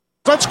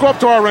Let's go up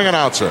to our ring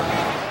announcer.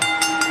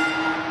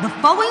 The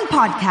following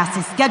podcast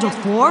is scheduled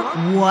for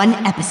one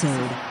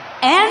episode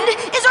and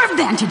is our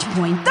Vantage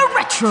Point, the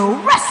Retro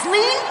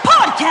Wrestling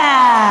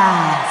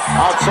Podcast.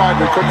 Outside,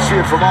 we couldn't see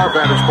it from our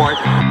vantage point.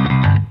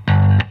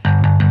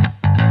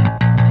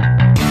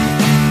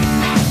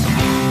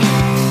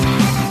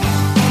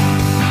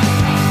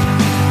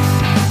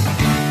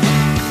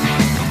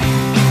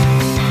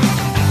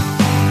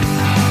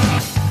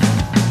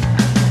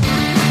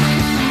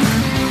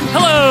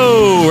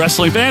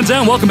 Wrestling fans,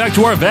 and welcome back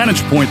to our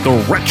Vantage Point,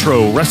 the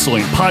Retro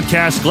Wrestling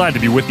Podcast. Glad to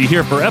be with you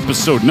here for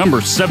episode number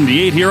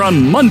 78 here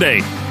on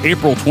Monday,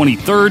 April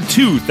 23rd,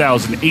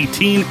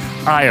 2018.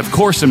 I, of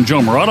course, am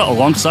Joe Murata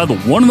alongside the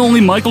one and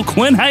only Michael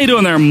Quinn. How you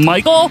doing there,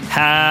 Michael?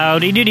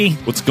 Howdy doody.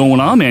 What's going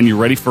on, man? You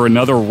ready for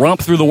another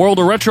romp through the world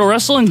of retro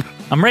wrestling?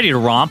 I'm ready to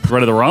romp.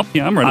 Ready to romp?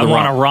 Yeah, I'm ready to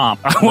romp.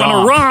 I want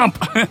to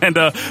romp. And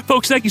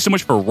folks, thank you so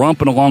much for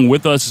romping along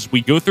with us as we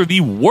go through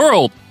the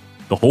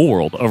whole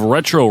world of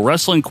retro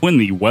wrestling. Quinn,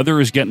 the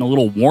weather is getting a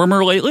little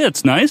warmer lately.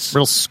 It's nice.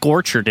 Real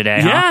scorcher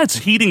today, Yeah, it's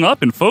heating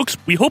up. And folks,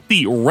 we hope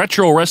the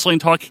retro wrestling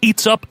talk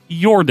heats up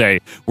your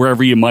day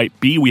wherever you might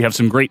be. We have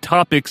some great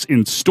topics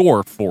in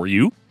store for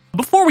you.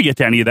 Before we get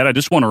to any of that, I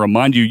just want to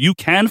remind you, you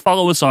can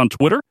follow us on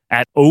Twitter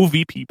at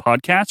OVP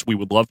Podcast. We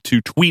would love to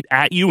tweet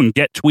at you and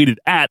get tweeted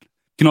at. You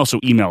can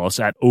also email us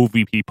at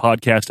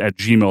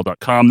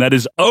ovppodcast@gmail.com. That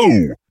is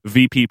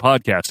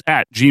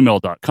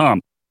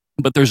ovppodcast@gmail.com.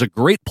 But there's a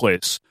great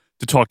place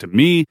to talk to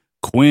me,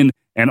 Quinn,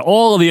 and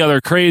all of the other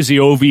crazy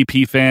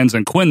OVP fans.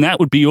 And Quinn, that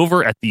would be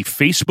over at the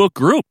Facebook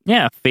group.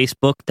 Yeah,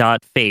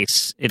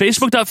 facebook.face.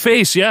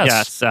 Facebook.face,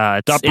 yes.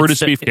 Yes.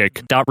 Brutus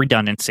Beefcake. Dot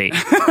redundancy.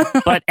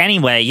 But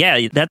anyway,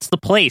 yeah, that's the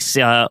place.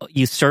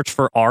 You search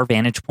for our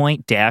Vantage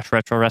Point -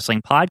 Retro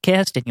Wrestling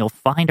Podcast, and you'll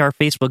find our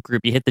Facebook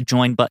group. You hit the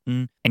join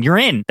button, and you're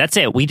in. That's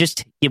it. We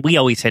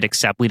always hit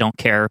accept. We don't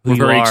care who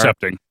you are. We're very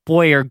accepting.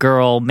 Boy or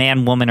girl,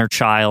 man, woman, or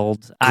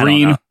child.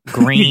 Green.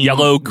 Green.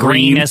 Yellow,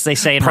 green, as they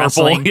say in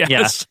purple, wrestling. Yes.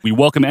 Yeah. We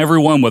welcome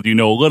everyone, whether you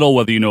know a little,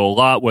 whether you know a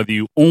lot, whether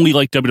you only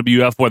like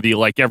WWF, whether you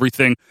like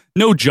everything.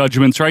 No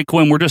judgments, right,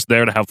 Quinn? We're just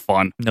there to have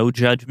fun. No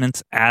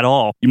judgments at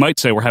all. You might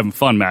say we're having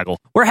fun, Maggle.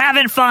 We're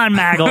having fun,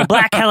 Maggle.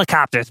 Black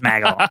helicopters,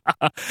 Maggle.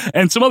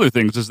 And some other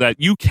things is that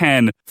you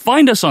can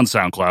find us on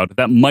SoundCloud.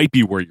 That might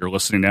be where you're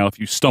listening now if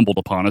you stumbled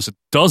upon us. It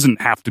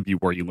doesn't have to be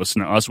where you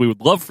listen to us. We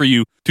would love for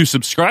you to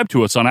subscribe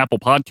to us on Apple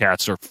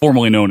Podcasts, or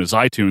formerly known as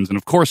iTunes. And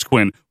of course,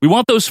 Quinn, we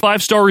want those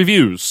 5-star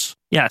reviews.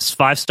 Yes,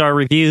 5-star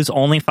reviews,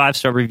 only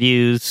 5-star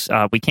reviews.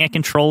 We can't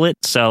control it,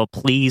 so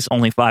please,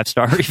 only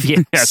 5-star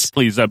reviews. Yes,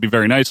 please, that'd be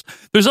very nice.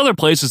 There's other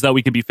places that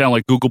we could be found,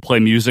 like Google Play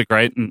Music,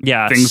 right? And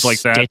things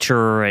like that.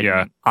 Stitcher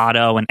and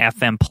Auto and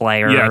FM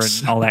Player and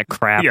all that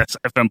crap. Yes,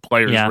 FM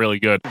Player is really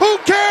good. Who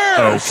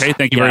cares? Okay,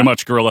 thank you very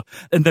much, Gorilla.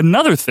 And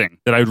another thing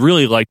that I'd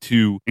really like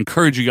to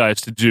encourage you guys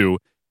to do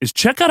is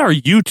check out our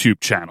YouTube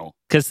channel.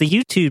 Because the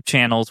YouTube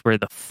channel is where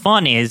the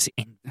fun is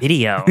in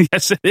video.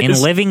 Yes, it is.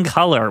 In living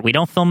color. We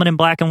don't film it in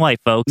black and white,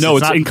 folks. No,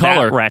 it's not in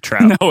color. That retro.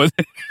 No,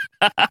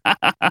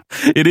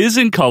 it is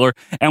in color,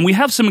 and we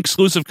have some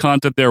exclusive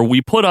content there.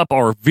 We put up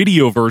our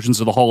video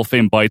versions of the Hall of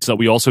Fame bites that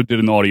we also did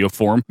in audio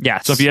form.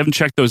 Yes. So if you haven't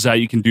checked those out,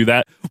 you can do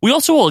that. We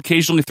also will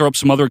occasionally throw up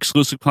some other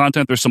exclusive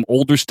content. There's some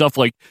older stuff,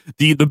 like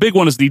the big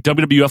one is the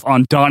WWF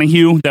on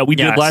Donahue that we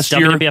did last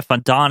year. WWF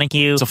on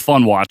Donahue. It's a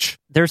fun watch.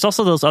 There's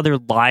also those other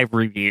live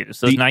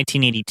reviews, those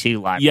 1982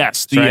 live reviews.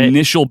 Yes, the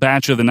initial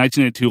batch of the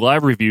 1982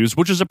 live reviews,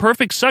 which is a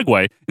perfect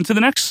segue into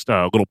the next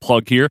little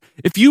plug here.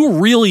 If you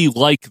really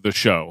like the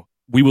show,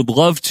 we would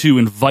love to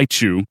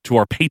invite you to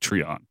our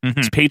Patreon. Mm-hmm.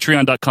 It's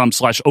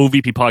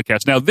patreon.com/OVP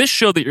podcast. Now, this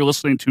show that you're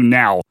listening to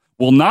now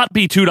will not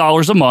be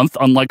 $2 a month,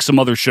 unlike some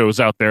other shows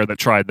out there that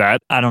tried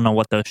that. I don't know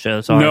what those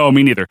shows are. No,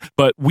 me neither.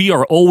 But we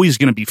are always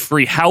going to be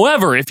free.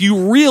 However, if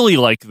you really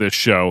like this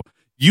show,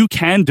 you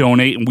can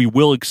donate, and we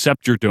will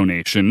accept your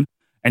donation.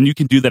 And you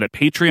can do that at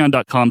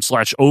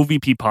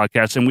patreon.com/OVP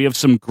podcast. And we have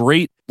some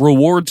great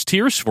rewards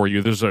tiers for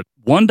you. There's a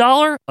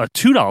 $1, a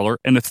 $2,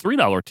 and a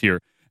 $3 tier.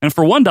 And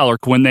for $1,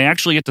 Quinn, they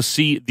actually get to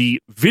see the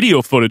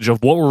video footage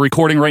of what we're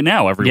recording right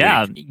now every week.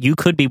 Yeah, you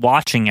could be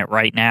watching it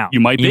right now.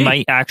 You might be. You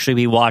might actually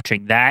be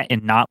watching that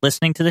and not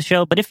listening to the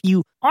show. But if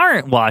you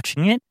aren't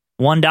watching it,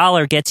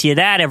 $1 gets you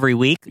that every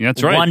week.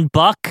 That's right. $1.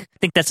 I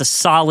think that's a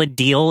solid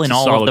deal in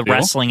all of the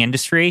wrestling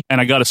industry. And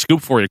I got a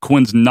scoop for you.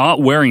 Quinn's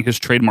not wearing his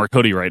trademark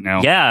hoodie right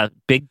now. Yeah,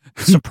 big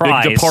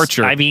surprise. Big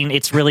departure. I mean,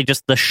 it's really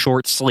just the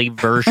short sleeve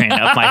version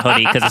of my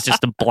hoodie because it's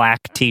just a black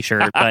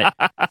T-shirt. But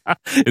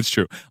it's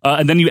true.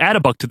 And then you add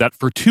 $1 to that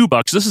for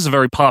 $2. This is a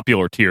very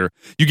popular tier.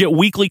 You get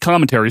weekly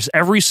commentaries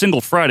every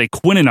single Friday.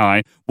 Quinn and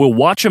I will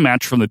watch a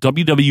match from the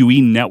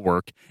WWE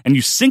Network, and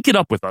you sync it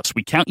up with us.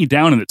 We count you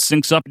down, and it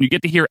syncs up, and you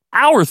get to hear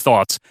our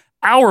thoughts,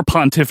 our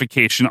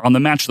pontification on the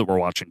match that we're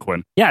watching,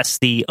 Quinn. Yes,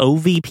 the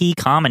OVP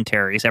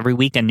commentaries. Every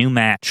week a new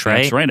match,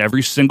 right? That's right.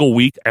 Every single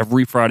week,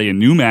 every Friday, a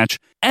new match.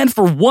 And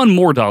for $1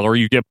 more,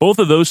 you get both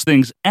of those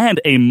things and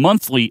a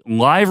monthly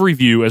live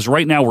review, as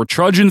right now we're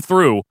trudging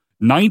through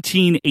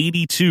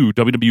 1982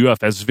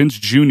 WWF as Vince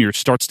Jr.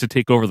 starts to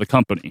take over the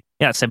company.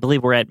 Yes, I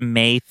believe we're at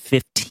May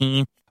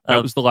 15th.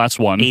 That was the last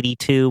one.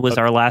 82 was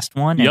our last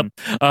one. Yep.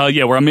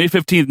 Yeah, we're on May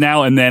 15th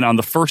now, and then on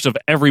the 1st of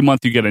every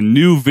month, you get a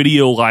new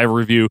video live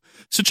review.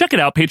 So check it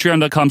out,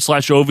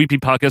 patreon.com/OVP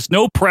podcast.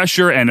 No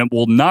pressure, and it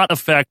will not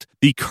affect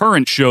the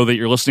current show that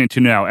you're listening to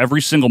now.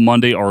 Every single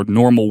Monday, our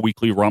normal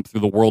weekly romp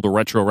through the world of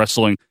retro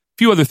wrestling. A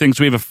few other things.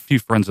 We have a few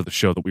friends of the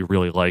show that we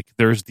really like.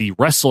 There's the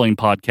wrestling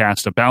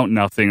podcast About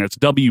Nothing. That's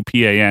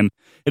WPAN.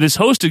 It is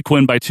hosted,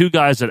 Quinn, by two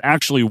guys that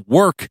actually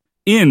work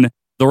in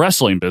the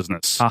wrestling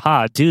business.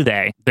 Aha, do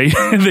they? They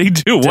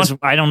do.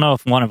 I don't know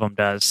if one of them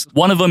does.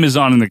 One of them is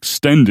on an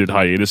extended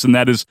hiatus, and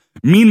that is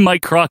Mean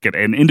Mike Crockett,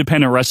 an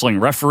independent wrestling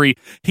referee.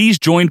 He's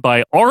joined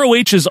by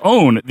ROH's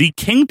own, the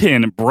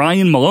Kingpin,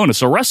 Brian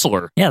Malonis, a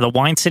wrestler. Yeah, the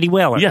Wine City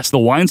Whaler. Yes, the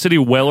Wine City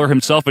Whaler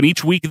himself. And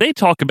each week they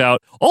talk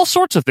about all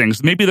sorts of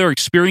things. Maybe their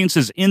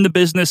experiences in the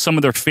business, some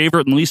of their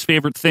favorite and least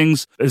favorite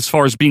things as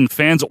far as being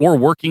fans or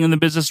working in the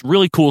business.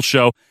 Really cool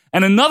show.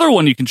 And another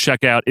one you can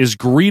check out is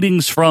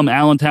Greetings from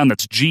Allentown.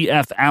 That's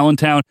GF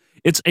Allentown.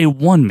 It's a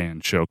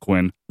one-man show,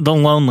 Quinn. The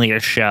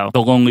Loneliest Show.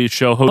 The Loneliest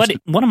Show. But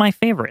one of my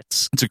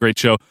favorites. It's a great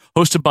show.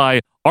 Hosted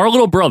by our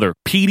little brother,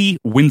 Petey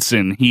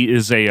Winson. He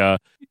is a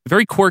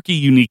very quirky,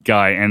 unique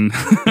guy. And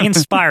he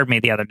inspired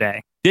me the other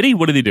day. Did he?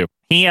 What did he do?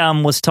 He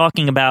was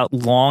talking about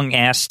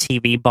long-ass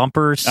TV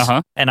bumpers,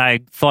 and I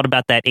thought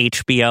about that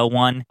HBO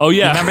one. Oh,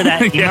 yeah. You remember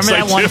that? You Yes,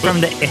 remember that I one do.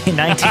 from the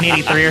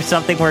 1983 or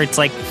something where it's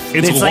like...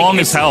 It's long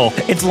as hell.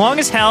 It's long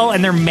as hell,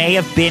 and there may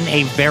have been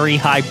a very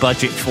high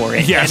budget for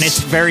it. Yes. And it's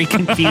very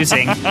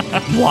confusing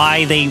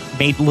why they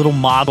made little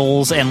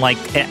models and like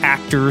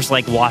actors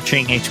like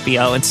watching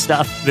HBO and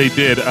stuff. They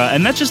did.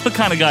 And that's just the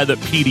kind of guy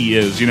that Petey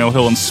is. You know,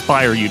 he'll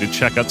inspire you to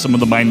check out some of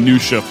the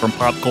minutia from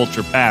pop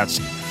culture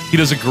past. He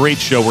does a great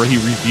show where he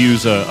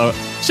reviews a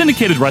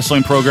syndicated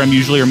wrestling program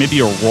usually, or maybe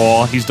a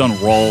Raw. He's done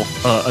Raw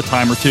a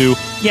time or two.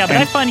 Yeah, but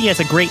I find he has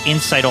a great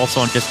insight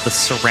also on just the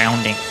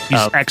surrounding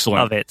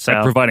excellent of it. So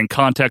at providing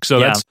context. So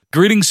Yeah. that's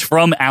Greetings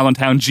from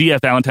Allentown, GF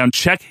Allentown.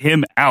 Check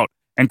him out.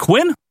 And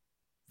Quinn,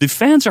 the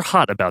fans are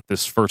hot about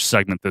this first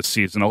segment this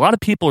season. A lot of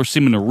people are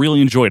seeming to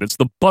really enjoy it. It's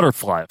the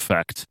butterfly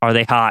effect. Are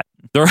they hot?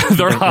 They're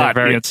hot.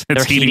 It's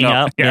they're heating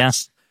up. Yes. Yeah.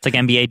 It's like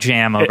NBA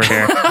Jam over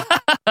here.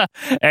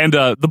 And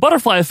the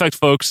butterfly effect,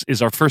 folks,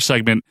 is our first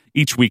segment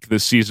each week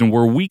this season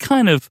where we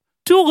kind of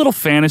do a little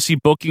fantasy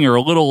booking or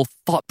a little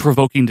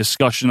thought-provoking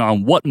discussion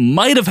on what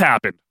might have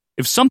happened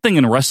if something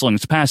in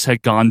wrestling's past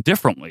had gone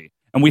differently.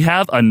 And we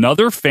have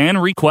another fan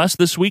request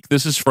this week.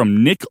 This is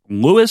from Nick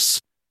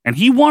Lewis, and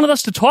he wanted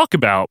us to talk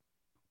about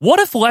what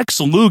if Lex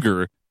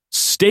Luger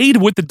stayed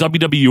with the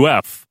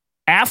WWF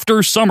after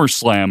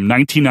SummerSlam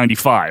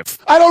 1995?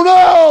 I don't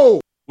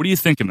know! What are you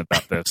thinking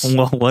about this?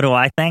 Well, what do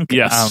I think?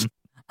 Yes.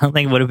 I don't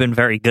think it would have been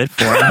very good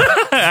for him.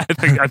 I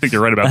think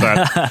you're right about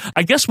that.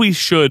 I guess we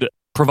should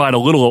provide a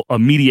little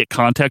immediate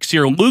context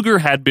here. Luger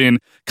had been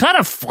kind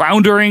of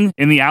floundering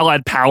in the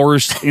Allied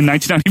Powers in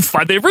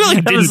 1995. They really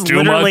That was didn't do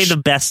literally much. the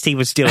best he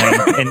was doing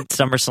in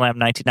SummerSlam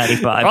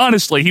 1995.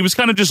 Honestly, he was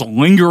kind of just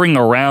lingering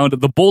around.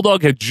 The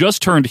Bulldog had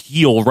just turned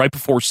heel right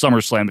before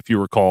SummerSlam, if you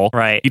recall.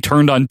 Right. He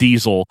turned on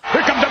Diesel.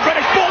 Here comes the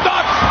British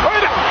Bulldog!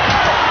 Wait a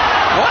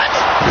What?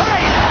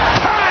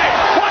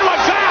 Hey! What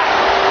was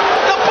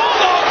that? The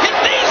Bulldog hit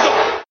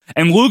Diesel!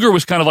 And Luger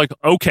was kind of like,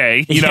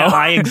 okay, you know. Yeah,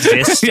 I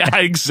exist. Yeah,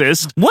 I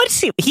exist. What's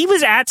he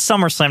was at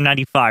SummerSlam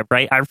 95,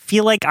 right? I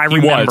feel like I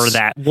remember was.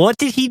 that. What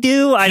did he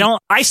do? I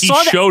He saw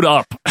that. showed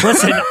up.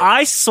 Listen,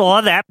 I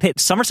saw that pit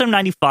SummerSlam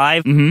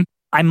 95. Mhm.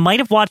 I might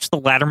have watched the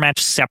ladder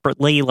match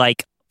separately,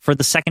 like for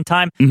the second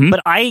time, Mhm. but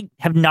I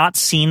have not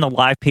seen the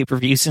live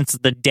pay-per-view since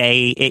the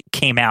day it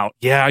came out.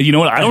 Yeah, you know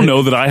what? I don't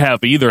know that I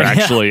have either,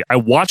 actually. I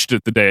watched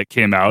it the day it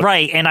came out.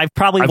 Right, and I've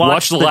probably I've watched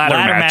watched the the ladder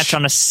ladder match. match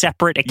on a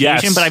separate occasion,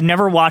 Yes. but I've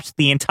never watched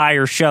the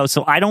entire show,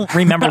 so I don't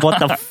remember what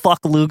the fuck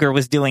Luger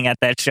was doing at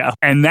that show.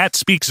 And that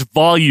speaks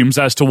volumes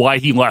as to why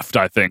he left,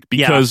 I think.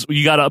 Because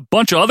you got a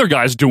bunch of other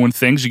guys doing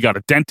things. You got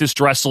a dentist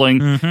wrestling.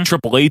 Mm-hmm.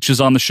 Triple H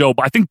is on the show.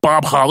 I think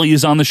Bob Holly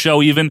is on the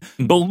show even.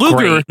 But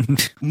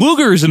Great.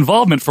 Luger's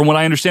involvement, from what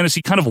I understand, is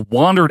he kind of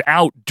wandered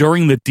out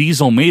during the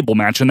Diesel Mabel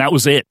match, and that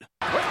was it.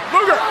 Luger!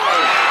 Luger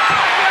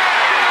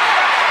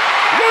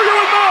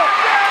with Mo!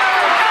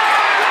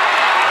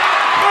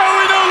 Oh,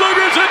 we know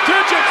Luger's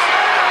intentions!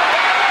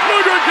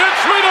 Luger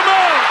gets rid of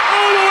Mo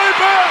all the way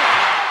back!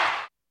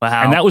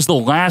 Wow. And that was the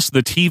last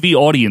the TV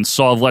audience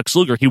saw of Lex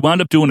Luger. He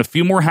wound up doing a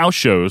few more house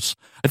shows.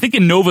 I think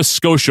in Nova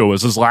Scotia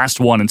was his last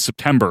one in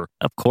September.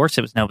 Of course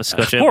it was Nova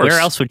Scotia. Of course. Where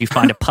else would you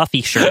find a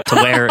puffy shirt to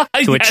wear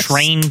to a Yes.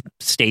 train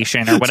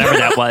station or whatever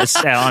that was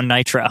on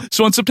Nitro?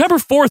 So on September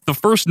 4th, the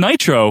first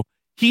Nitro,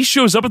 he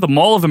shows up at the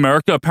Mall of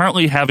America,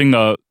 apparently having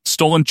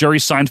stolen Jerry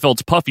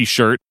Seinfeld's puffy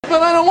shirt.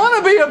 But I don't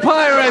want to be a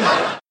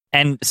pirate!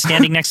 And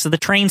standing next to the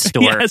train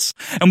store. Yes,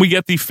 and we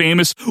get the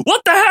famous,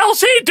 what the hell's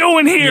he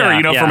doing here?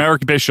 Yeah, From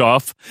Eric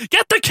Bischoff.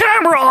 Get the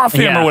camera off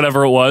him, Yeah. or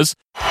whatever it was.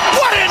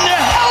 What in the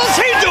hell is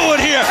he doing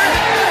here?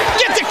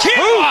 Get the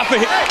camera off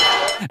of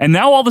him! And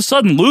now all of a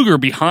sudden, Luger,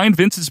 behind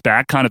Vince's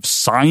back, kind of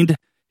signed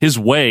his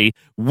way,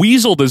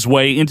 weaseled his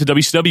way into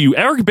WCW.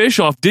 Eric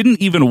Bischoff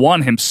didn't even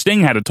want him.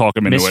 Sting had to talk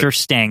him into it. Mr.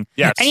 Sting.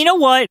 Yes. And you know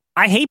what?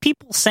 I hate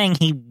people saying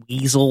he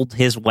weaseled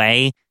his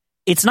way.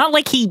 It's not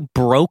like he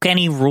broke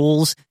any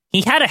rules.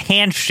 He had a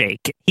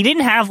handshake. He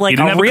didn't have like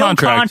a real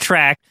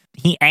contract.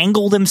 He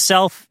angled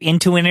himself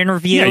into an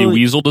interview. Yeah, he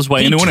weaseled his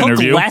way into an interview.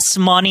 He took less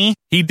money.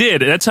 He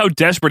did. That's how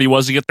desperate he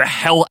was to get the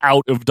hell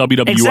out of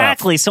WWF.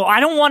 Exactly. So I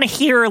don't want to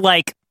hear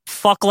like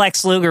fuck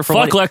Lex Luger for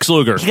Lex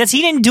Luger, because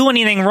he didn't do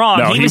anything wrong.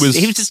 No, he was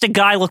just a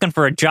guy looking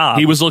for a job.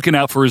 He was looking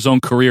out for his own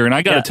career, and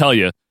I got to tell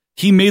you,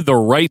 he made the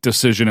right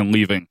decision in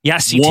leaving.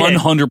 Yes, he did.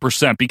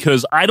 100%,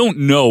 because I don't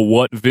know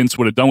what Vince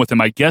would have done with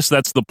him. I guess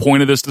that's the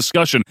point of this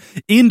discussion.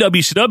 In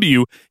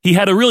WCW, he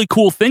had a really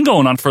cool thing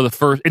going on for the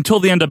first, until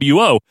the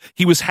NWO.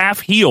 He was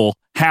half heel,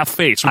 half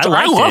face, which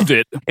I loved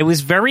it. It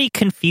was very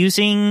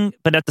confusing,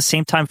 but at the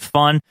same time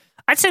fun.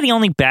 I'd say the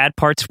only bad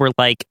parts were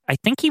like, I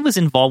think he was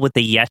involved with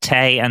the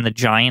Yeti and the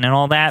Giant and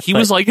all that. He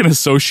was like an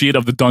associate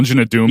of the Dungeon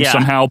of Doom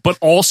somehow, but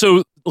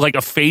also like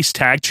a face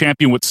tag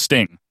champion with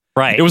Sting.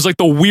 Right. It was like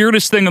the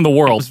weirdest thing in the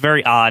world. It was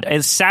very odd.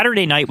 And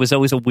Saturday Night was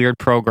always a weird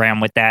program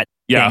with that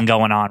thing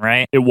going on,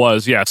 right? It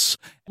was, yes.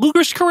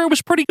 Luger's career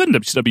was pretty good in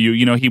WCW.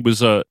 You know, he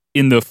was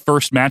in the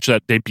first match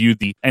that debuted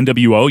the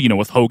NWO, you know,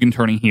 with Hogan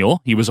turning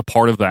heel. He was a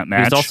part of that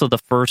match. He was also the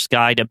first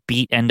guy to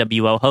beat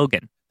NWO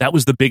Hogan. That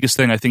was the biggest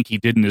thing I think he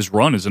did in his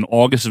run, is in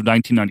August of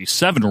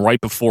 1997, right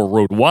before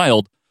Road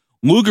Wild,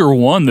 Luger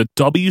won the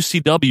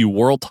WCW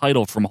world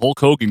title from Hulk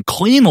Hogan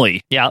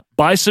cleanly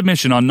by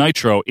submission on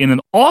Nitro in an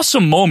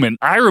awesome moment.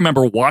 I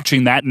remember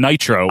watching that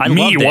Nitro.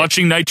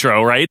 Watching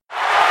Nitro, right? He's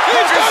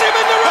got him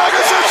in the ring.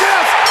 Hogan says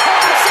yes.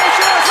 Hogan says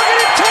yes. Look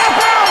at him tap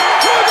out.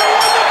 Luger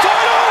won the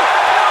title.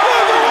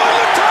 Luger won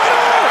the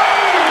title.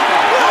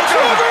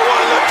 Luger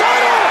won the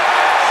title.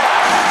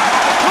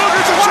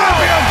 Luger's a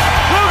champion.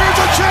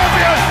 Luger's a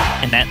champion.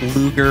 And that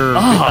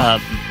Luger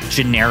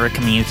generic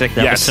music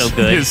that was so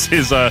good.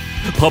 His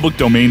public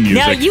domain music.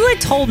 Now, you had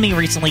told me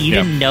recently you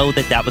didn't know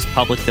that was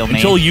public domain.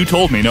 Until you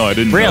told me. No, I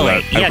didn't know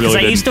that. Yeah, because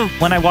I used to,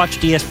 when I watched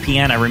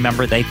ESPN, I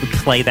remember they would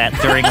play that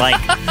during like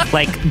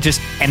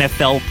just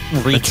NFL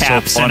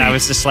recaps, so and I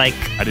was just like,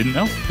 I didn't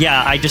know.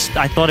 Yeah, I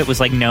thought it was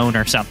like known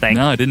or something.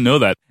 No, I didn't know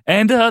that.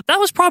 And that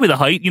was probably the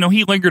height. You know,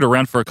 he lingered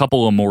around for a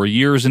couple of more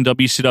years in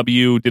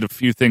WCW, did a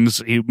few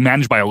things. He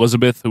managed by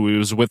Elizabeth, who he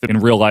was with in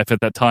real life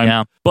at that time.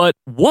 Yeah. But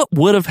what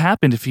would have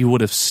happened if he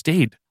would have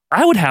stayed?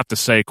 I would have to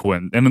say,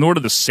 Quinn, and in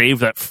order to save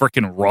that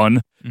frickin'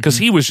 run, because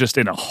he was just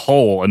in a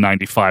hole in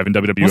 95 in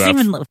WWF. He wasn't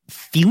even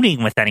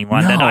feuding with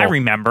anyone that I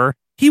remember.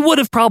 He would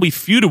have probably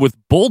feuded with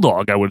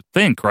Bulldog, I would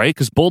think, right?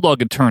 Because Bulldog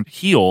had turned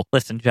heel.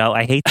 Listen, Joe,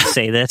 I hate to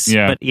say this,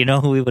 but you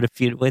know who he would have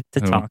feuded with?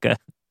 Tatanka.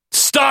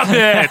 Stop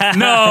it!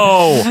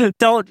 No!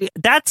 Don't.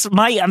 That's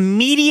my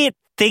immediate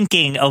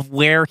thinking of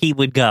where he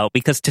would go,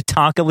 because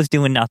Tatanka was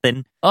doing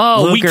nothing.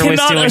 Oh, Luger we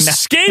cannot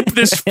escape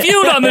this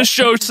feud on this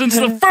show since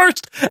the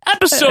first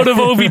episode of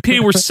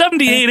OVP. We're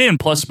 78 in,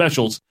 plus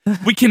specials.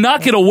 We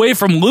cannot get away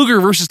from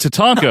Luger versus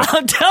Tatanka.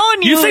 I'm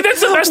telling you. You think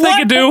that's the best they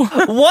could do?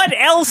 What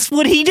else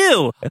would he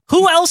do?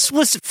 Who else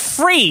was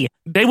free?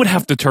 They would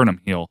have to turn him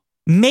heel.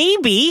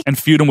 Maybe. And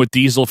feud him with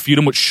Diesel, feud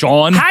him with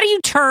Shawn. How do you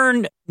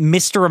turn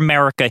Mr.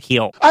 America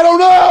heel? I don't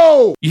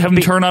know. You have him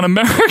turn on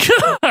America?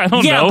 I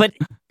don't know. Yeah, but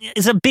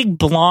is a big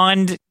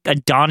blonde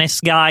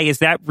Adonis guy, is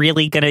that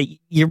really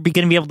you're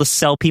gonna be able to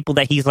sell people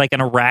that he's like an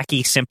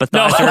Iraqi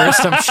sympathizer or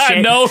some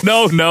shit?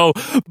 No.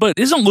 But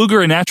isn't Luger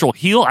a natural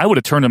heel? I would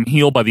have turned him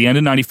heel by the end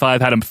of 95,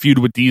 had him feud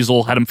with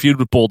Diesel, had him feud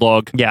with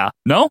Bulldog. Yeah.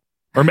 No?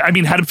 Or, I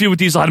mean, had him feud with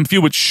Diesel, had him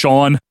feud with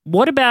Shawn.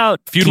 What about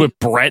feud with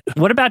Brett?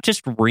 What about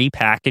just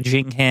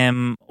repackaging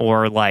him,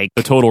 or like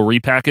the total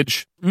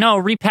repackage?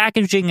 No,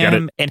 repackaging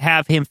him and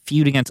have him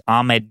feud against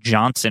Ahmed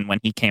Johnson when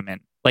he came in,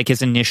 like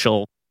his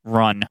initial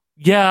run.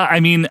 Yeah, I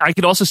mean, I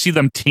could also see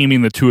them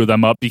teaming the two of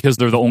them up because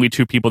they're the only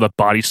two people that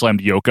body slammed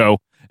Yoko.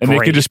 And they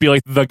could just be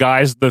like the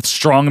guys, the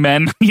strong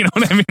men. You know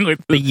what I mean?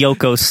 Like the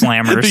Yoko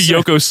Slammers. The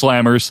Yoko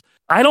Slammers.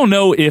 I don't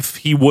know if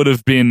he would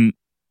have been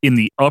in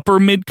the upper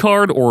mid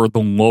card or the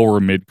lower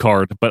mid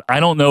card, but I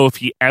don't know if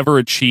he ever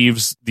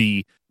achieves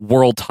the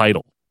world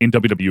title in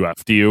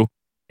WWF. Do you?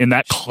 In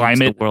that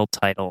climate, the world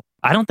title.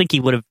 I don't think he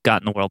would have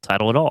gotten the world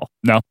title at all.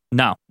 No,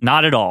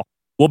 not at all.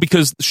 Well,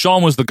 because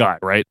Shawn was the guy,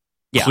 right?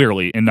 Yeah.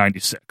 Clearly in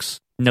 96.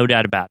 No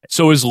doubt about it.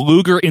 So is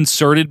Luger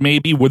inserted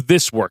maybe? Would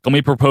this work? Let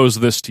me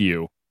propose this to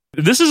you.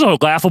 This is a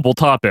laughable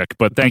topic,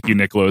 but thank you,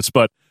 Nicholas.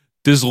 But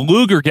does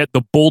Luger get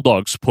the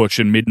Bulldogs push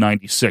in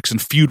mid-96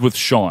 and feud with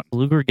Shawn?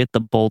 Luger get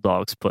the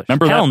Bulldogs push.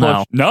 Remember Hell that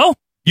push? No?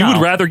 You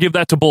would rather give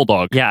that to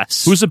Bulldog?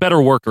 Yes. Who's a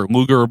better worker,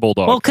 Luger or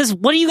Bulldog? Well, because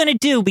what are you going to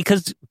do?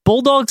 Because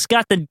Bulldog's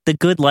got the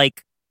good,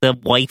 like, the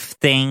wife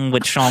thing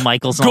with Shawn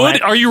Michaels.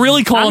 Good? Are you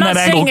really calling that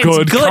angle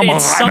good? It's good. Come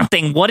It's on.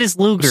 something. What is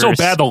Luger's? So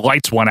bad the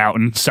lights went out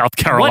in South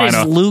Carolina.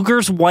 What is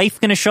Luger's wife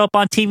going to show up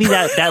on TV?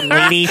 That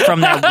lady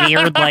from that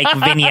weird like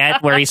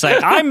vignette where he's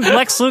like, "I'm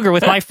Lex Luger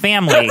with my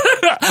family.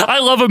 I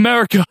love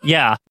America."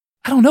 Yeah.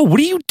 I don't know. What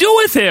do you do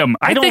with him?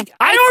 I don't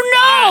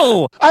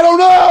know. I don't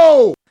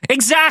know.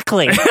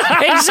 Exactly.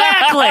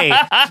 Exactly.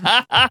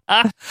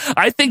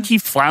 I think he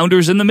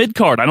flounders in the mid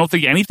card. I don't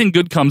think anything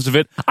good comes of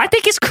it. I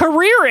think his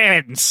career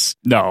ends.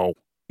 No.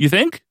 You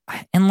think?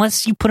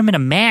 Unless you put him in a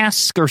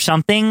mask or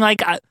something.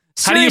 Like,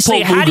 how do you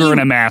put Luger in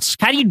a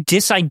mask? How do you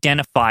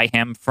disidentify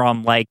him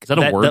from, like, Is that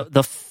a word?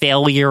 The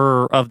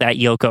failure of that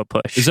Yoko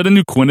push? Is it a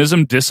new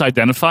Quinism,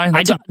 disidentify?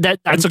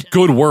 That's a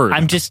good word.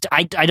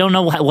 I don't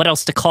know what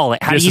else to call it.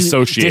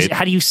 Disassociate.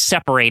 How do you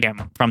separate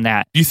him from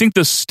that? Do you think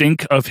the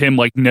stink of him,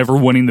 like, never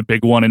winning the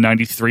big one in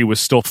 93 was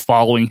still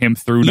following him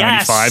through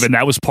 95, and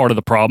that was part of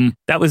the problem?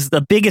 That was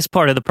the biggest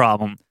part of the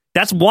problem.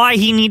 That's why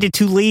he needed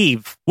to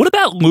leave. What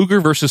about Luger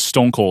versus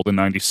Stone Cold in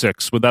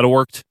 96? Would that have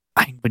worked?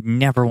 I would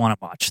never want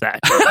to watch that.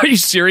 Are you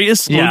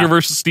serious? Yeah. Luger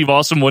versus Steve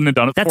Austin wouldn't have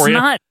done it for you?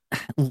 That's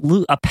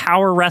not a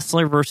power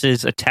wrestler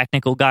versus a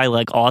technical guy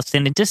like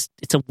Austin. It's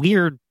a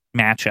weird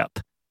matchup.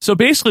 So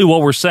basically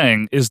what we're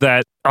saying is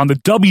that on the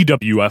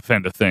WWF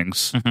end of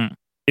things,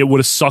 it would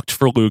have sucked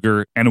for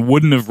Luger and it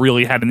wouldn't have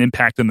really had an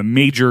impact on the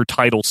major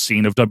title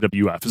scene of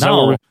WWF. Is that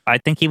what I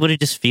think he would have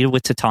just feuded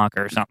with Tatanka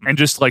or something. and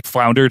just like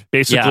floundered,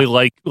 basically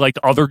like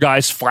other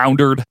guys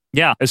floundered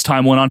as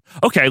time went on.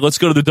 Okay, let's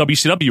go to the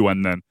WCW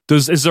end then.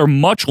 Is there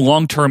much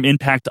long-term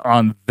impact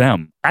on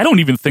them? I don't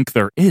even think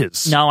there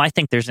is. No, I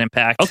think there's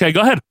impact. Okay,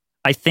 go ahead.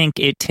 I think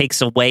it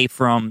takes away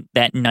from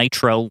that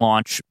Nitro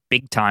launch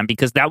big time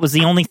because that was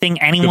the only thing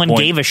anyone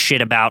gave a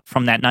shit about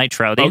from that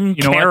Nitro. They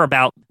didn't care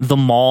about the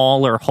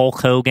Mall or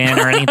Hulk Hogan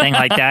or anything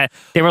like that.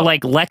 They were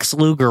like, Lex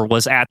Luger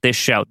was at this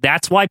show.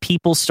 That's why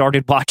people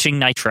started watching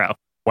Nitro.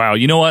 Wow,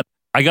 you know what?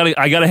 I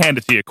gotta hand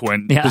it to you,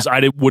 Quinn, because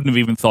I wouldn't have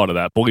even thought of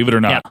that. Believe it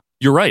or not,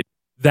 you're right.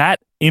 That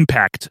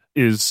impact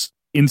is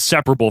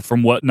inseparable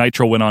from what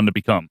Nitro went on to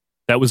become.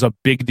 That was a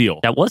big deal.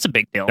 That was a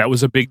big deal. That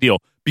was a big deal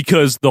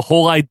because the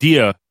whole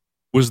idea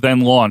was then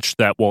launched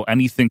that, well,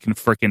 anything can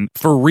frickin',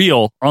 for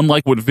real,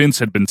 unlike what Vince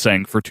had been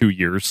saying for 2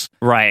 years,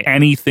 right?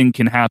 Anything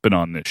can happen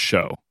on this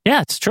show.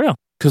 Yeah, it's true.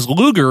 Because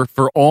Luger,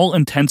 for all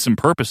intents and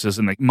purposes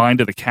in the mind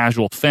of the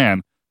casual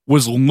fan,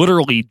 was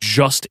literally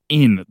just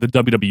in the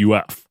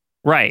WWF.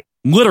 Right.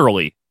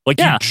 Literally. Like,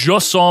 you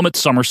just saw him at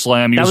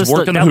SummerSlam. He was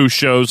working the Who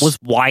shows. Was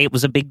why it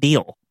was a big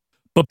deal.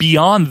 But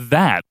beyond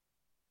that,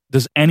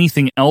 does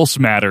anything else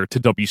matter to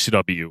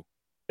WCW?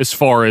 As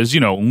far as,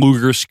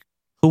 Luger's...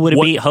 Who would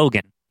have beat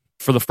Hogan?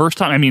 For the first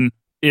time, I mean,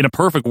 in a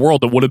perfect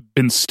world, it would have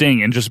been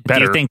Sting and just better.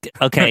 Do you think,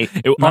 okay,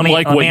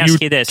 unlike what you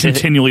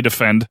continually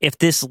defend. If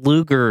this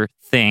Luger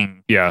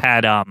thing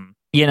had,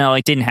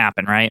 it didn't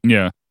happen, right?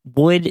 Yeah.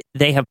 Would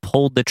they have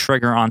pulled the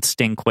trigger on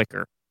Sting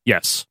quicker?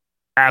 Yes,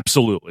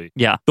 absolutely.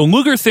 Yeah. The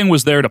Luger thing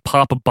was there to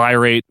pop a buy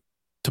rate,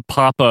 to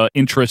pop a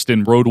interest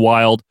in Road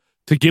Wild,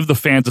 to give the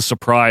fans a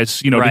surprise,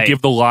 to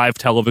give the live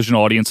television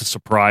audience a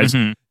surprise.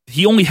 Mm-hmm.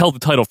 He only held the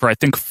title for, I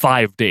think,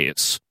 5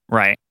 days.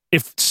 Right.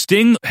 If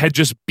Sting had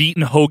just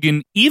beaten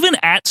Hogan, even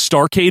at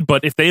Starrcade,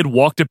 but if they had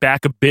walked it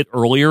back a bit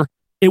earlier,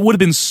 it would have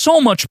been so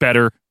much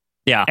better.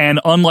 Yeah. And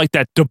unlike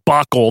that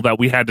debacle that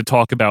we had to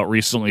talk about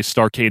recently,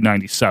 Starrcade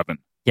 97.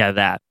 Yeah,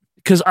 that.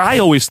 Because I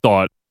always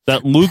thought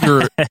that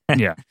Luger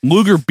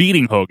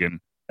beating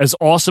Hogan, as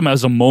awesome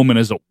as a moment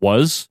as it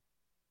was,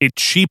 it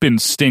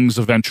cheapened Sting's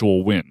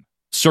eventual win.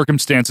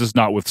 Circumstances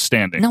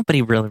notwithstanding.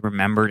 Nobody really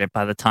remembered it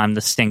by the time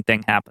the Sting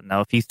thing happened,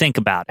 though, if you think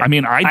about it. I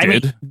mean, I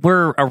did.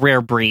 We're a rare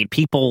breed.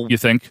 People... You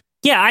think?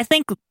 Yeah, I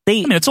think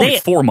they... I mean, it's only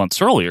 4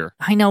 months earlier.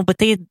 I know, but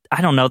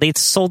I don't know, they'd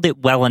sold it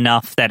well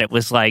enough that it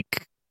was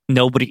like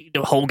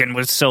Hogan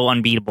was so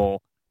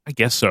unbeatable. I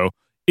guess so.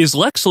 Is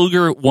Lex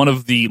Luger one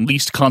of the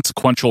least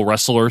consequential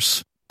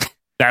wrestlers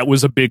that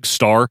was a big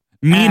star?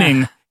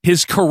 Meaning,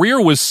 his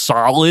career was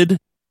solid,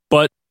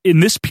 but in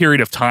this period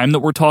of time that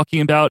we're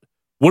talking about,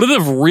 would it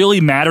have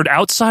really mattered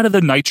outside of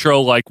the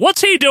Nitro? Like,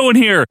 what's he doing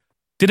here?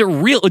 Did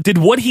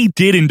what he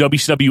did in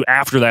WCW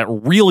after that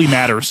really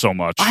matter so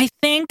much? I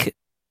think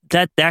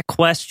that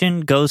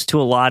question goes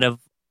to a lot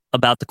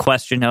about the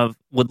question of,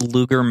 would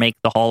Luger make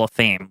the Hall of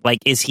Fame? Like,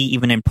 is he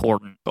even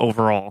important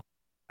overall?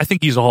 I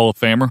think he's a Hall of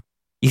Famer.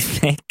 You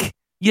think?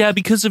 Yeah,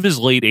 because of his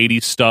late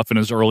 80s stuff and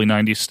his early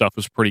 90s stuff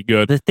was pretty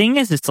good. The thing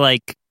is, it's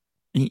like,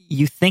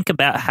 you think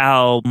about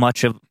how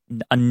much of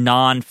a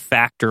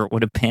non-factor it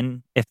would have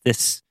been if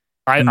this...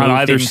 on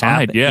either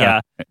side,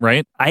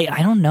 right?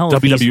 I don't know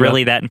if he's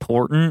really that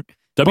important.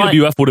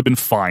 WWF would have been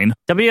fine.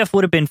 WWF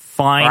would have been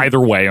fine. Either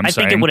way, I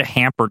think it would have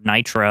hampered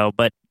Nitro,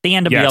 but the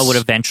NWO would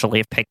eventually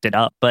have picked it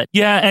up. But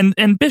yeah,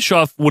 and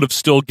Bischoff would have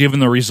still given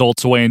the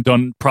results away and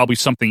done probably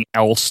something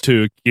else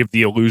to give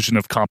the illusion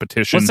of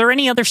competition. Was there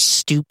any other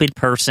stupid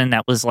person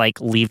that was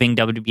like leaving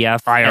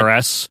WWF?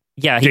 IRS?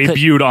 Yeah.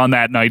 Debuted on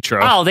that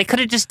Nitro. Oh, they could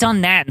have just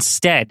done that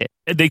instead.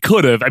 They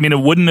could have. I mean, it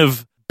wouldn't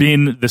have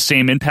been the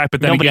same impact,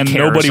 but then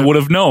nobody would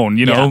have known,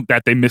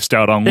 that they missed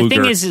out on Luger. The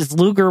thing is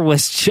Luger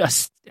was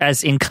just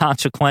as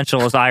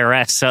inconsequential as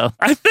IRS, so...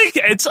 I think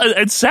it's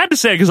sad to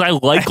say because I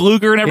like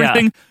Luger and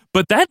everything,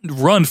 But that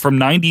run from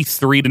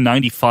 93 to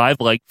 95,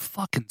 like,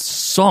 fucking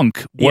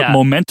sunk what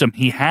momentum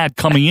he had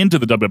coming into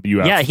the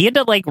WWF. Yeah, he had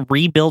to, like,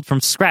 rebuild from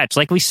scratch.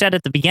 Like we said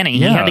at the beginning,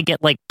 he had to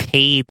get, like,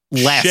 paid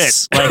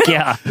less. Shit. Like,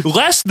 yeah.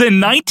 Less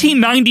than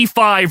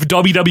 1995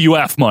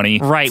 WWF money.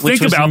 Right, Think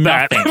which was about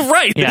nothing. that.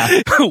 Right.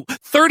 Yeah.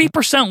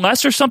 30%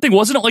 less or something?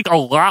 Wasn't it, like, a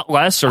lot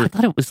less? Or I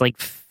thought it was, like,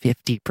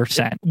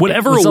 50%.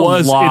 Whatever it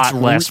was, it's a lot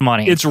less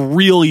money. It's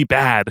really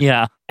bad.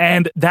 Yeah.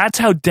 And that's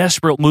how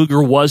desperate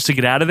Luger was to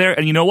get out of there.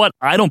 And you know what?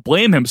 I don't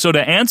blame him. So to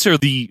answer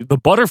the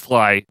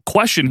butterfly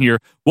question here,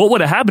 what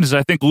would have happened is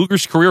I think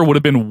Luger's career would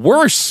have been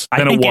worse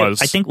than it was.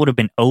 I think would have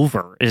been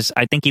over.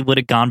 I think he would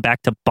have gone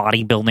back to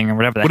bodybuilding or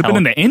whatever the would hell. have been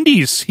in the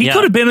Indies. He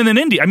could have been in an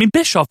Indie. I mean,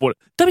 Bischoff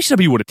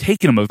WCW would have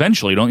taken him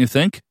eventually, don't you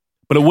think?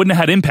 But it wouldn't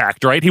have had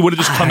impact, right? He would have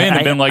just come in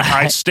and been like,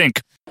 I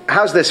stink.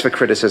 How's this for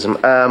criticism?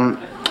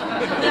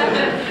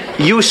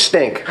 You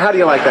stink. How do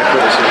you like that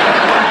criticism?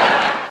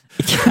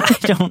 I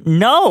don't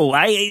know.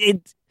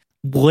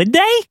 Would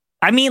they?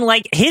 I mean,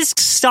 like, his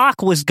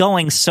stock was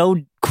going so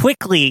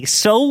quickly,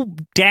 so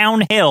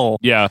downhill.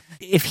 Yeah.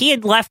 If he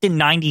had left in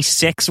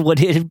 96, would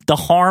the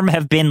harm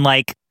have been,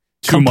 like,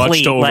 too complete?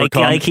 much to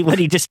overcome? Like, would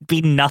he just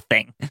be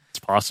nothing? It's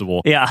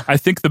possible. Yeah. I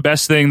think the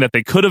best thing that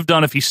they could have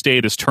done if he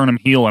stayed is turn him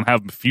heel and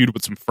have him feud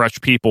with some fresh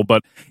people.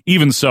 But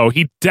even so,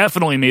 he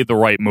definitely made the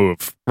right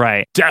move.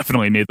 Right.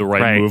 Definitely made the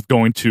right move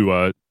going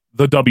to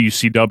the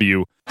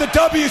WCW. The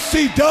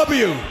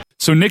WCW.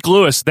 So, Nick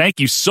Lewis, thank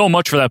you so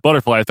much for that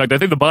butterfly effect. I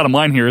think the bottom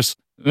line here is,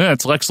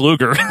 it's Lex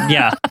Luger.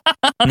 Yeah.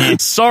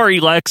 Sorry,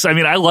 Lex. I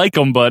mean, I like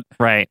him, but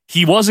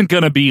he wasn't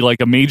going to be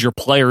like a major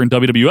player in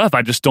WWF.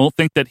 I just don't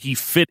think that he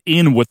fit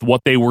in with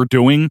what they were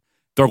doing,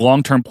 their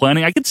long-term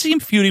planning. I could see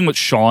him feuding with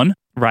Shawn.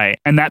 Right.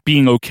 And that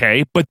being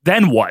okay. But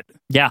then what?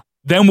 Yeah.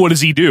 Then what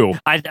does he do?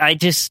 I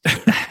just...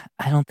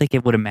 I don't think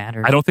it would have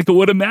mattered. I don't think it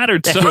would have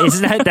mattered. So.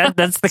 Isn't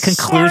that's the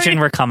conclusion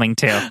we're coming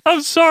to.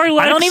 I'm sorry,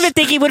 Lex. I don't even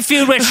think he would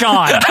feud with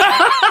Shawn.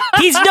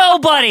 He's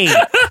nobody.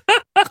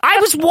 I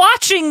was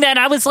watching that.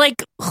 I was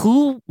like,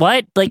 who?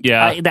 What? Like,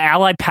 the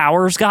Allied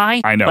Powers guy?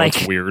 I know, like,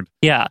 it's weird.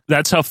 Yeah.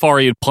 That's how far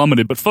he had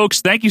plummeted. But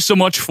folks, thank you so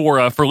much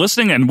for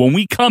listening. And when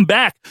we come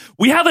back,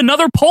 we have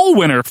another poll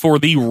winner for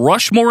the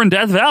Rushmore in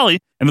Death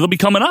Valley. And it'll be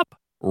coming up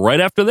right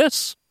after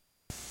this.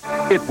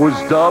 It was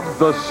dubbed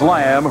the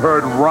Slam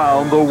heard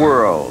round the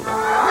world.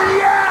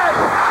 Yes!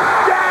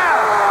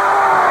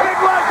 Yes! It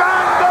was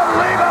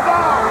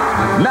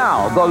unbelievable!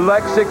 Now the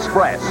Lex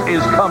Express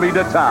is coming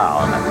to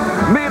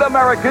town. Meet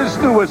America's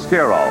newest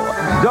hero,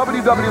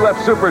 WWF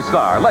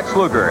superstar Lex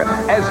Luger,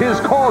 as his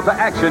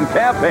call-to-action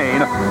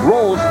campaign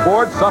rolls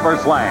toward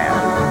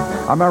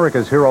SummerSlam.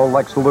 America's hero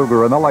Lex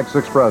Luger and the Lex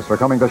Express are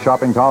coming to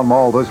Shopping Town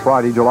Mall this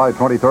Friday, July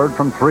 23rd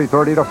from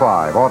 3:30 to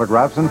 5.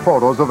 Autographs and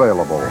photos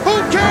available.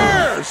 Who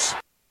cares?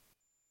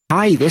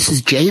 Hi, this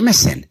is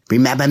Jameson.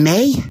 Remember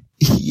me?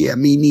 Yeah,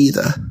 me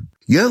neither.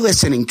 You're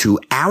listening to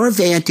Our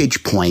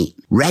Vantage Point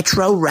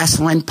Retro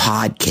Wrestling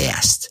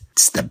Podcast.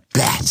 It's the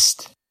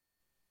best.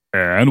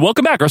 And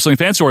welcome back, wrestling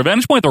fans, to our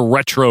Vantage Point, the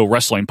Retro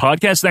Wrestling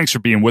Podcast. Thanks for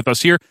being with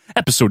us here.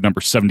 Episode number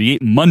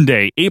 78,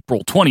 Monday,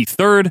 April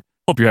 23rd.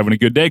 Hope you're having a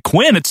good day.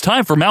 Quinn, it's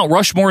time for Mount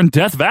Rushmore in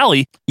Death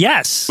Valley.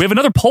 Yes. We have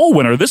another poll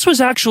winner. This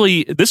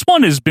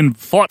one has been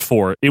fought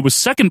for. It was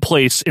second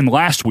place in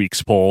last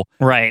week's poll.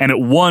 Right. And it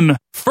won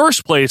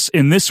first place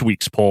in this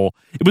week's poll.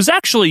 It was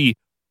actually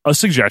a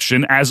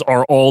suggestion, as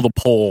are all the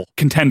poll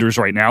contenders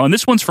right now. And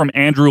this one's from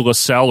Andrew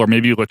Lassell, or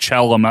maybe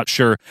Lachell. I'm not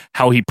sure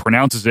how he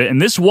pronounces it. And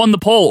this won the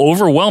poll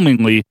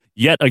overwhelmingly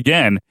yet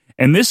again.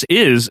 And this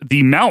is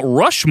the Mount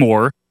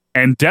Rushmore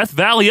and Death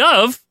Valley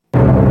of...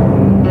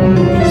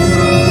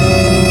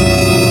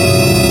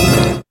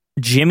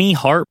 Jimmy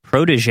Hart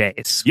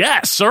proteges.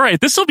 Yes, all right.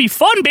 This will be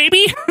fun,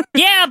 baby.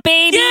 Yeah,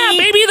 baby. Yeah,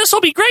 baby. This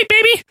will be great,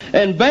 baby.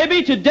 And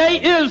baby,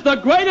 today is the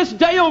greatest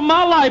day of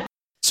my life.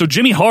 So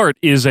Jimmy Hart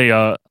is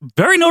a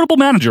very notable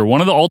manager, one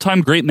of the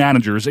all-time great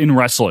managers in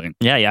wrestling.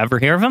 Yeah, you ever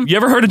hear of him? You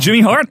ever heard of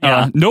Jimmy Hart?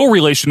 Yeah. No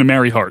relation to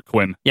Mary Hart,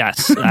 Quinn.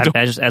 Yes,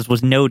 as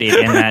was noted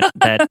in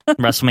that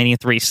WrestleMania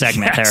 3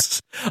 segment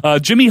there.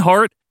 Jimmy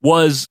Hart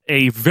was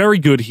a very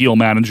good heel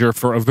manager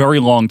for a very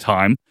long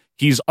time.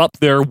 He's up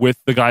there with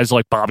the guys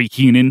like Bobby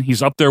Heenan.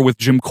 He's up there with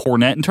Jim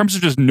Cornette in terms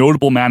of just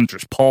notable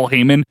managers. Paul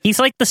Heyman. He's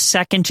like the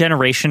second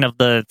generation of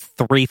the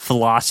three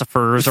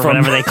philosophers or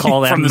whatever they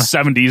call them. From the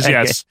 70s,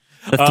 yes.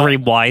 The three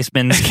wise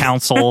men's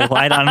council.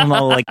 I don't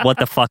know like what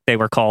the fuck they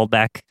were called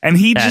back. And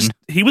he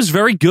was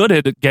very good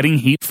at getting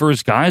heat for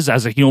his guys,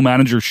 as a heel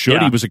manager should.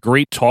 Yeah. He was a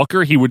great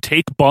talker. He would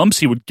take bumps.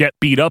 He would get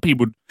beat up. He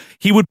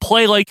would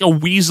play like a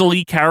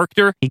weaselly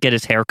character. He'd get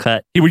his hair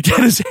cut. He would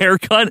get his hair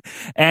cut.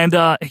 And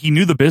he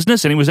knew the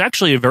business. And he was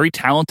actually a very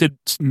talented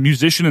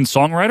musician and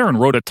songwriter, and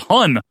wrote a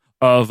ton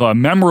of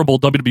memorable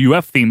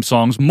WWF theme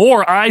songs.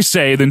 More, I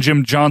say, than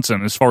Jim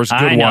Johnson as far as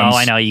good ones.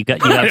 I know.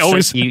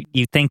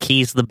 You think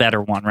he's the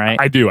better one, right?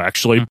 I do,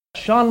 actually.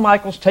 Shawn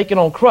Michaels taking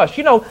on Crush.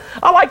 You know,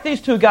 I like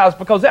these two guys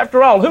because,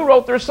 after all, who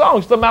wrote their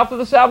songs? The Mouth of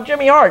the South,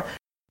 Jimmy Hart.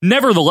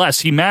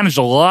 Nevertheless, he managed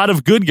a lot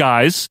of good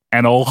guys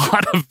and a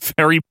lot of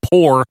very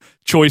poor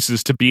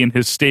choices to be in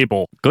his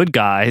stable. Good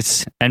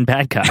guys and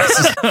bad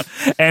guys.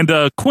 And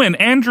Quinn,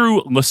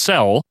 Andrew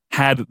Lascelles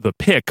had the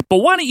pick, but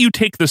why don't you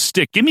take the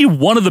stick? Give me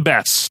one of the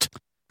best.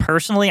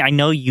 Personally, I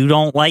know you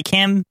don't like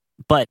him,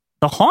 but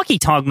the Honky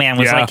Tonk Man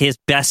was like his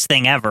best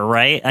thing ever,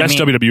 right? Best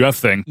WWF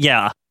thing.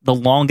 Yeah, the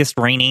longest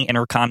reigning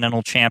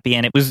Intercontinental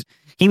Champion.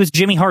 He was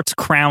Jimmy Hart's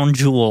crown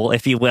jewel,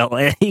 if you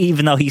will,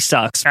 even though he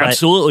sucks. But.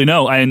 Absolutely,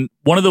 no. And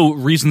one of the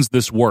reasons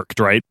this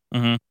worked, right?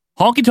 Mm-hmm.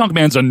 Honky Tonk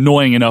Man's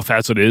annoying enough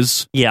as it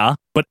is. Yeah.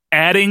 But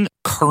adding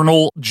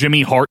Colonel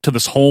Jimmy Hart to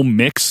this whole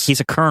mix. He's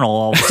a colonel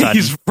all of a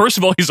sudden. First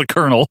of all, he's a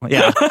colonel.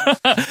 Yeah.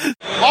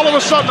 All of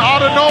a sudden,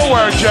 out of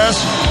nowhere,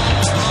 Jess,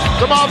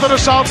 the Mouth of the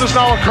South is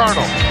now a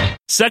colonel.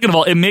 Second of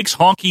all, it makes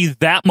Honky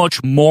that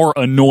much more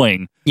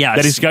annoying. Yes.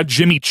 That he's got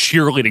Jimmy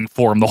cheerleading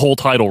for him the whole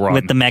title run.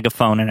 With the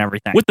megaphone and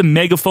everything. With the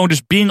megaphone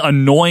just being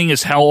annoying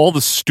as hell, all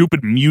the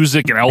stupid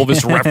music and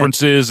Elvis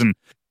references, and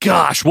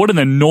gosh, what an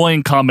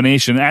annoying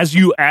combination, as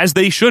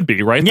they should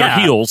be, right? Yeah,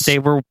 they're heels. They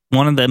were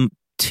one of the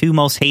two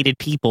most hated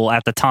people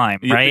at the time,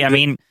 right? I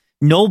mean,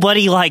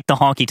 nobody liked the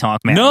Honky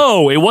Tonk Man.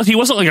 No, he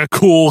wasn't like a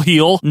cool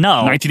heel.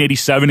 No.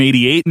 1987,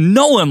 88,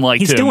 no one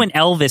liked him. He's doing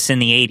Elvis in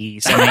the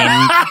 80s.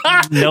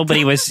 I mean,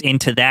 nobody was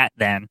into that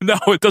then. No,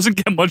 it doesn't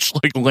get much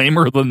like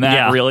lamer than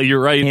that, really.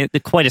 You're right.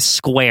 Quite a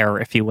square,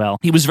 if you will.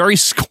 He was very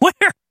square.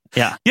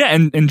 Yeah. Yeah,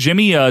 and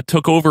Jimmy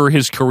took over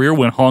his career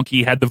when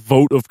Honky had the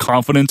vote of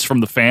confidence from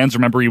the fans.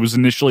 Remember, he was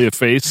initially a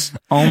face.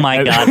 Oh,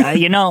 my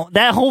God.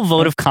 That whole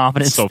vote of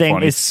confidence thing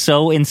funny. is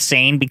so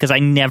insane because I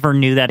never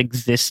knew that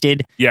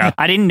existed. Yeah.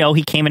 I didn't know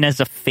he came in as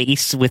a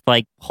face with,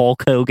 like,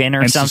 Hulk Hogan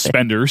or something.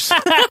 Suspenders.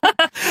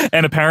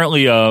 And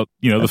apparently,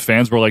 the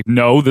fans were like,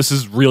 no, this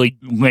is really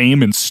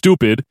lame and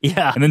stupid.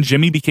 Yeah. And then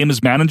Jimmy became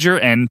his manager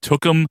and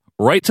took him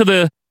right to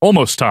the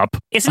almost top.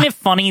 Isn't it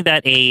funny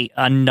that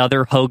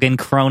another Hogan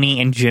crony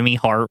and Jimmy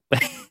Hart?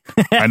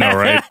 I know,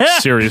 right?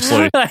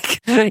 Seriously. Like,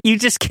 you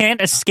just can't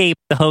escape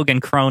the Hogan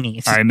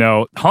cronies. I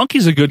know.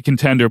 Honky's a good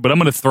contender, but I'm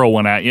going to throw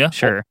one at you.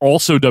 Sure.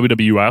 Also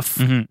WWF.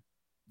 Mm-hmm.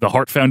 The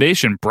Hart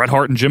Foundation, Bret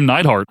Hart and Jim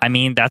Neidhart. I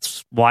mean,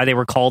 that's why they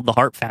were called the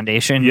Hart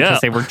Foundation,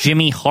 because they were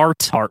Jimmy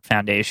Hart's Hart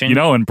Foundation.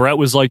 And Bret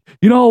was like,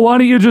 why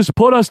don't you just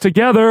put us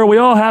together? We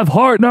all have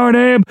Hart in our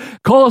name.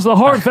 Call us the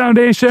Hart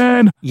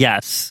Foundation.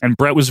 Yes. And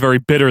Bret was very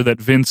bitter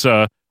that Vince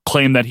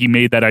claimed that he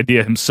made that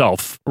idea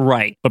himself.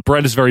 Right. But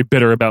Bret is very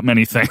bitter about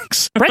many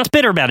things. Brett's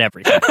bitter about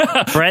everything.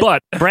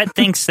 Bret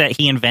thinks that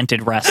he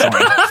invented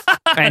wrestling.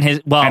 And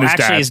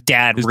his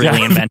dad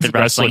really invented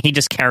wrestling. He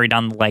just carried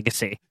on the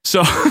legacy.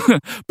 So,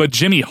 but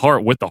Jimmy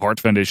Hart with the Hart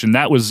Foundation,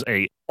 that was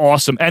a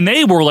awesome, and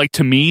they were like,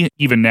 to me,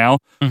 even now,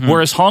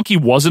 whereas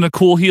Honky wasn't a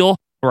cool heel,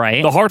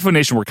 right? The Hart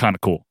Foundation were kind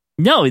of cool.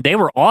 No, they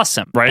were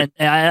awesome. Right.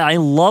 And I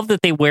love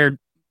that they wear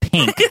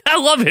pink. I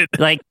love it.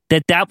 Like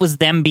that was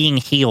them being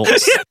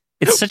heels.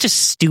 It's such a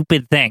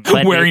stupid thing.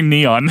 Wearing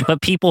neon.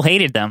 But people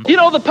hated them. You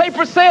know, the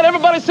paper said,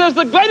 everybody says,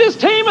 the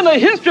greatest team in the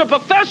history of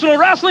professional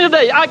wrestling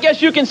today. I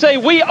guess you can say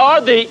we are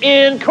the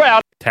in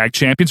crowd. Tag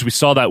champions. We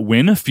saw that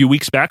win a few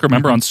weeks back,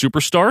 remember, on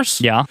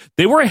Superstars? Yeah.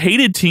 They were a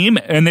hated team,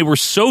 and they were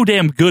so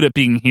damn good at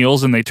being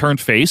heels, and they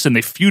turned face, and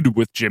they feuded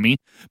with Jimmy.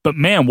 But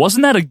man,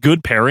 wasn't that a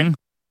good pairing?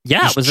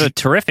 Yeah, it was a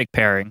terrific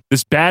pairing.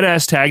 This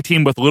badass tag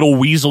team with little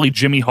Weasley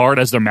Jimmy Hart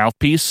as their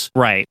mouthpiece.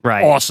 Right.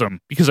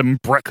 Awesome. Because,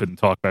 Bret couldn't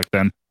talk back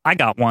then. I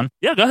got one.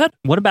 Yeah, go ahead.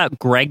 What about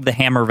Greg the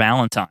Hammer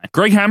Valentine?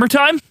 Greg Hammer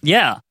Time?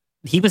 Yeah.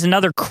 He was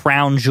another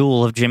crown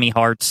jewel of Jimmy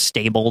Hart's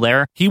stable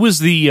there. He was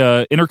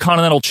the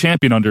Intercontinental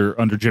Champion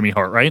under Jimmy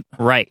Hart, right?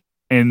 Right.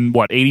 In,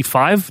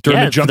 85?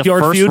 During the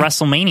Junkyard the first feud?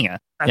 WrestleMania.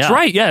 That's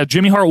right, yeah.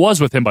 Jimmy Hart was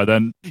with him by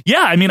then.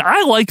 Yeah,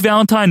 I like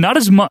Valentine not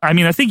as much.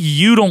 I think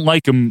you don't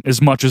like him as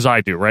much as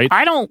I do, right?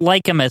 I don't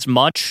like him as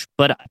much,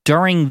 but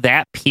during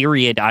that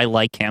period, I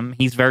like him.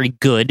 He's very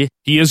good.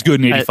 He is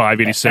good in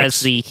 85, 86. As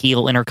the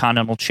heel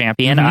Intercontinental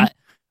Champion. Mm-hmm.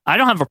 I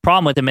don't have a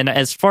problem with him. And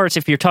as far as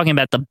if you're talking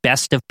about the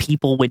best of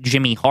people with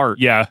Jimmy Hart,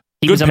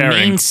 he was pairing. A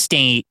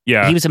mainstay.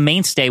 Yeah. He was a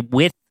mainstay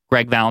with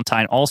Greg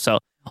Valentine also.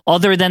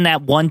 Other than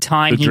that one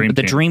time,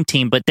 the Dream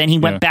Team, but then he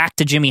went back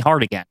to Jimmy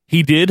Hart again.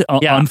 He did.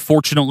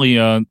 Unfortunately,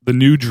 the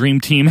new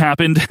Dream Team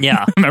happened.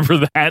 Yeah. Remember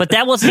that? But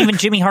that wasn't even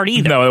Jimmy Hart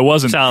either. No, it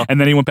wasn't. So,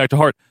 and then he went back to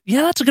Hart.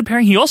 Yeah, that's a good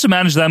pairing. He also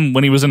managed them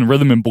when he was in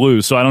Rhythm and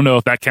Blues, so I don't know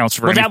if that counts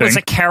for anything. That was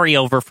a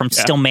carryover from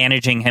still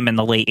managing him in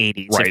the late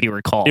 80s, if you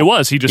recall. It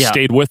was. He just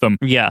stayed with them.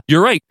 Yeah.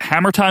 You're right.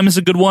 Hammer Time is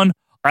a good one.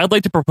 I'd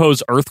like to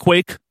propose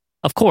Earthquake.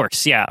 Of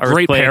course, yeah.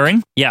 Great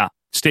pairing. Yeah.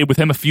 Stayed with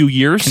him a few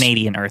years.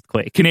 Canadian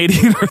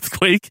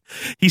Earthquake.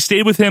 He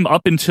stayed with him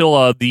up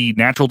until the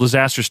Natural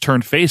Disasters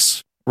turned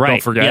face. Right.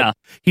 Don't forget. Yeah.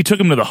 He took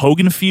him to the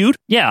Hogan feud.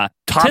 Yeah.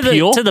 Top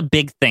heel. To the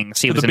big things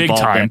he was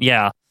involved time. in.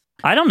 Yeah.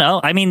 I don't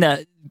know. I mean,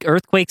 the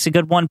Earthquake's a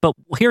good one, but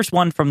here's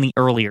one from the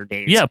earlier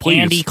days. Yeah, please.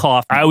 Andy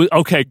Kaufman.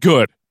 Okay,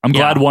 good. I'm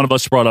glad one of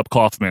us brought up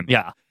Kaufman.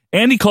 Yeah.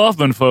 Andy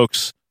Kaufman,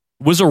 folks,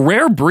 was a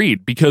rare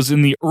breed because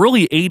in the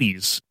early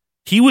 80s,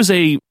 he was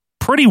a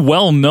pretty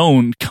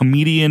well-known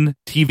comedian,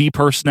 TV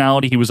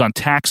personality. He was on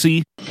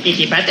Taxi.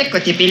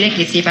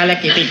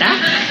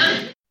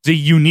 He's a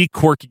unique,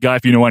 quirky guy.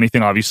 If you know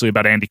anything, obviously,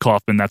 about Andy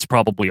Kaufman, that's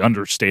probably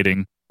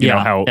understating. You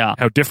know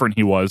how different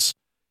he was.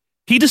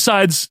 He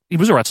decides, he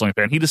was a wrestling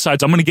fan. He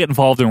decides, I'm going to get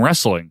involved in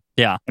wrestling.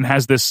 Yeah. And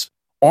has this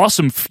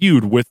awesome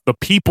feud with the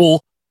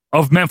people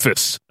of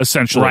Memphis,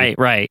 essentially.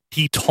 Right.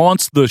 He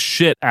taunts the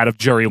shit out of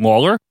Jerry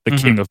Lawler, the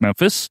king of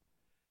Memphis.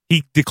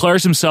 He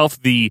declares himself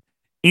the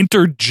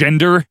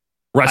intergender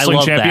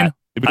wrestling champion.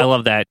 I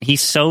love that.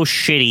 He's so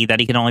shitty that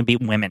he can only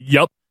beat women.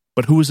 Yep.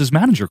 But who is his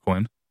manager,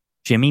 Quinn?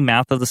 Jimmy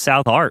Mouth of the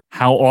South Art.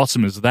 How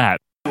awesome is that?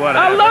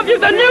 I love you,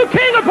 the new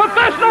king of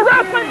professional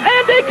wrestling,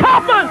 Andy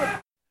Kaufman.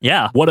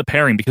 Yeah. What a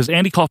pairing, because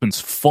Andy Kaufman's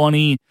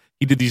funny.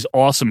 He did these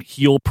awesome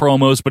heel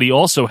promos, but he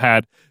also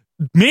had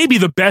maybe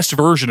the best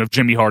version of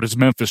Jimmy Hart is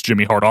Memphis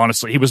Jimmy Hart,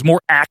 honestly. He was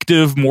more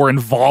active, more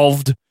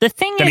involved The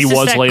thing than is, he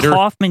was that later.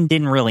 Kaufman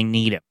didn't really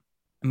need him.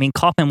 I mean,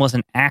 Kaufman was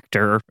an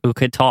actor who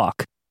could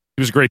talk.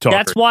 He was a great talker.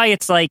 That's why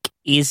it's like,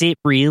 is it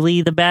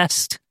really the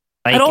best?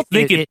 Like, I don't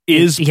think it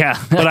is, yeah.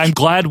 but I'm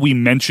glad we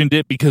mentioned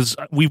it because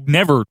we've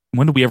never,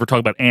 when did we ever talk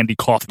about Andy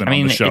Kaufman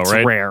on the show, it's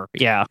right? rare,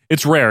 yeah.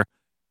 It's rare,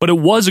 but it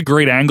was a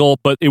great angle,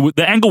 but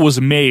the angle was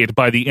made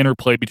by the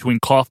interplay between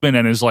Kaufman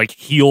and his like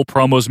heel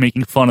promos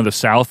making fun of the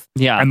South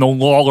and the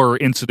Lawler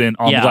incident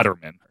on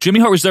Letterman.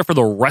 Jimmy Hart was there for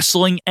the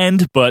wrestling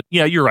end, but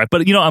yeah, you're right.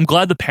 But, you know, I'm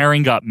glad the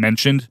pairing got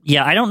mentioned.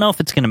 Yeah, I don't know if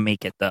it's going to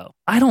make it, though.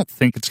 I don't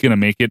think it's going to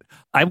make it.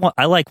 I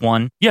like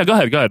one. Yeah, go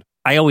ahead.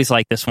 I always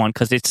like this one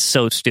because it's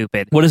so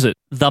stupid. What is it?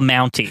 The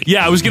Mountie.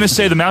 Yeah, I was going to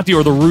say the Mountie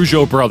or the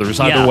Rougeau brothers,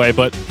 either way.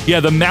 But yeah,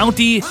 the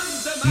Mountie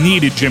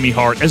needed Jimmy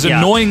Hart. As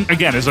annoying as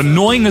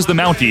the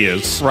Mountie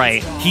is,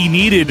 right? He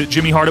needed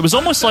Jimmy Hart. It was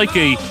almost like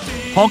a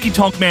Honky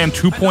Tonk Man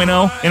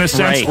 2.0 in a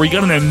sense, where you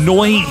got an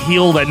annoying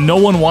heel that no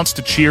one wants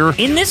to cheer.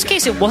 In this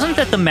case, it wasn't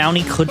that the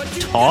Mountie could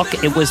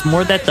talk. It was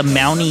more that the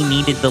Mountie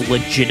needed the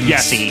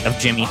legitimacy of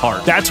Jimmy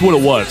Hart. That's what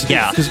it was.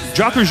 Yeah. Because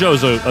Jacques Rougeau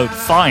is a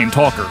fine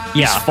talker.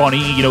 He's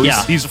funny. You know,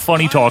 he's a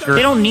funny talker.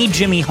 They don't need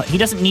Jimmy. He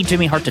doesn't need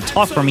Jimmy Hart to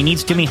talk for him. He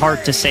needs Jimmy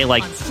Hart to say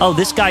like, "Oh,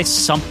 this guy's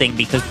something,"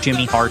 because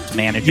Jimmy Hart's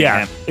managing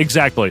him.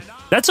 Exactly.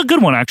 That's a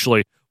good one,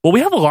 actually. Well,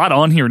 we have a lot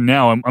on here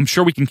now. I'm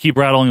sure we can keep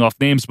rattling off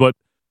names, but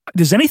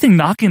does anything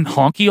knocking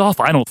Honky off?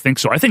 I don't think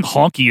so. I think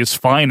Honky is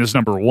fine as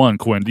number one,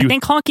 Quinn. I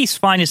think Honky's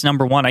fine as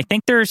number one. I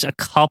think there's a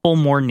couple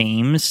more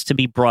names to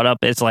be brought up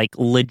as like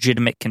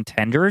legitimate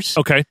contenders.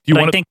 Okay.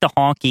 I think the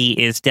Honky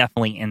is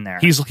definitely in there.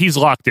 He's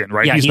locked in,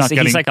 right? Yeah,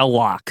 he's like a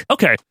lock.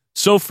 Okay.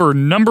 So for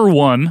number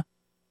one,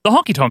 the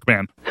Honky Tonk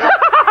Man.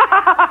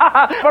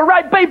 All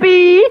right,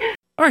 baby.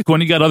 All right, Quinn,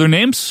 you got other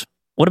names?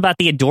 What about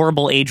the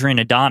adorable Adrian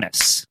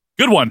Adonis?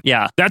 Good one.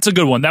 Yeah. That's a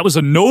good one. That was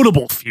a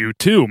notable feud,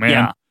 too, man.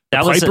 Yeah.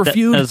 That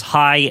feud. was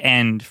high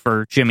end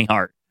for Jimmy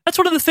Hart. That's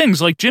one of the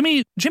things. Like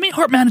Jimmy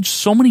Hart managed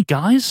so many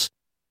guys,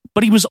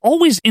 but he was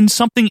always in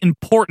something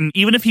important,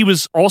 even if he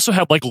was also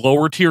had like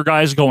lower tier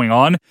guys going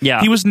on.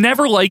 Yeah. He was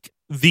never like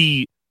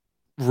the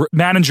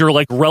manager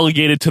like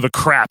relegated to the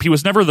crap. He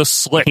was never the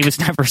Slick. He was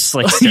never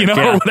Slick.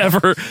 or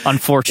whatever.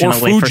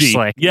 Unfortunately or for Fuji.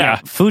 Slick.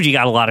 Yeah. Fuji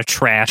got a lot of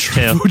trash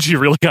too. Fuji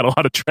really got a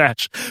lot of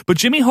trash. But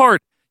Jimmy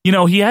Hart, you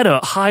know, he had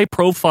a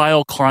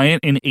high-profile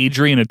client in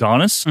Adrian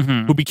Adonis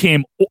who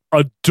became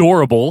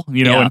adorable,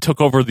 you know, and took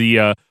over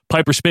the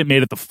Piper Spit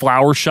made at the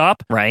Flower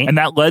Shop. Right. And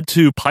that led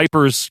to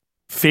Piper's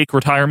fake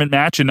retirement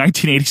match in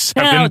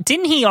 1987. Now,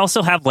 didn't he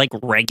also have like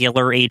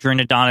regular Adrian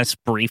Adonis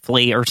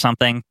briefly or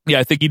something? Yeah,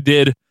 I think he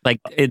did. Like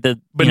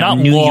but not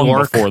New long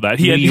York before that.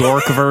 He New had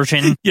York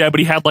version. Yeah, but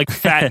he had like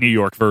fat New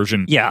York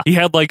version. Yeah. He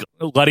had like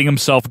letting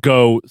himself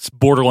go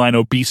borderline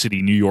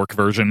obesity New York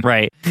version.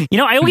 Right. You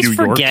know, I always New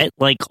York. forget,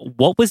 like,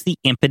 what was the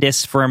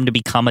impetus for him to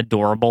become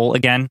adorable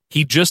again?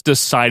 He just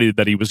decided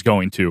that he was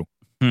going to.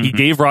 He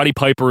gave Roddy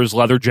Piper his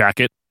leather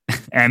jacket,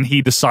 and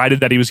he decided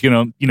that he was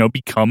going to, you know,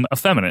 become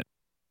effeminate.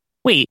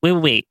 Wait.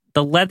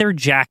 The leather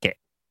jacket.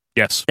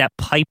 Yes. That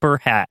Piper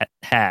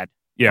had.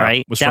 Yeah,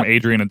 right? was from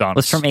Adrian Adonis.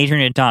 Was from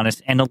Adrian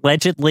Adonis. And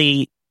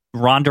allegedly,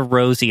 Ronda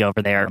Rousey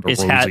over there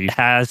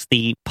has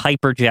the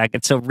Piper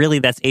jacket. So really,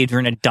 that's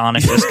Adrian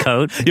Adonis's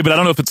coat. Yeah, but I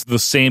don't know if it's the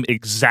same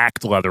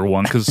exact leather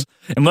one, because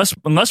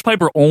unless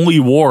Piper only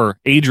wore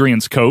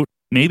Adrian's coat,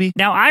 maybe.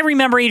 Now, I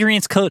remember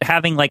Adrian's coat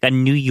having like a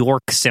New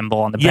York symbol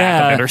on the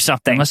back of it or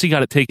something. Unless he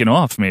got it taken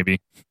off, maybe.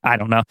 I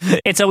don't know.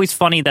 It's always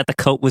funny that the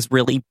coat was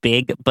really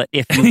big, but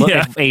if you look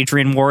if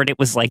Adrian wore it, it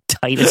was like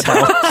tight as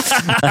hell.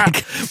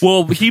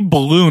 Well, he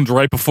ballooned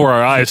right before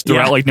our eyes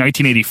throughout like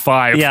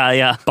 1985.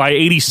 Yeah. By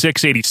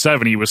 86,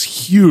 87, he was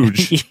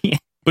huge.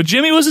 But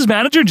Jimmy was his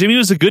manager. Jimmy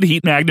was a good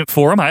heat magnet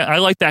for him. I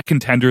like that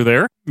contender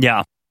there.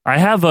 Yeah. I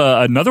have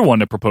another one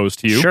to propose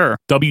to you. Sure.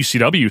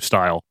 WCW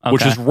style,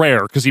 which is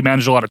rare because he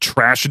managed a lot of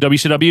trash at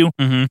WCW.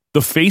 Mm-hmm.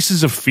 The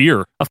Faces of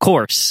Fear. Of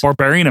course.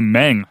 Barbarian and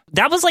Meng.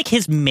 That was like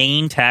his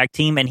main tag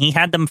team, and he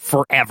had them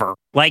forever.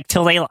 Like,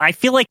 I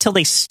feel like till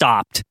they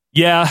stopped.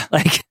 Yeah.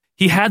 Like,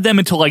 he had them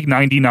until like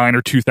 99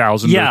 or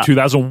 2000 or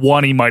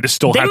 2001. He might have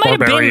still had Barbarian.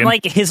 They might have been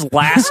like his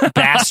last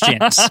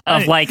bastions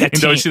of like a in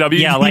team. WCW.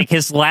 Yeah, like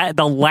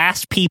the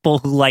last people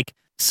who like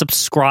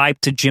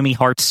subscribe to Jimmy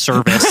Hart's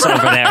service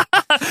over there.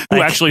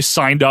 Who actually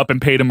signed up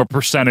and paid him a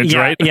percentage,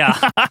 right? Yeah.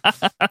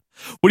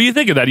 What do you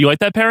think of that? Do you like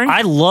that pairing?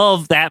 I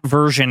love that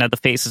version of the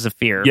Faces of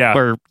Fear. Yeah.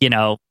 Where,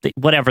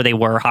 whatever they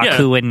were,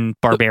 Haku and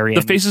Barbarian.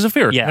 The Faces of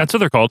Fear. Yeah. That's what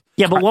they're called.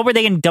 Yeah, but what were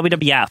they in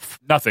WWF?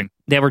 Nothing.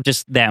 They were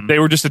just them. They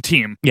were just a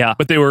team. Yeah.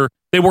 But they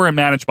weren't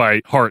managed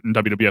by Hart in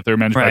WWF. They were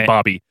managed by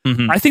Bobby.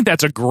 Mm-hmm. I think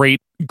that's a great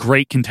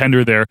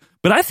contender there.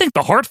 But I think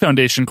the Hart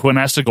Foundation, Quinn,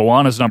 has to go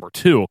on as number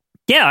 2.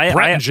 Yeah.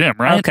 Brett and Jim,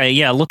 right? Okay,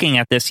 yeah. Looking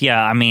at this,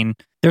 I mean,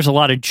 there's a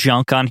lot of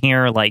junk on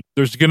here. Like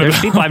there's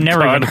people I've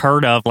never even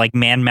heard of, like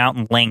Man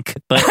Mountain Link.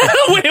 But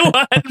wait,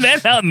 what?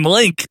 Man Mountain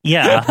Link?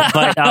 Yeah,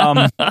 but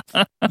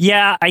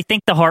I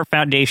think the Hart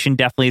Foundation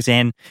definitely is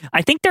in.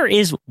 I think there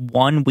is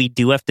one we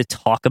do have to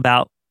talk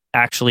about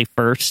actually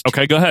first.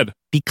 Okay, go ahead.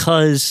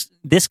 Because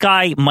this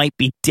guy might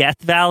be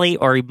Death Valley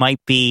or he might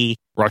be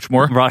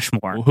Rushmore.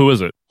 Who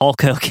is it?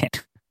 Hulk Hogan.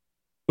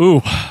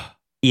 Ooh,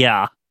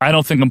 yeah. I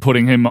don't think I'm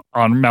putting him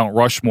on Mount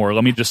Rushmore.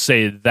 Let me just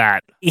say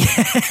that.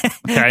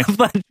 Okay,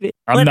 but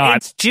I'm not.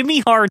 It's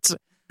Jimmy Hart's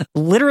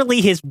literally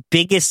his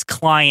biggest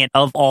client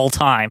of all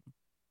time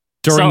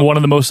during one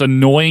of the most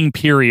annoying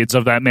periods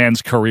of that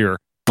man's career.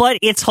 But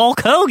it's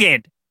Hulk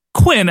Hogan.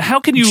 Quinn, how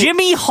can you...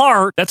 Jimmy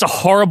Hart... That's a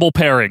horrible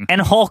pairing.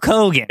 And Hulk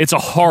Hogan. It's a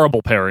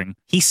horrible pairing.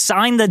 He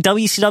signed the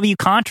WCW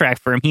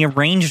contract for him. He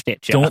arranged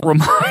it, Joe. Don't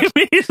remind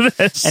me of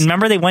this. And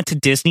remember they went to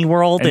Disney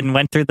World and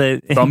went through the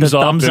thumbs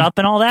up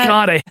and all that?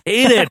 God, I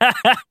hate it.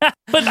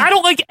 But I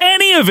don't like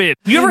any of it.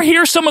 You ever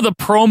hear some of the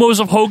promos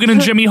of Hogan and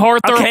Jimmy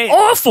Hart? They're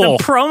awful.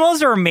 The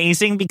promos are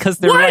amazing because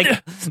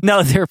they're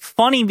they're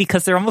funny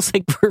because they're almost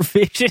like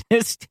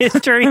revisionist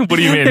history. What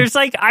do you mean? There's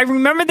I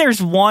remember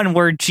there's one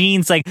where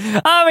Gene's like,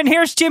 oh, and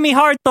here's Jimmy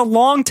Hart, the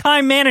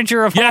longtime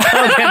manager of Hulk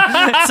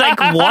Hogan. It's like,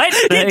 what?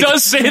 He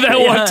does say that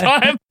one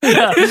time.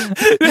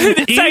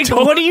 It's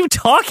like, what are you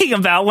talking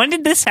about? When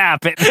did this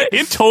happen?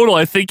 In total,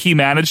 I think he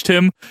managed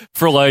him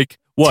for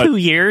what? 2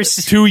 years?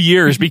 2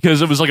 years,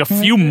 because it was a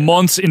few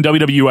months in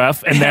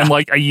WWF and then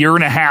a year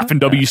and a half in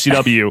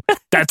WCW.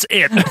 That's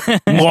it.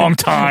 Long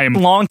time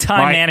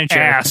manager.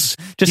 Ass.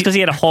 Just because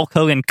he had a Hulk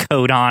Hogan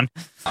coat on.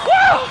 Woo!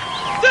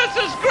 This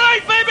is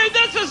great, baby!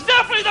 This is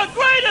definitely the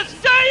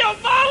greatest day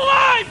of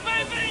my life,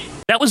 baby!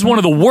 That was one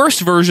of the worst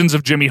versions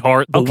of Jimmy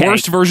Hart, the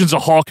worst versions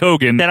of Hulk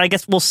Hogan. Then I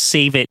guess we'll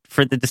save it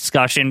for the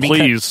discussion.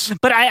 Please.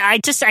 But I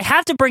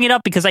have to bring it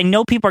up because I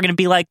know people are going to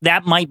be like,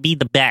 that might be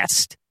the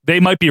best. They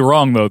might be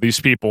wrong, though, these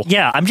people.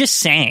 Yeah, I'm just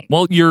saying.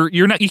 Well,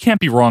 you're not. You can't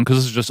be wrong because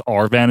this is just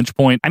our vantage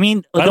point. I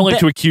mean, I don't like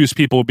to accuse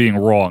people of being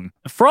wrong.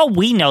 For all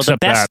we know, the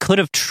best could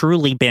have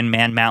truly been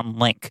Man Mountain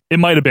Link. It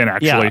might have been,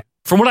 actually. Yeah.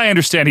 From what I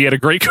understand, he had a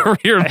great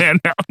career in Man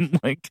Mountain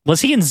Link.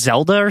 Was he in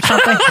Zelda or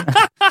something?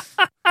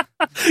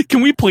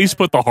 Can we please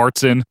put the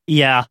Hearts in?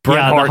 Yeah, Bret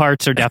Hart, the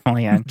Hearts are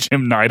definitely in.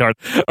 Jim Neidhart.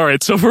 All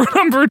right, so for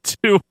number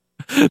 2,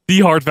 the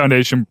Hart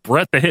Foundation,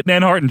 Bret the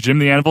Hitman Hart and Jim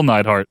the Anvil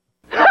Neidhart.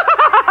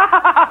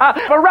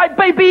 All right,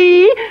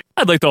 baby.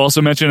 I'd like to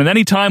also mention at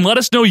any time, let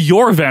us know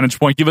your vantage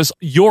point. Give us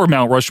your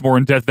Mount Rushmore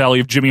and Death Valley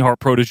of Jimmy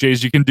Hart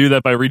proteges. You can do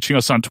that by reaching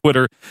us on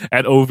Twitter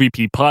at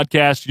OVP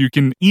Podcast. You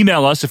can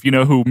email us if you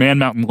know who Man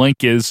Mountain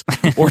Link is,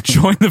 or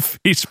join the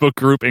Facebook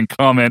group and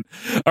comment.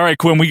 All right,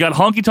 Quinn, we got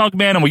Honky Tonk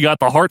Man and we got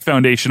the Hart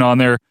Foundation on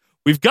there.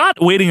 We've got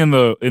waiting in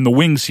the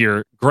wings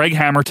here, Greg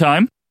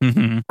Hammertime,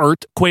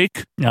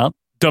 Earthquake,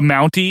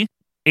 DeMounty,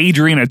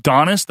 Adrian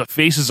Adonis, the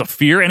Faces of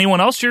Fear. Anyone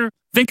else you're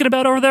thinking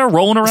about over there,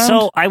 rolling around?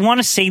 So I want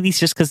to say these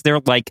just because they're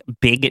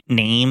big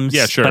names.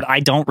 Yeah, sure. But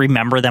I don't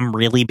remember them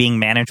really being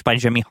managed by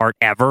Jimmy Hart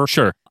ever.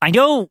 Sure. I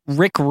know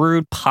Rick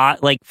Rude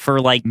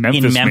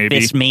in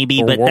Memphis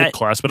maybe, but World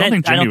Class. But I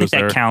don't think Jimmy was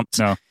there. That counts.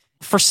 No.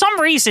 For some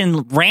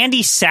reason,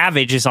 Randy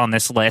Savage is on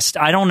this list.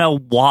 I don't know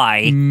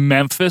why.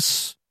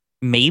 Memphis,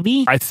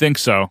 maybe. I think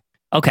so.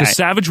 Okay.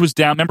 Savage was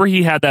down. Remember,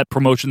 he had that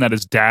promotion that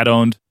his dad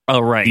owned. Oh,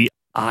 right. The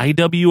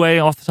IWA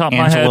off the top of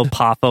my head. Angelo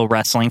Poffo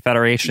Wrestling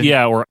Federation.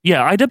 Yeah,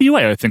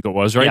 IWA I think it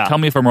was, right? Yeah. Tell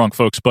me if I'm wrong,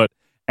 folks,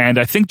 and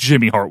I think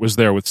Jimmy Hart was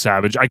there with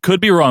Savage. I could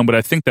be wrong, but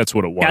I think that's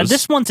what it was. Yeah,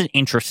 this one's an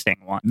interesting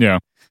one. Yeah.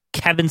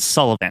 Kevin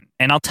Sullivan.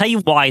 And I'll tell you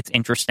why it's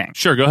interesting.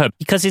 Sure, go ahead.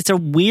 Because it's a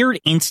weird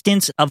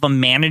instance of a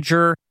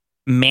manager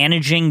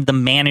managing the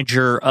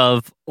manager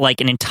of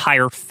an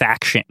entire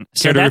faction.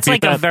 So that's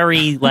a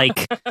very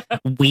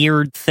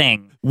weird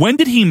thing. When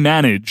did he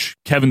manage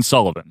Kevin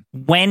Sullivan?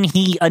 When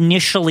he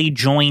initially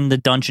joined the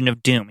Dungeon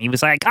of Doom. He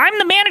was like, I'm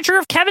the manager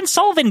of Kevin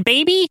Sullivan,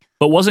 baby.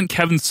 But wasn't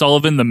Kevin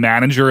Sullivan the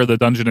manager of the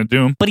Dungeon of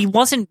Doom? But he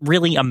wasn't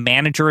really a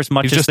manager as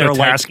much as their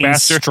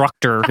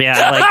instructor.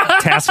 Yeah,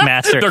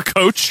 taskmaster. Their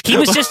coach. He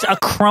was just a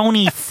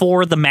crony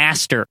for the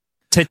master.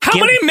 How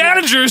many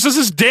managers does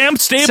this damn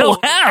stable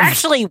have?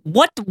 Actually,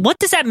 what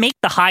does that make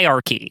the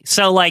hierarchy?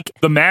 So,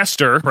 the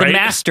master, right? The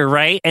master,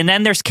 right? And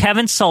then there's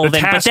Kevin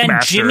Sullivan, but then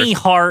Jimmy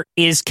Hart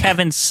is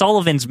Kevin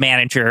Sullivan's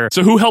manager.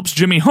 So who helps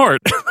Jimmy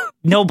Hart?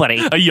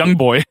 Nobody. A young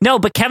boy. No,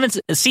 but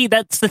that's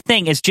the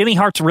thing, is Jimmy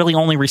Hart's really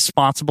only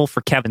responsible for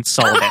Kevin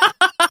Sullivan.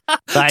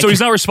 So he's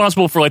not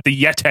responsible for like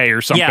the Yeti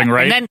or something,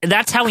 right? And then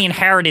that's how he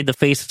inherited the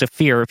Faces of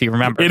Fear, if you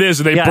remember. It is.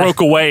 They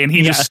broke away, and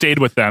he just stayed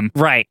with them.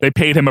 Right. They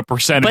paid him a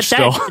percentage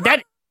still.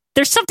 That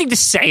there's something to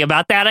say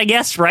about that, I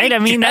guess, right? I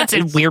mean, that's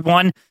a weird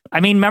one. I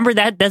mean, remember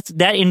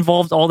that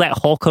involved all that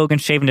Hulk Hogan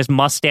shaving his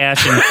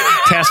mustache and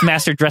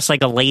Taskmaster dressed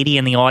like a lady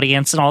in the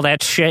audience and all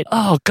that shit.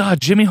 Oh,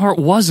 God, Jimmy Hart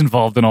was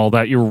involved in all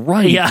that. You're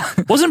right. Yeah.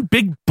 Wasn't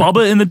Big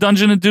Bubba in the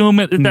Dungeon of Doom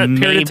at that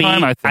period of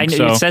time? I think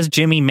so. It says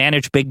Jimmy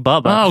managed Big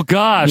Bubba. Oh,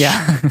 gosh.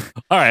 Yeah.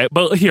 All right,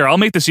 but here, I'll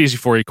make this easy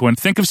for you, Quinn.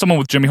 Think of someone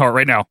with Jimmy Hart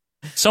right now.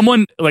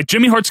 Someone like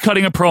Jimmy Hart's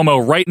cutting a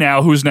promo right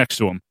now. Who's next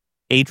to him?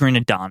 Adrian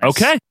Adonis.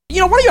 Okay.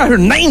 You know, what are you out here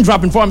name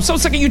dropping for? I'm so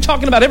sick of you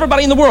talking about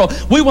everybody in the world.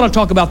 We want to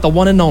talk about the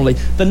one and only,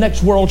 the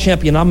next world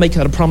champion. I'll make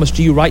that a promise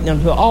to you right now,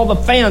 to all the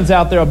fans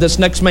out there of this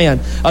next man,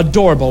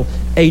 adorable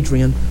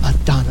Adrian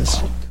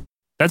Adonis.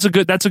 That's a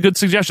good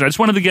suggestion. I just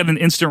wanted to get an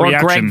instant or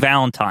reaction. Greg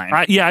Valentine.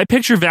 I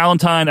picture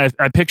Valentine.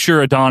 I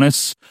picture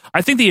Adonis.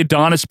 I think the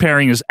Adonis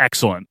pairing is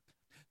excellent.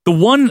 The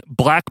one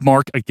black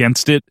mark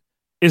against it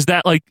is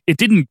that, like, it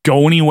didn't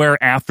go anywhere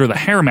after the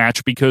hair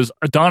match because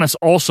Adonis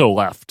also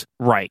left.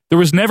 Right. There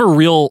was never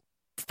real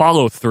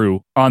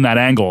follow-through on that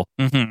angle.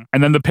 Mm-hmm.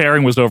 And then the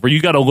pairing was over. You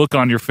got a look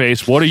on your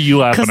face. What are you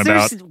laughing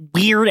about? There's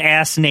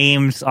weird-ass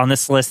names on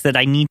this list that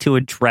I need to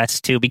address,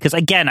 too, because,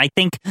 again, I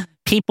think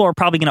people are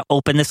probably going to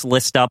open this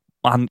list up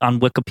on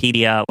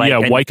Wikipedia.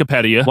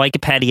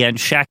 Wikipedia and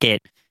check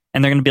it.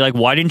 And they're going to be like,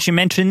 why didn't you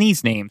mention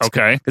these names?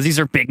 Okay. Because these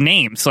are big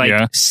names,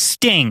 like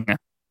Sting.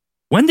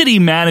 When did he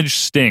manage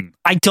Sting?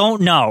 I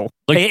don't know.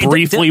 Like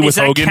briefly with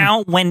Hogan? Does that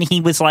count when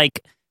he was like,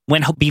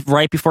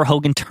 right before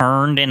Hogan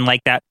turned and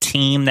like that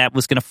team that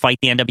was going to fight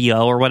the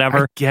NWO or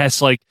whatever? I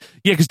guess, like,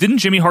 yeah, because didn't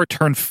Jimmy Hart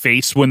turn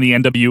face when the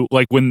NWO,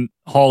 like when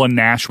Hall and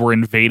Nash were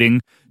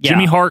invading? Yeah.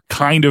 Jimmy Hart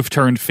kind of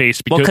turned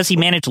face because he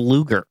managed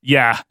Luger.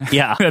 Yeah.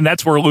 Yeah. And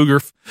that's where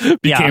Luger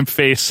became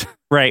face.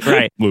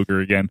 Right. Luger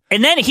again.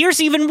 And then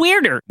here's even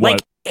weirder. What?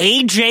 Like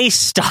AJ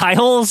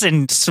Styles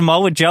and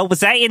Samoa Joe, was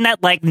that in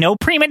that like no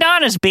prima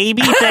donnas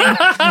baby thing?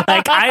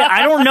 Like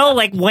I don't know,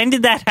 like when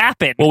did that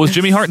happen? Well, was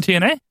Jimmy Hart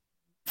in TNA?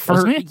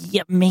 Wasn't he?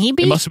 Yeah,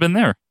 maybe. It must have been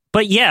there.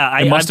 But yeah,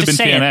 it must have been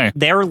TNA.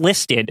 They're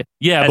listed.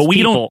 Yeah, as but we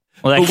people.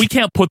 but we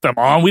can't put them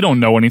on. We don't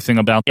know anything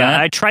about Yeah, that.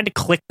 I tried to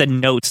click the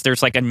notes.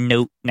 There's like a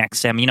note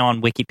next to him. You know,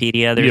 on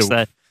Wikipedia, there's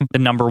the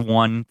number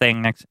one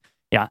thing next.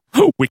 Yeah,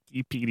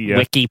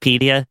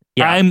 Wikipedia.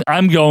 Yeah,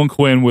 I'm going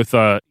Quinn with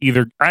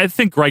either. I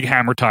think Greg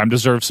Hammertime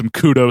deserves some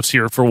kudos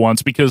here for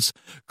once because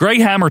Greg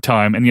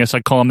Hammertime, and yes,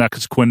 I call him that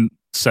because Quinn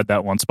said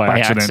that once by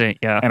accident,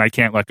 yeah, and I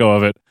can't let go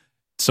of it.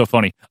 It's so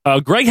funny.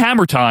 Greg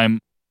Hammertime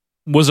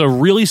was a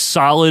really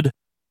solid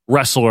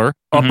wrestler,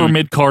 upper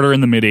mid-carder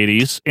in the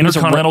mid-'80s,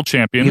 Intercontinental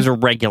champion. He was a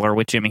regular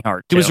with Jimmy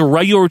Hart, too. He was a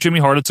regular with Jimmy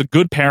Hart. It's a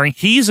good pairing.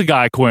 He's a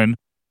guy, Quinn,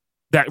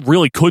 that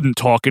really couldn't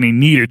talk, and he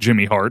needed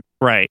Jimmy Hart.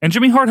 Right. And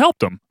Jimmy Hart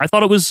helped him. I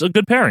thought it was a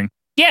good pairing.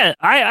 Yeah,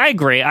 I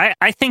agree.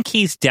 I think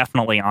he's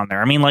definitely on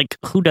there. I mean, like,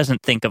 who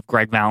doesn't think of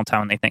Greg Valentine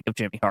when they think of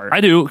Jimmy Hart?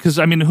 I do, because,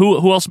 I mean,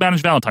 who else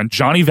managed Valentine?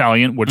 Johnny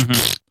Valiant, which,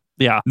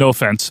 yeah, no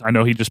offense. I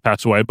know he just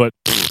passed away, but...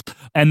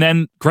 And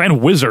then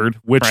Grand Wizard,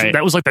 which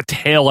that was like the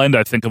tail end,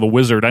 I think, of the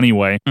Wizard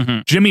anyway.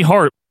 Jimmy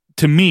Hart,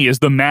 to me, is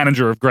the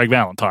manager of Greg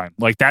Valentine.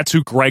 Like, that's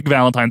who Greg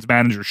Valentine's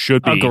manager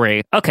should be.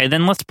 Agree. Okay,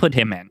 then let's put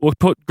him in. We'll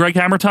put Greg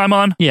Hammertime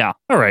on? Yeah.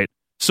 All right.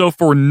 So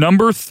for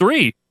number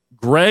 3,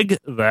 Greg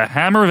the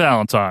Hammer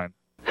Valentine.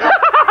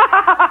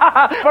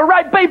 All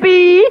right,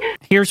 baby.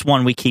 Here's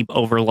one we keep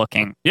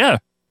overlooking. Yeah.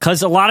 Because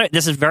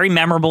this is very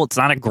memorable. It's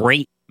not a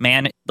great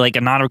man, like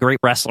not a great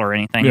wrestler or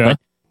anything, but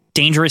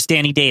Dangerous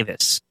Danny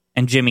Davis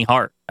and Jimmy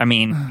Hart. I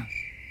mean,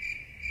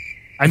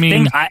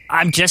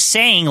 I'm just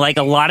saying, like,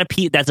 a lot of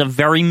people, that's a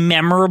very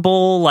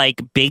memorable,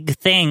 like, big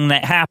thing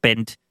that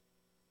happened.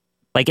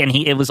 Like, and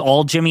it was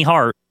all Jimmy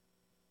Hart.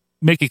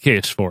 Make a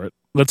case for it.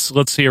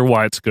 Let's hear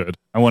why it's good.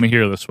 I want to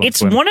hear this one.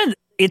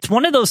 It's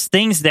one of those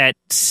things that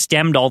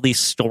stemmed all these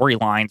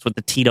storylines with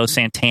the Tito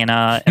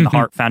Santana and the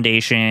Hart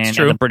Foundation and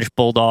the British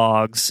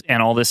Bulldogs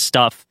and all this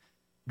stuff.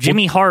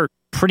 Jimmy Hart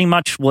pretty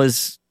much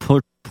was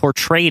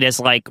portrayed as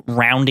like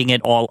rounding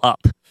it all up,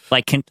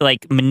 like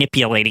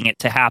manipulating it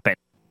to happen.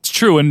 It's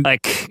true, and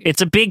like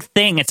it's a big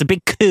thing. It's a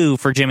big coup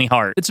for Jimmy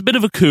Hart. It's a bit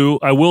of a coup.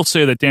 I will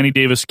say that Danny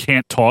Davis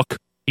can't talk.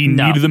 He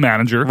needed the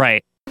manager.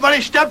 Right.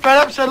 Everybody stepped right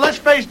up and said, let's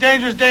face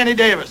Dangerous Danny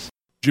Davis.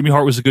 Jimmy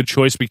Hart was a good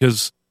choice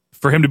because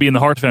for him to be in the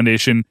Hart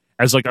Foundation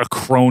as like a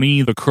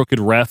crony, the crooked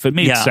ref, it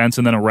made sense,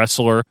 and then a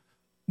wrestler.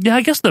 Yeah,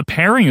 I guess the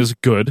pairing is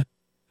good.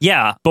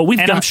 Yeah, but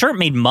I'm sure it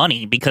made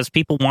money because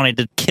people wanted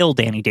to kill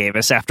Danny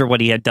Davis after what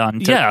he had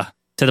done to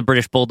the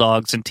British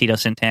Bulldogs and Tito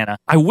Santana.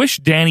 I wish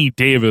Danny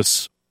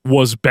Davis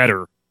was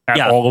better at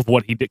all of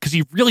what he did because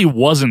he really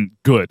wasn't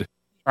good.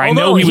 I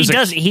know he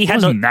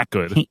wasn't that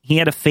good. He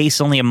had a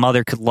face only a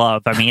mother could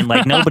love. I mean,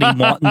 like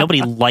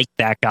nobody liked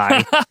that guy.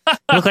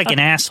 He looked like an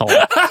asshole.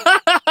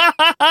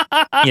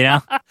 You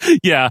know?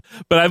 Yeah,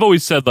 but I've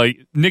always said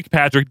like Nick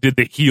Patrick did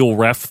the heel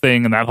ref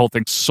thing and that whole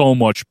thing so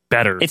much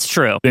better. It's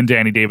true than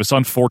Danny Davis,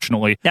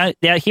 unfortunately. Now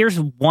here's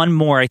one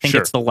more. I think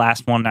it's the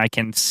last one I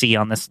can see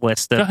on this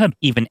list of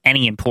even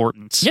any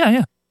importance.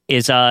 Yeah.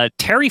 is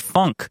Terry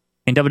Funk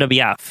in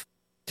WWF.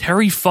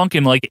 Terry Funk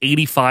in like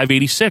 85,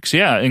 86,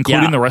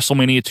 including the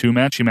WrestleMania 2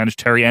 match. He managed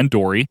Terry and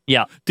Dory.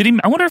 Yeah.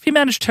 I wonder if he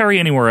managed Terry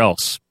anywhere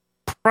else.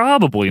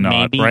 Probably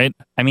not, Maybe. right?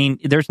 I mean,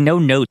 there's no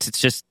notes. It's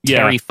just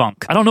Terry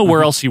Funk. I don't know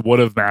where else he would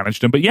have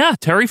managed him, but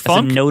Terry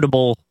Funk. That's a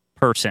notable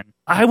person.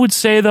 I would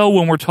say, though,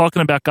 when we're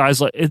talking about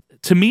guys like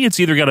to me, it's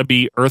either got to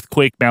be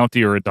Earthquake,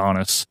 Mountie, or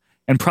Adonis,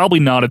 and probably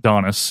not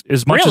Adonis.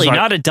 As much really, as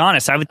not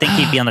Adonis. I would think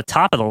he'd be on the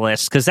top of the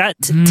list because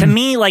that, to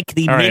me, like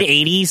the mid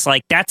 '80s,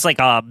 like that's like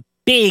a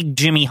big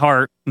Jimmy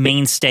Hart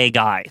mainstay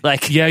guy.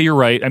 Like, yeah, you're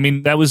right. I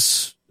mean, that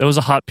was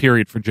a hot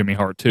period for Jimmy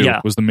Hart too. Yeah.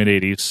 It was the mid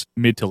 '80s,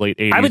 mid to late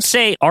 '80s. I would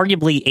say,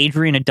 arguably,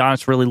 Adrian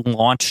Adonis really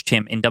launched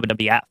him in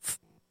WWF.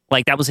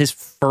 Like that was his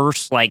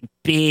first like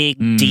big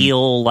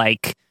deal,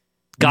 like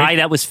guy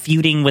that was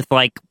feuding with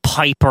like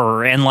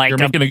Piper and like you're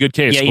making a good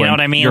case. Yeah, you Quinn. know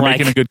what I mean. You're like,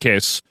 making a good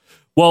case.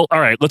 Well, all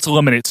right, let's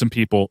eliminate some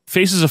people.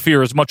 Faces of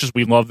Fear, as much as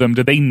we love them,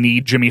 do they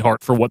need Jimmy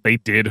Hart for what they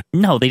did?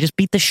 No, they just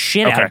beat the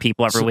shit out of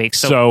people every week.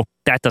 So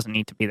that doesn't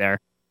need to be there.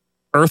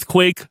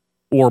 Earthquake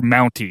or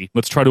Mountie?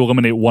 Let's try to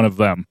eliminate one of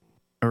them.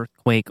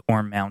 Earthquake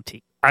or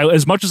Mountie.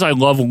 As much as I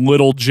love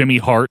little Jimmy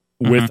Hart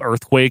with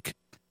Earthquake,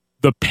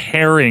 the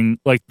pairing,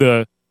 like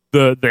the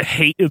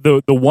hate,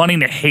 the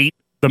wanting to hate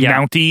the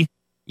Mountie,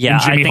 and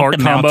Jimmy I think Hart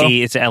the combo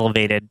Mountie is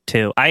elevated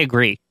too. I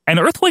agree. And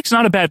Earthquake's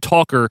not a bad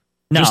talker.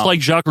 No. Just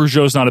like Jacques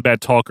Rougeau's not a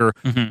bad talker.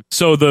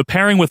 So the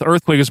pairing with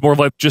Earthquake is more of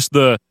like just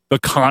the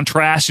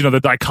contrast, the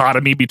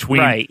dichotomy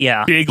between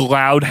big,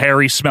 loud,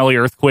 hairy, smelly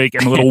Earthquake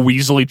and little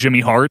weaselly Jimmy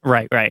Hart.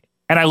 Right.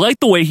 And I like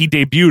the way he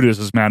debuted as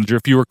his manager.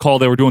 If you recall,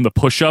 they were doing the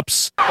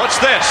push-ups. What's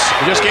this?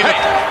 We just gave it.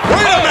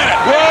 Wait a minute.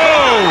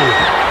 Whoa.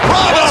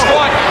 Bravo.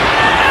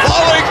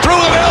 Falling through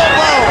an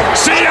elbow.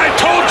 See, I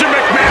told you,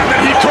 McMahon,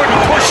 that he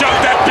couldn't push up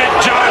that Big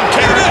John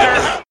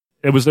character.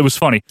 It was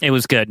funny. It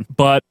was good.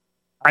 But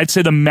I'd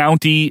say the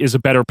Mountie is a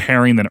better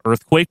pairing than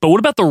Earthquake. But what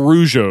about the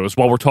Rougeaus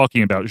while we're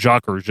talking about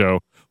Jacques Rougeau?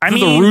 I mean,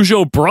 the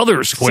Rougeau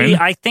brothers, Quinn. See,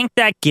 I think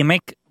that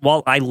gimmick,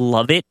 while I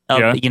love it,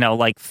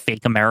 like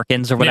fake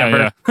Americans or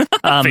whatever,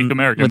 fake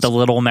Americans with the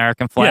little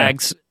American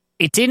flags,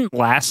 it didn't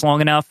last long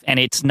enough,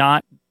 and it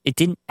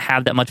didn't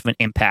have that much of an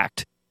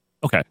impact.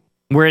 Okay.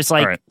 Whereas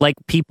like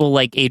people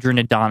like Adrian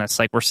Adonis,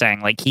 like we're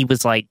saying, like he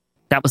was like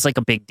that was like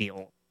a big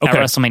deal at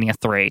WrestleMania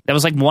 3. That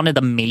was like one of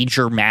the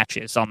major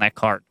matches on that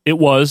card. It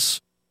was.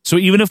 So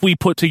even if we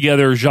put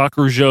together Jacques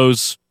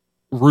Rougeau's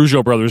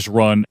Rougeau brothers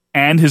run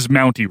and his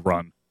Mountie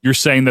run, you're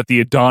saying that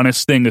the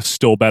Adonis thing is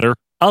still better?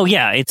 Oh,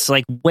 yeah. It's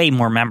like way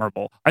more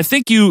memorable. I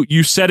think you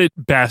said it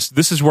best.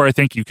 This is where I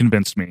think you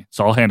convinced me.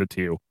 So I'll hand it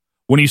to you.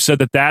 When you said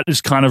that is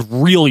kind of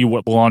really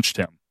what launched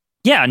him.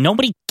 Yeah.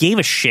 Nobody gave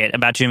a shit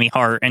about Jimmy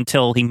Hart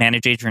until he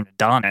managed Adrian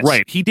Adonis.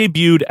 Right. He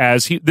debuted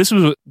this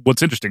was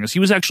what's interesting is he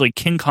was actually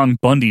King Kong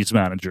Bundy's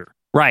manager.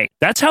 Right.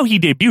 That's how he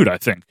debuted, I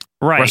think.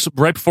 Right.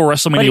 Right before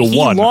WrestleMania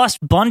 1. He lost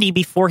Bundy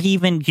before he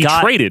even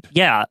traded.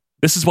 Yeah.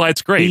 This is why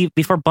it's great.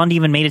 Before Bundy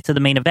even made it to the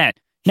main event.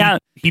 Now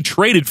he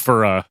traded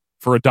for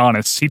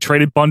Adonis. He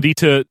traded Bundy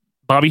to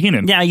Bobby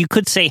Heenan. Now you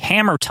could say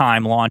Hammer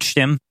Time launched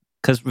him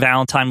because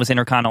Valentine was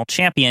Intercontinental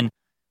Champion,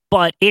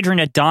 but Adrian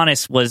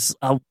Adonis was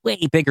a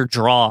way bigger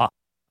draw.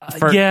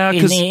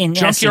 Because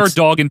Junkyard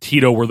Dog and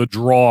Tito were the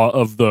draw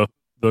of the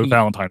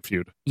Valentine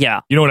feud.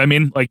 Yeah, you know what I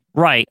mean. Like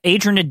right,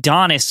 Adrian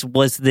Adonis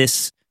was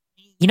this.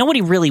 You know what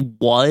he really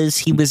was?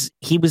 He was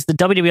the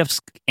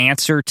WWF's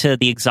answer to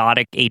the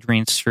exotic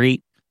Adrian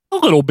Street. A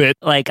little bit.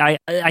 Like, I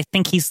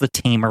think he's the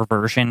tamer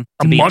version.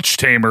 Much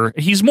tamer.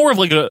 He's more of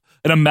like an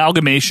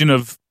amalgamation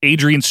of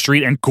Adrian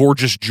Street and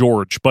Gorgeous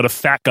George, but a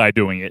fat guy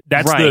doing it.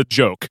 That's the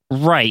joke.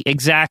 Right,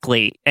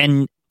 exactly.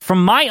 And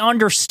from my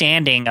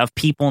understanding of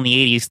people in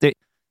the 80s,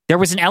 there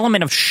was an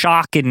element of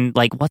shock and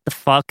like, what the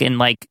fuck? And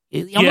like,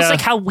 almost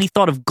like how we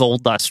thought of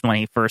Goldust when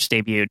he first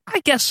debuted. I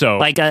guess so.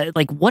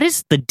 Like, what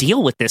is the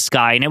deal with this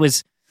guy? And it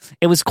was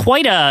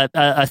quite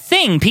a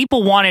thing.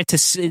 People wanted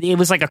to. It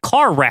was like a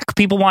car wreck.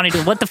 People wanted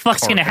to. What the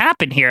fuck's going to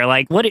happen here?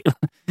 Like,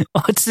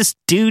 what's this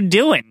dude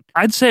doing?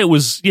 I'd say it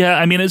was. Yeah,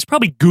 I mean, it's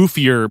probably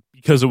goofier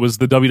because it was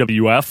the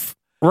WWF,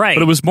 right?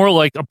 But it was more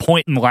like a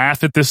point and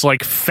laugh at this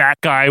like fat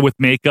guy with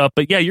makeup.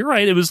 But yeah, you're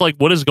right. It was like,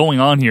 what is going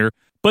on here?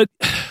 But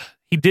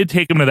he did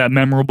take him to that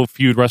memorable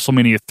feud,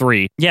 WrestleMania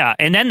 3. Yeah,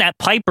 and then that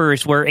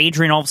Piper's where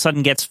Adrian all of a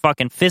sudden gets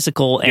fucking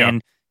physical and.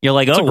 Yeah. You're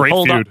like,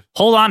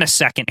 hold on a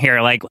second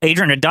here. Like,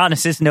 Adrian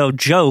Adonis is no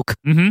joke.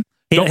 Mm-hmm.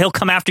 He'll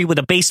come after you with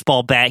a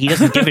baseball bat. He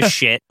doesn't give a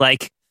shit.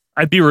 Like,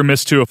 I'd be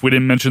remiss, too, if we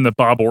didn't mention that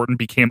Bob Orton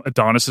became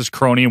Adonis's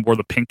crony and wore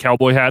the pink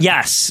cowboy hat.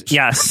 Yes.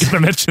 Gonna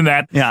mention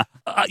that. Yeah.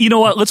 You know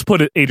what? Let's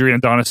put Adrian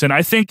Adonis in.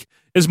 I think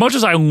as much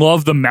as I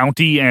love the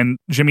Mountie and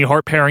Jimmy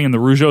Hart pairing and the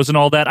Rougeaus and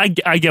all that, I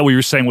get what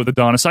you're saying with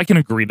Adonis. I can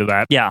agree to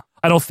that. Yeah.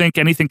 I don't think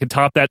anything can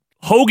top that.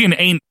 Hogan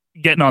ain't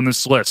getting on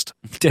this list,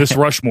 this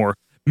Rushmore.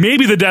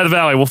 Maybe the Death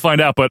Valley, we'll find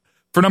out. But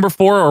for number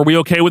 4, are we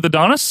okay with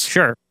Adonis?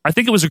 Sure. I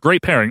think it was a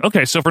great pairing.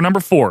 Okay, so for number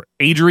 4,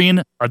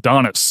 Adrian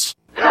Adonis.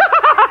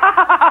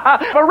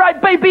 All right,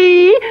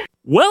 baby.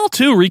 Well,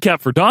 to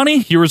recap for Donnie,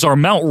 here is our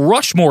Mount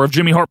Rushmore of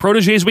Jimmy Hart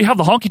proteges. We have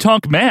the Honky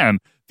Tonk Man,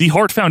 the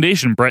Hart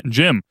Foundation, Brett and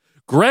Jim,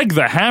 Greg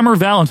the Hammer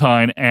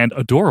Valentine, and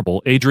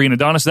adorable Adrian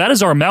Adonis. That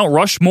is our Mount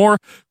Rushmore.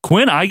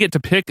 Quinn, I get to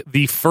pick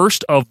the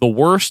first of the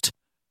worst.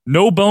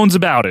 No bones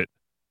about it.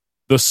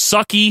 The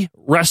sucky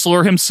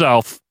wrestler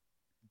himself,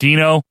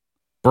 Dino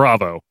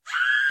Bravo.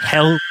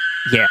 Hell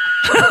yeah.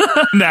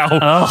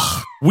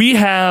 Now, we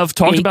have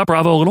talked about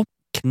Bravo a little.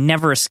 Can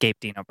never escape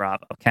Dino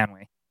Bravo, can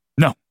we?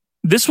 No.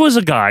 This was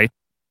a guy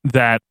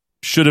that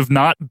should have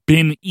not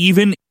been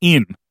even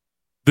in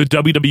the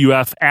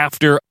WWF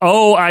after,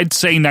 I'd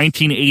say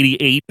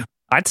 1988.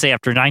 I'd say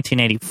after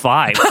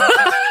 1985.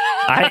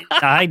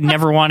 I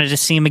never wanted to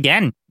see him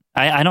again.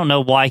 I don't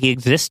know why he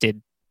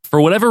existed.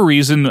 For whatever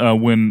reason,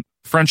 when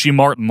Frenchie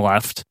Martin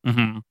left,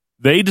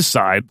 they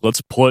decide,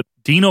 let's put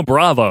Dino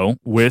Bravo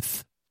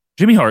with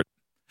Jimmy Hart.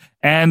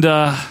 And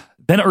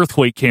then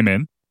Earthquake came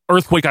in.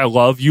 Earthquake I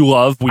love, you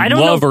love, we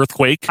love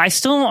Earthquake. I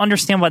still don't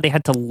understand why they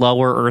had to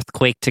lower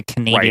Earthquake to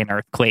Canadian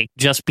Earthquake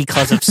just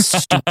because of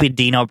stupid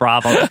Dino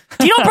Bravo.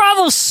 Dino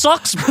Bravo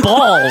sucks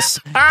balls.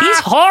 He's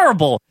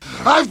horrible.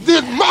 I've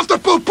did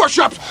multiple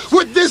push-ups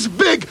with this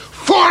big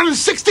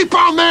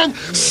 460-pound man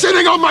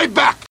sitting on my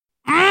back.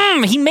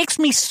 He makes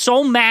me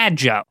so mad,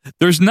 Joe.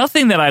 There's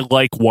nothing that I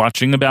like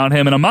watching about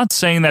him, and I'm not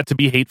saying that to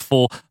be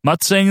hateful. I'm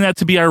not saying that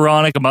to be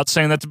ironic. I'm not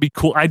saying that to be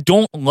cool. I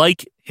don't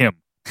like him.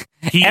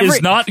 He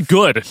is not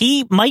good.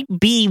 He might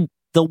be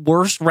the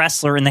worst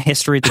wrestler in the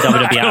history of the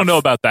WWF. I don't know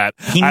about that.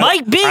 He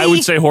might be. I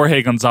would say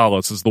Jorge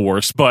Gonzalez is the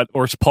worst,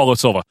 or Paulo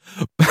Silva.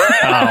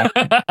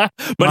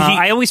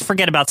 I always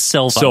forget about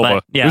Silva.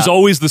 But, yeah. There's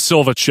always the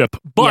Silva chip.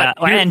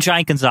 But and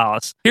Giant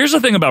Gonzalez. Here's the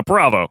thing about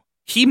Bravo.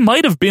 He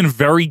might have been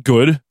very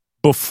good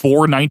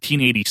before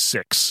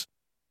 1986.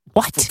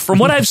 What? From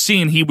what I've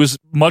seen, he was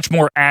much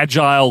more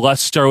agile,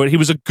 less steroid. He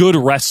was a good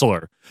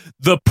wrestler.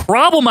 The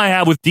problem I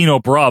have with Dino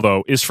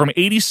Bravo is from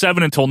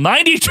 87 until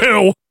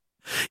 92,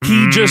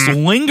 he just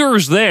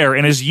lingers there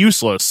and is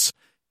useless.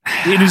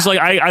 It is like,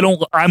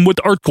 I'm with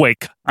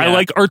Earthquake. Yeah. I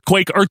like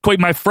Earthquake,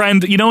 my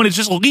friend, and it's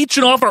just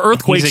leeching off of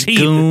Earthquake's heat.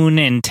 He's a goon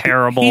and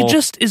terrible. He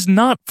just is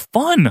not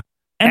fun.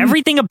 And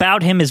everything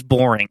about him is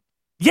boring.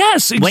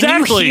 Yes,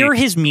 exactly. When you hear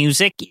his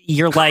music,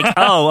 you're like,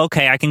 oh,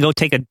 okay, I can go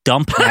take a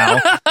dump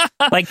now.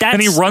 Like that.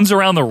 And he runs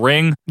around the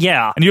ring.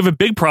 Yeah. And you have a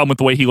big problem with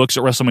the way he looks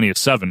at WrestleMania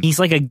 7. He's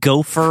like a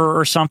gopher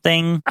or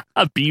something.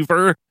 A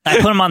beaver.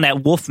 I put him on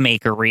that Wolf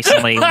Maker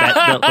recently,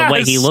 the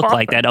way he looked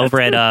like that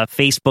over at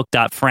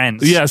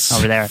Facebook.friends. Yes.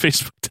 Over there.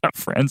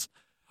 Facebook.friends.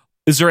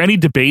 Is there any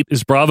debate?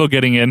 Is Bravo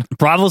getting in?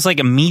 Bravo's like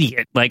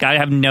immediate. Like I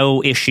have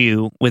no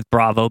issue with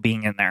Bravo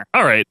being in there.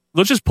 All right.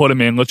 Let's just put him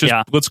in. Let's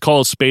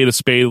call a spade a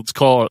spade. Let's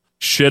call it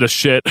shit a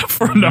shit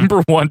for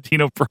number one,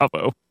 Dino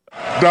Bravo.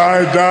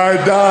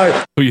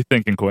 Die. Who are you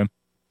thinking, Quinn?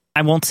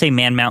 I won't say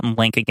Man Mountain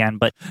Link again,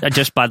 but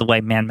just by the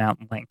way, Man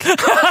Mountain Link.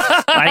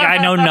 I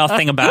know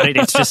nothing about it.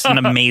 It's just an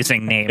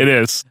amazing name. It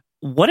is.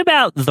 What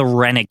about the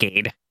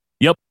Renegade?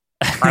 Yep.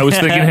 I was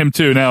thinking him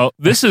too. Now,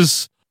 this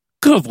is...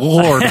 Good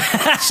Lord.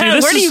 See,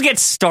 where do you get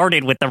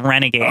started with the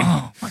Renegade?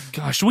 Oh, my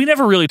gosh. We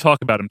never really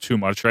talk about him too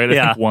much, right?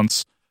 I think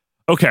once.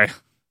 Okay.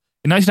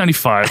 In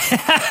 1995.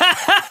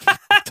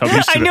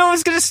 I knew it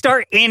was going to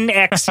start in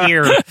X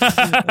year.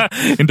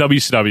 In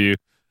WCW.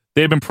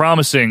 They had been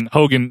promising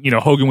Hogan,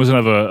 Hogan was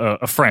another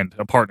a friend,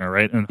 a partner,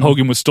 right? And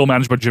Hogan was still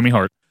managed by Jimmy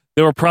Hart.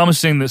 They were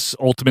promising this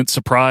ultimate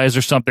surprise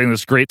or something,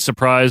 this great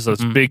surprise,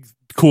 this big,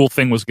 cool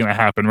thing was going to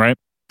happen, right?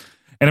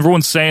 And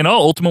everyone's saying,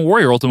 Ultimate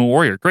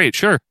Warrior. Great,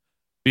 sure.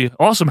 Be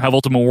awesome to have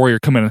Ultimate Warrior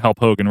come in and help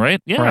Hogan,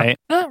 right? Yeah, right.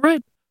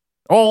 Right.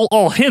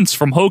 All hints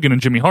from Hogan and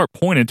Jimmy Hart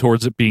pointed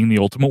towards it being the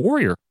Ultimate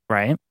Warrior.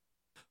 Right.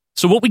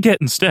 So what we get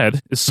instead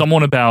is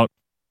someone about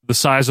the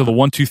size of the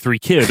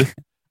 1-2-3 Kid.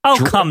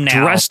 Come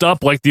now. Dressed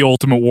up like the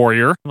Ultimate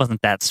Warrior. It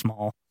wasn't that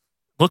small.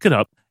 Look it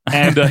up.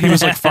 And he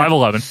was like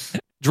 5'11".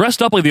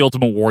 Dressed up like the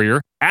Ultimate Warrior,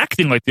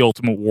 acting like the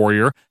Ultimate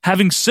Warrior,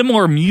 having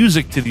similar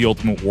music to the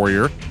Ultimate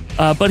Warrior,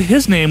 but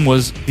his name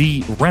was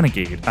the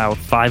Renegade. About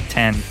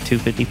 5'10",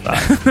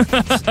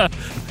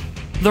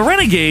 255. The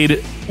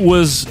Renegade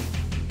was,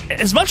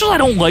 as much as I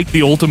don't like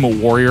the Ultimate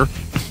Warrior,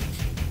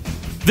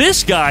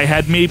 this guy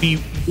had maybe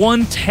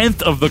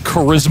 1/10 of the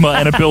charisma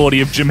and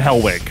ability of Jim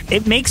Hellwig.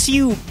 It makes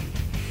you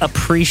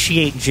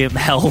appreciate Jim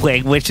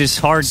Hellwig, which is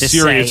hard to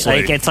say.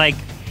 Like it's like,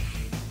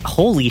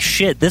 holy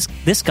shit, this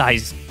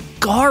guy's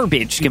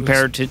garbage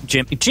compared to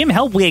Jim. Jim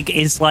Hellwig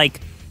is like,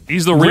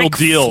 he's the real Ric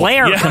deal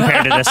Flair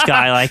compared to this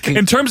guy. Like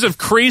in terms of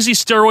crazy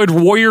steroid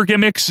warrior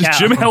gimmicks,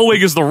 Jim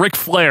Hellwig is the Ric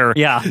Flair.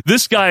 Yeah,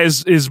 this guy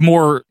is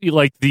more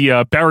like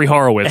the Barry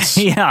Horowitz.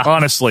 Yeah,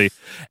 honestly,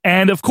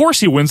 and of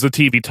course he wins the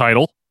TV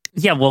title.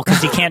 Yeah, well, because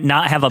he can't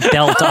not have a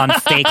belt on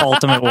fake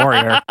Ultimate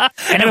Warrior.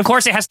 And of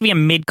course, it has to be a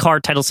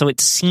mid-card title, so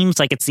it seems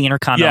like it's the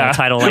Intercontinental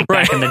title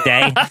back in the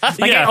day.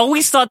 Like, I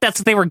always thought that's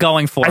what they were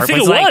going for. I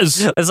think it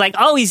was. It's like,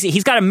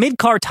 he's got a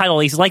mid-card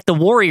title. He's like the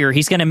Warrior.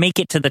 He's going to make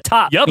it to the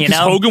top. Yep, because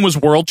Hogan was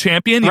world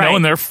champion, you know,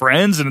 and they're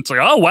friends, and it's like,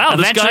 oh, wow,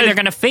 eventually this guy... they're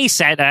going to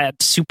face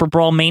at Super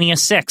Brawl Mania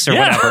 6 or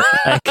whatever.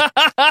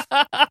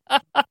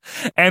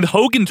 And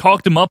Hogan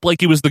talked him up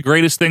like he was the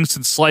greatest thing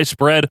since sliced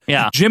bread.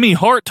 Yeah. Jimmy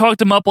Hart talked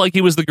him up like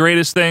he was the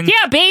greatest thing.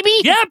 Yeah, baby.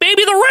 Yeah,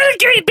 baby, the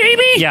Renegade,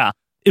 baby. Yeah.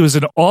 It was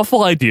an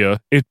awful idea.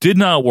 It did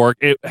not work.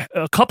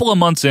 A couple of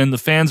months in, the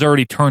fans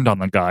already turned on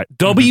the guy.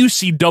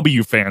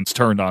 WCW fans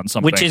turned on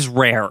something. Which is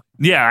rare.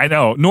 Yeah, I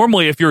know.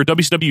 Normally, if you're a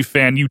WCW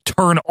fan, you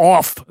turn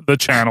off the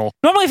channel.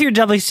 Normally, if you're a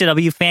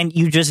WCW fan,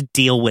 you just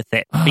deal with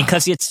it.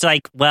 Because it's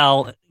like,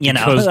 well, you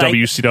know. Because like,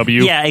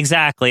 WCW. Yeah,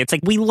 exactly. It's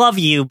like, we love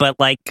you, but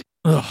like,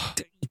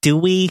 do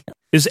we?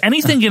 Is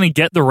anything going to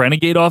get the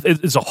Renegade off?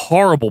 It's a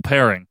horrible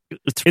pairing.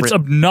 It's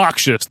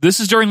obnoxious. This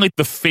is during like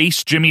the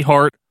face Jimmy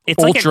Hart.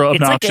 It's ultra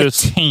obnoxious.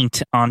 It's like a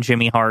taint on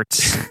Jimmy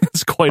Hart's.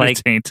 It's quite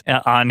a taint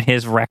on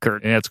his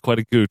record. Yeah, it's quite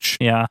a gooch.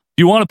 Yeah.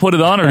 Do you want to put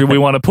it on, or do we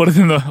want to put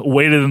it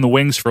waited in the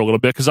wings for a little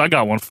bit? Because I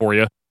got one for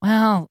you.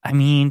 Well, I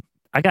mean,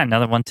 I got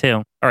another one too.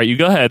 All right, you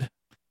go ahead.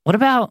 What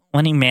about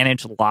when he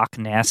managed Loch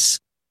Ness?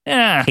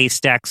 Yeah.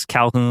 Haystacks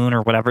Calhoun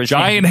or whatever.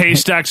 Giant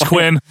Haystacks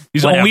Quinn.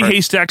 He's only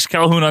Haystacks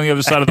Calhoun on the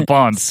other side of the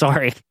pond.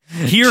 Sorry.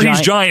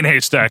 He's Giant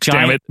Haystacks,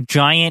 damn it.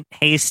 Giant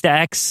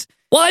Haystacks.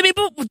 Well, I mean,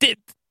 but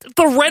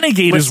the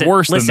Renegade is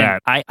worse than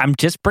that. I'm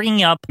just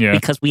bringing up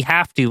because we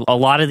have to. A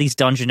lot of these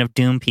Dungeon of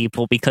Doom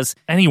people, because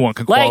anyone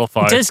can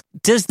qualify. Does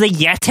the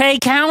Yeti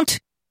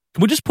count?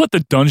 Can we just put the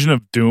Dungeon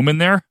of Doom in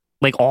there?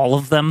 Like all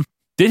of them?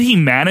 Did he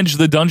manage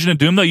the Dungeon of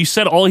Doom, though? You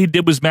said all he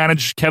did was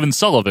manage Kevin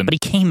Sullivan. But he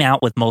came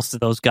out with most of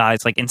those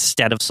guys, like,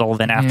 instead of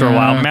Sullivan after a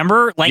while.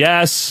 Remember? Like,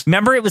 yes.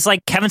 Remember it was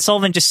like Kevin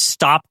Sullivan just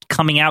stopped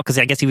coming out because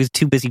I guess he was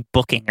too busy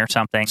booking or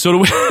something. So do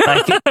we...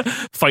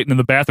 fighting in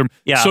the bathroom.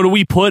 Yeah. So do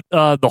we put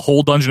the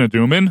whole Dungeon of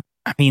Doom in?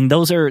 I mean,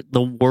 those are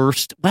the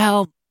worst.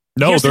 Well...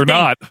 No, they're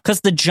not.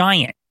 Because the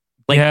Giant...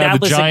 Like, that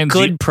was a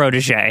good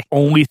protege.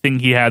 Only thing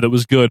he had that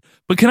was good.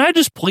 But can I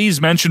just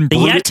please mention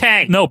Brutus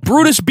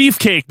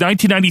Beefcake,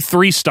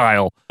 1993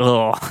 style.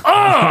 Oh.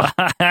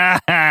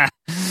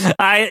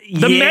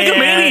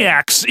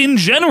 Megamaniacs in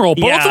general,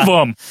 both of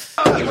them.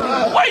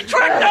 We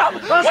tricked them!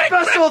 A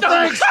special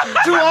thanks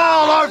to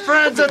all our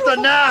friends at the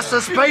NASA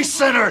Space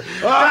Center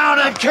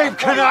down in Cape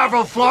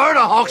Canaveral, Florida,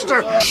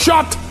 Hulkster.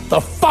 Shut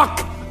the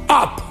fuck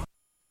up!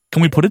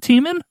 Can we put a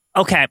team in?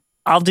 Okay.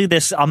 I'll do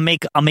this. I'll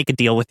make a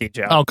deal with you,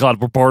 Joe. Oh God,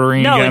 we're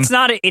bartering no, again. No,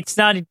 it's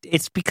not.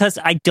 It's because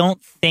I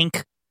don't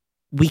think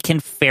we can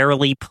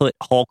fairly put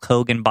Hulk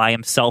Hogan by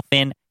himself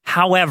in.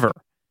 However,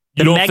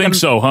 you don't think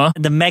so, huh?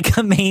 The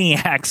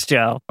Megamaniacs,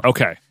 Joe.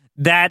 Okay,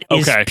 that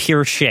is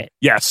pure shit.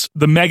 Yes,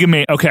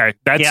 the Okay,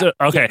 that's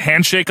okay.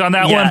 Handshake on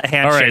that one.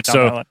 Handshake. All right, on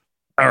that one.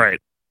 All right.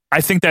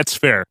 I think that's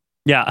fair.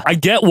 Yeah. I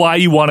get why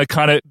you want to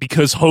kind of,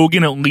 because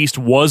Hogan at least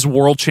was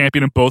world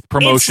champion in both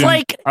promotions. It's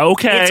like,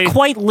 okay. It's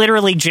quite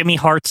literally Jimmy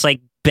Hart's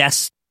like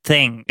best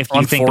thing. If you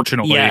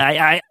unfortunately.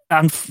 think,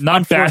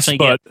 not best,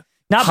 but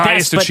not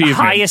highest best, achievement.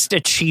 But highest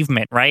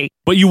achievement, right?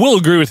 But you will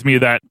agree with me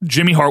that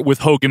Jimmy Hart with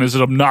Hogan is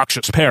an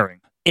obnoxious pairing.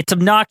 It's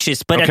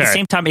obnoxious, but at the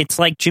same time, it's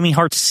like Jimmy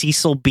Hart's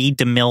Cecil B.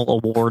 DeMille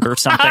Award or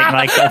something.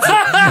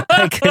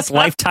 like his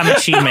lifetime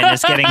achievement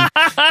is getting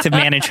to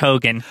manage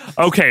Hogan.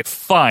 Okay,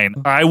 fine.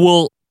 I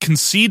will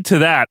concede to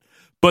that.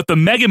 But the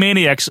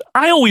Megamaniacs,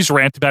 I always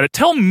rant about it.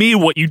 Tell me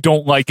what you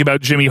don't like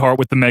about Jimmy Hart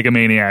with the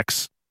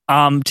Megamaniacs.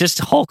 Just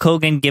Hulk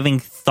Hogan giving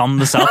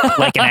thumbs up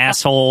like an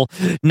asshole,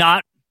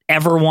 not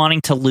ever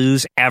wanting to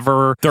lose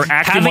ever. They're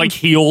acting like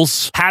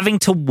heels. Having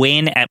to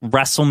win at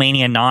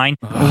WrestleMania 9,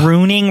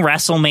 ruining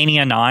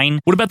WrestleMania 9.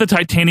 What about the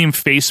titanium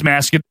face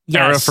mask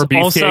era for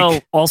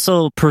Beefcake?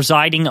 Also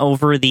presiding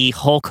over the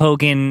Hulk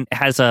Hogan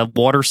has a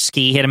water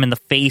ski hit him in the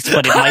face,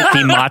 but it might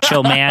be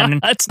Macho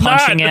Man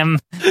punching him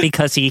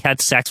because he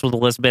had sex with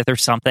Elizabeth or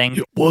something.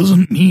 It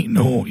wasn't me,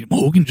 no.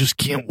 Hogan just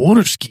can't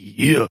water ski,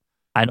 yeah.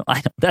 I don't.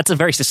 That's a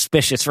very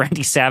suspicious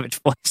Randy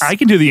Savage voice. I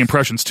can do the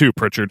impressions too,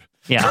 Pritchard.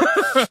 Yeah.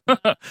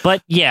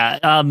 But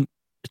yeah,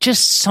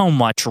 just so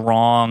much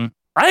wrong.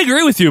 I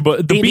agree with you,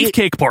 but the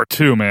Beefcake part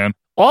too, man.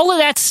 All of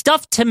that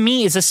stuff to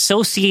me is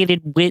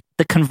associated with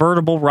the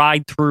convertible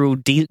ride through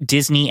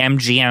Disney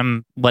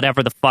MGM,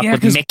 whatever the fuck,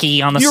 with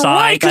Mickey on the you're side.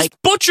 Right, because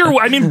Butcher,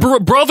 I mean,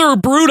 Brother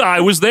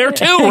Brudeye was there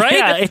too, right?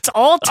 Yeah, it's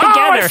all together.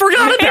 Oh, I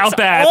forgot about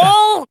that.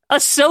 All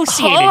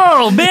associated.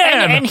 Oh,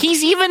 man. And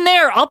he's even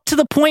there up to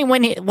the point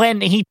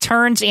when he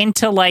turns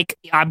into, like,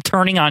 I'm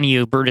turning on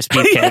you, Brutus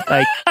Beefcake.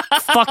 Like,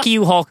 fuck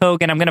you, Hulk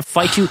Hogan. I'm going to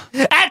fight you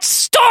at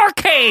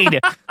Starrcade.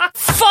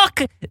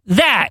 Fuck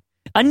that.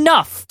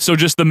 Enough. So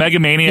just the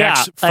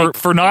Megamaniacs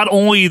for not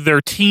only their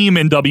team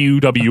in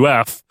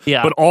WWF,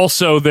 but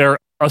also their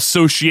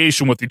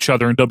association with each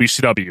other in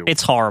WCW.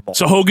 It's horrible.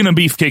 So Hogan and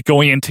Beefcake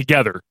going in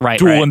together, right?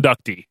 Dual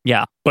inductee,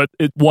 yeah, but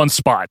one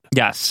spot.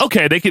 Yes.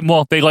 Okay, they can.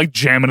 Well, they like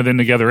jamming it in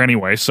together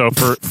anyway. So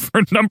for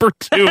number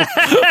 2,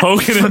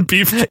 Hogan and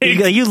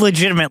Beefcake, you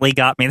legitimately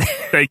got me there.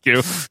 Thank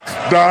you.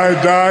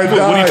 Die. What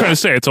are you trying to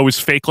say? It's always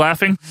fake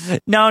laughing?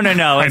 No.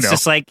 It's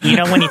just like,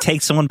 when you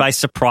take someone by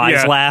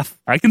surprise laugh.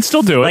 I can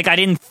still do it. Like, I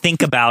didn't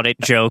think about it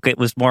joke. It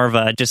was more of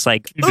a just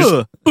like,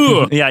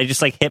 yeah, you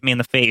just like hit me in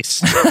the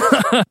face.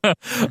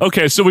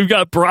 Okay, so we've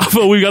got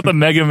Bravo, we've got the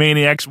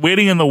Megamaniacs,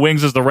 waiting in the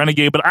wings as the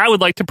Renegade, but I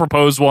would like to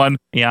propose one.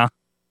 Yeah.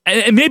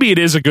 And maybe it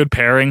is a good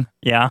pairing.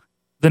 Yeah.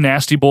 The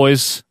Nasty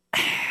Boys.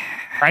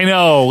 I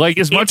know. Like,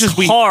 as much it's as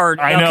we... hard.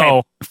 I Okay,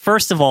 know.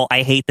 First of all,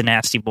 I hate the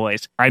Nasty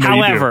Boys. I know you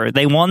do. However,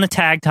 they won the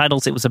tag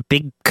titles. It was a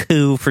big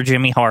coup for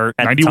Jimmy Hart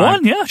at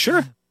 91, the time. yeah,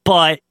 sure.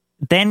 But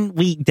then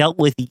we dealt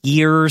with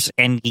years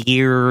and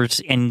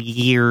years and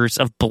years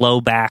of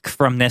blowback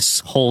from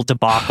this whole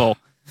debacle.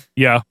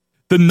 Yeah.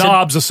 The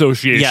Knobs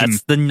Association.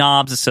 Yes, the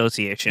Knobs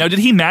Association. Now, did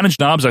he manage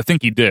Knobs? I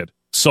think he did.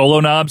 Solo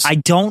Knobs? I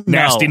don't know.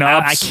 Nasty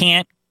Knobs?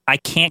 I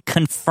can't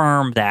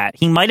confirm that.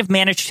 He might have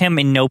managed him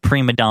in No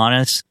Prima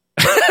Donnas.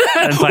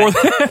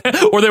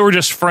 Or they were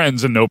just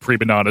friends and no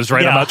prima donnas,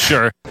 right? Yeah. I'm not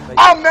sure.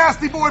 I'm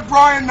Nasty Boy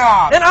Brian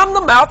Knobbs. And I'm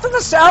the mouth of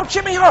the South,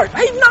 Jimmy Hart.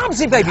 Hey,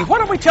 Knobbsy, baby, why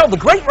don't we tell the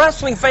great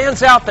wrestling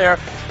fans out there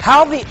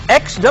how the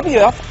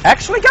XWF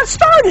actually got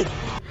started?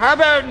 How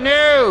about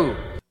new?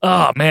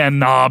 Oh, man,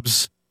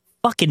 Knobs.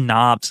 Fucking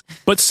Knobs.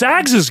 But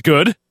Sags is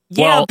good.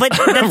 Yeah, well, but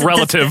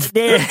relative.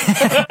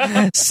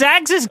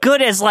 Sags is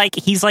good as like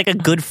he's like a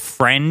good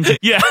friend.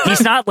 Yeah, he's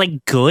not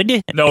like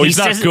good. No, he's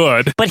not just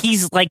good. But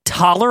he's like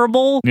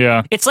tolerable.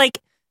 Yeah, it's like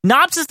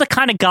Knobs is the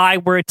kind of guy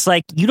where it's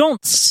like you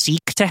don't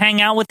seek to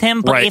hang out with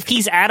him, but Right. if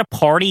he's at a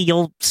party,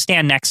 you'll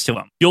stand next to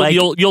him.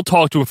 You'll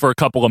talk to him for a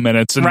couple of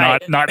minutes and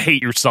not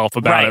hate yourself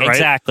about it. Right,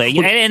 Exactly.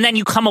 And then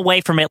you come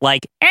away from it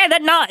like,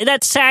 that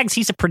Sags.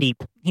 He's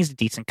a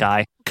decent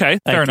guy. Okay,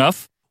 fair Like,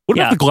 enough. What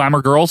about yeah. the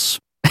Glamour Girls?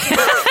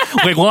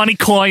 Like Lonnie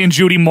Coy and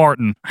Judy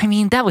Martin. I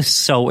mean, that was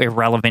so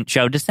irrelevant,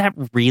 Joe. Does that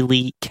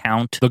really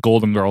count? The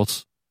Golden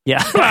Girls.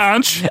 Yeah.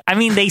 I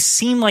mean, they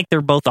seem like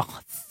they're both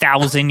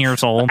 1,000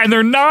 years old. And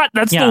they're not.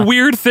 That's Yeah. the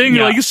weird thing.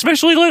 Yeah. Like,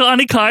 especially like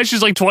Lonnie Coy,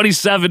 she's like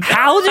 27.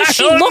 How does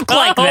she I don't look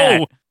like know.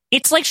 that?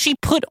 It's like she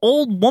put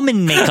old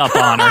woman makeup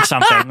on or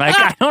something. Like,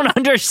 I don't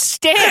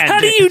understand. How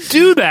do you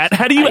do that?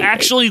 How do you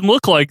actually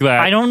look like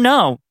that? I don't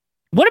know.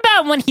 What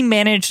about when he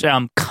managed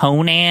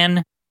Conan?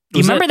 Do you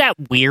Was remember that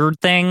weird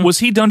thing? Was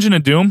he Dungeon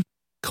of Doom?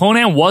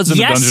 Conan was in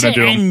the Dungeon of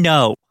Doom. Yes and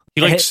no.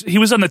 He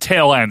was on the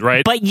tail end,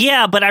 right?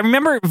 But I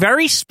remember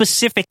very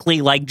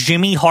specifically, like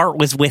Jimmy Hart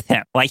was with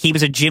him. Like he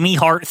was a Jimmy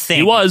Hart thing.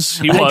 He was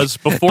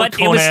before but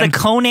Conan. it was the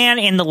Conan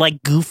in the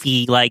like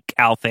goofy like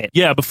outfit.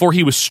 Yeah, before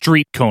he was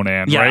Street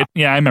Conan, Yeah. right?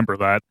 Yeah, I remember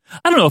that.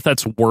 I don't know if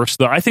that's worse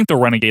though. I think the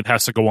Renegade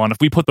has to go on. If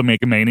we put the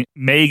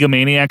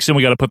Megamaniacs in,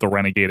 we got to put the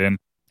Renegade in.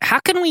 How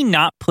can we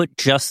not put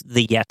just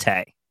the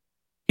Yeti?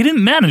 He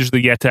didn't manage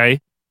the Yeti.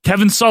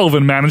 Kevin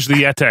Sullivan managed the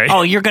Yeti.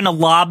 Oh, you're gonna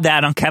lob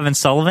that on Kevin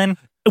Sullivan?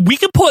 We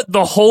could put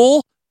the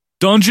whole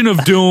Dungeon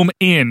of Doom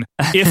in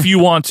if you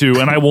want to,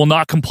 and I will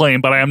not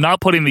complain, but I am not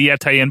putting the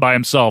Yeti in by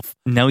himself.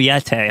 No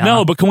Yeti. Huh?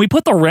 No, but can we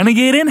put the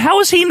Renegade in? How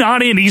is he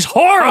not in? He's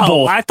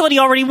horrible. Oh, I thought he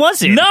already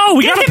was in. No,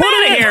 we get gotta him put out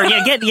it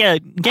of in. here.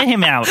 Get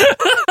him out.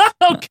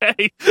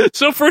 Okay,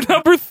 so for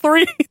number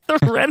 3, the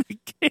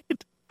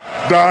Renegade.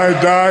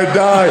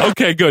 Die.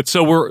 Okay, good.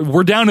 So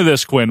we're down to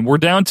this, Quinn. We're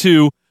down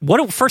to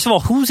what? First of all,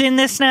 who's in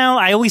this now?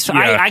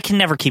 I can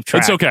never keep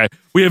track. It's okay.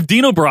 We have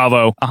Dino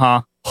Bravo,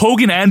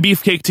 Hogan and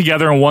Beefcake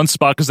together in one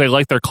spot because they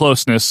like their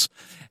closeness,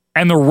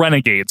 and the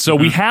Renegade. So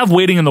we have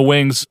waiting in the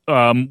wings.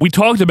 We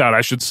talked about,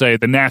 I should say,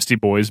 the Nasty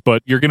Boys,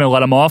 but you're gonna let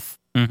them off.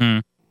 Mm-hmm.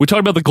 We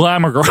talked about the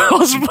Glamour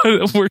Girls,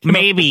 but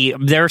maybe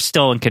they're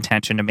still in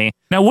contention to me.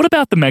 Now, what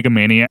about the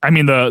Megamania? I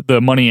mean, the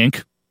Money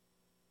Inc.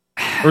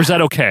 Or is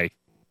that okay?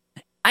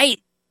 I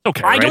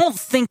right? don't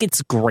think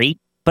it's great,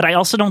 but I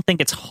also don't think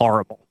it's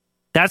horrible.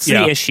 That's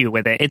the issue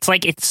with it. It's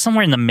like it's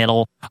somewhere in the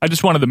middle. I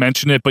just wanted to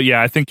mention it, but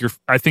yeah, I think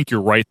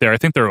you're right there. I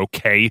think they're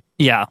okay.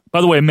 Yeah. By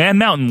the way, Man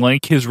Mountain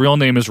Link, his real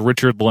name is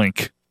Richard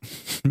Link.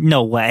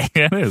 No way.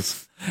 Yeah, it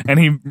is. And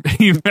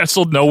he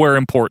wrestled nowhere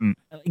important.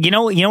 You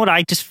know what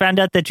I just found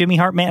out that Jimmy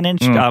Hart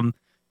managed? A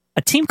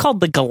team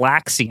called the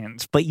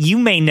Galaxians, but you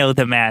may know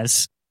them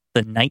as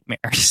the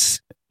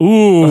Nightmares.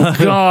 Ooh,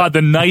 God,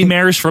 the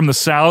Nightmares from the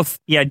South.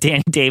 Yeah,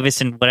 Danny Davis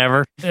and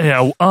whatever.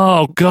 Yeah.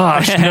 Oh,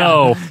 gosh,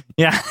 no.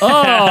 Yeah.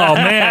 Oh,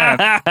 man.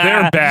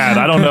 They're bad.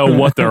 I don't know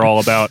what they're all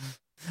about.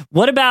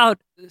 What about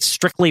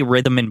Strictly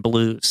Rhythm and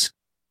Blues?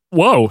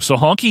 Whoa, so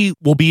Honky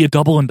will be a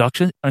double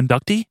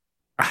inductee?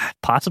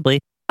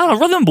 Possibly. Oh,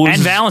 Rhythm and Blues.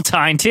 And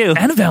Valentine, too.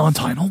 And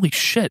Valentine, holy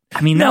shit. I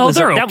mean, that was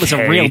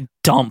a real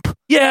dump.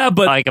 Yeah,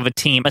 but like of a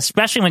team,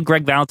 especially when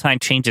Greg Valentine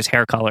changed his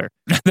hair color.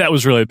 That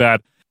was really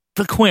bad.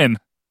 The Quinn,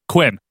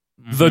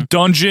 the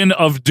Dungeon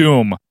of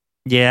Doom.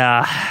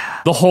 Yeah.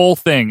 The whole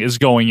thing is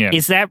going in.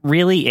 Is that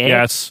really it?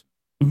 Yes.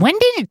 When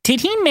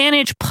did he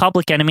manage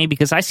Public Enemy?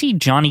 Because I see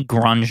Johnny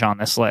Grunge on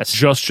this list.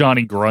 Just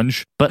Johnny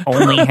Grunge? But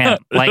only him.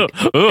 Like,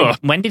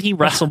 when did he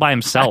wrestle by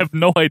himself? I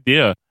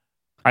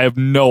have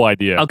no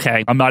idea.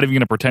 Okay. I'm not even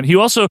going to pretend. He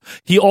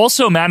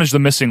also managed the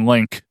Missing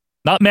Link.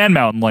 Not Man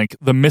Mountain Link,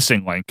 the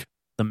Missing Link.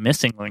 The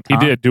Missing Link, He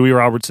did. Dewey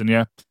Robertson,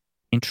 yeah.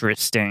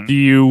 Interesting. Do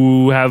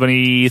you have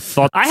any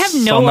thoughts? I have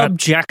no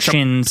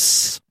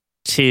objections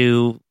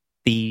to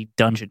the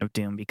Dungeon of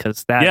Doom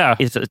because that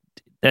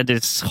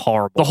is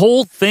horrible. The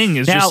whole thing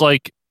is now, just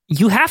like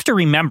You have to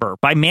remember,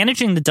 by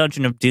managing the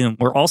Dungeon of Doom,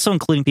 we're also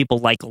including people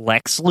like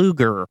Lex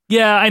Luger.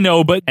 Yeah, I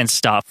know, but and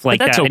stuff like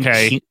that's that.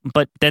 Okay.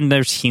 But then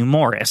there's Hugh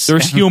Morris.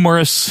 There's Hugh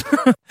Morris.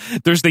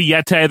 There's the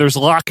Yeti. There's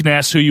Loch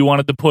Ness, who you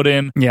wanted to put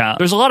in. Yeah.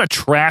 There's a lot of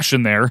trash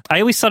in there.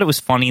 I always thought it was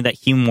funny that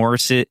Hugh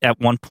Morris, at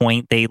one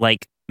point, they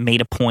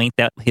made a point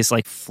that his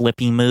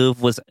flippy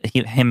move was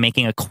him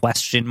making a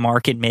question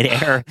mark in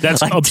midair.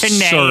 That's absurd.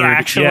 Tanay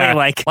actually,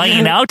 well,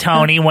 you know,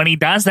 Tony, when he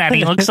does that,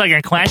 he looks like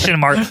a question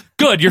mark.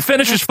 Good, your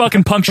finish is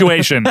fucking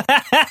punctuation. His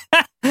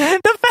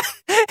body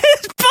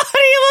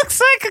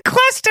looks like a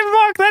question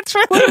mark. That's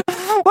really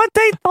what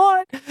they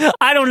thought.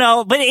 I don't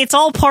know, but it's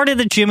all part of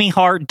the Jimmy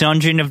Hart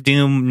Dungeon of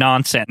Doom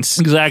nonsense.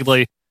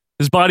 Exactly.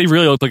 His body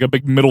really looked like a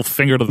big middle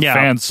finger to the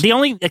fans. The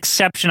only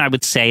exception I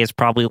would say is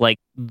probably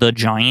the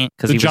Giant,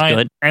 because he was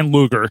good. And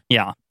Luger.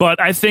 Yeah.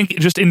 But I think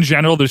just in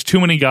general, there's too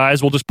many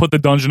guys. We'll just put the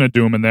Dungeon of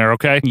Doom in there,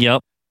 okay?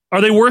 Yep.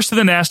 Are they worse than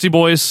the Nasty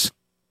Boys?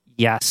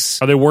 Yes.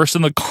 Are they worse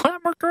than the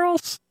Glamour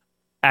Girls?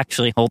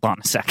 Actually, hold on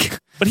a sec.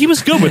 But he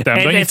was good with them,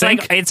 don't you it's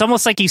think? It's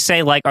almost like you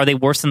say, are they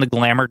worse than the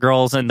Glamour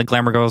Girls? And the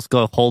Glamour Girls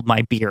go, hold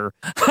my beer.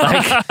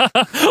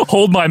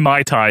 Hold my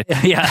Mai Tai.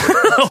 Yeah.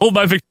 Hold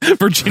my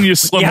Virginia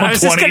Slim 120. I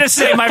was just going to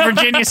say my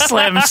Virginia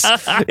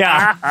Slims.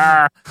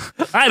 Yeah.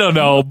 I don't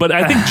know, but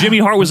I think Jimmy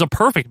Hart was a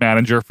perfect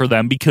manager for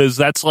them because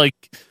that's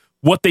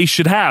what they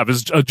should have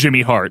is a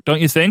Jimmy Hart,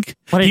 don't you think?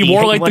 Did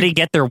he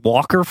get their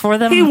walker for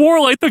them? He wore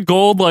the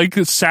gold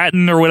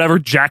satin or whatever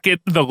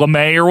jacket, the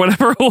lame or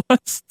whatever it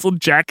was. The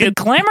jacket.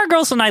 The Glamour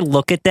Girls, when I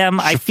look at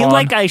them, I feel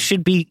like I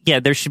should be,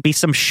 there should be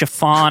some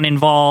chiffon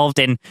involved,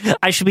 and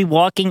I should be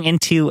walking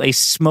into a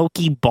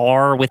smoky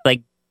bar with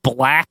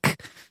black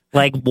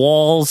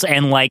walls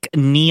and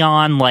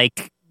neon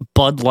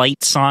Bud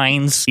Light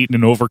signs. Eating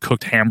an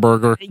overcooked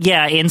hamburger.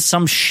 Yeah, in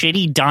some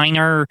shitty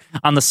diner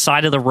on the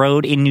side of the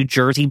road in New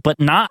Jersey, but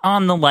not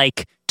on the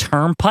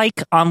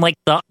turnpike, on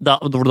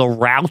the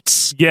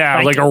routes.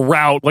 Yeah, a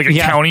route, a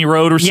county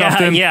road or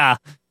something. Yeah.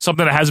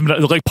 Something that hasn't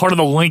been part of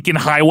the Lincoln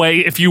Highway,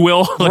 if you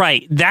will.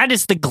 Right. That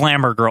is the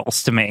Glamour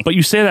Girls to me. But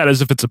you say that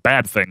as if it's a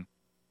bad thing.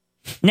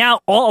 Now,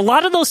 a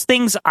lot of those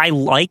things I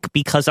like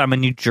because I'm a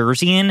New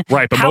Jerseyan.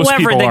 Right, but however, most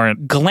people the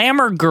aren't.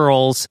 Glamour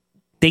Girls,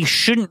 they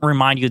shouldn't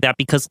remind you of that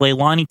because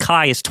Leilani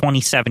Kai is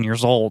 27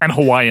 years old. And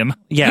Hawaiian.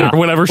 Yeah. Or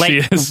whatever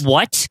she is.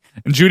 What?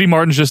 And Judy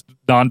Martin's just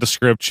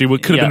nondescript. She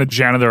could have been a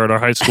janitor at our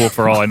high school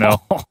for all I know.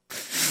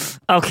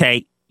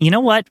 Okay. You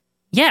know what?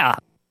 Yeah.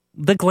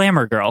 The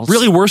Glamour Girls.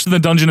 Really worse than the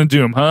Dungeon of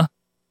Doom, huh?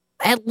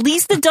 At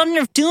least the Dungeon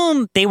of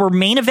Doom, they were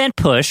main event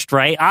pushed,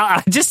 right?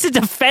 Just to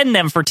defend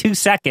them for 2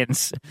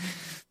 seconds.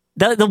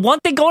 The one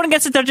thing going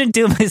against the Dungeon of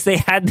Doom is they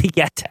had the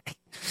Yeti.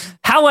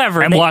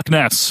 However... And Loch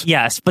Ness.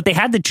 Yes, but they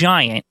had the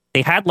Giant.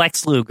 They had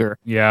Lex Luger.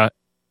 Yeah.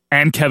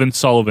 And Kevin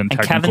Sullivan,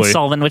 technically. And Kevin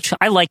Sullivan, which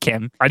I like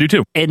him. I do,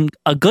 too. And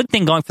a good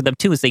thing going for them,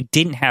 too, is they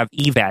didn't have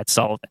Evad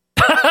Sullivan.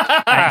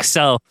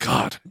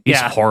 God, he's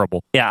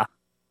horrible. Yeah.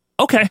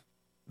 Okay.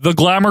 The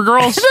Glamour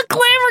Girls? The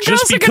Glamour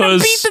Girls are going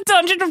to beat the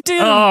Dungeon of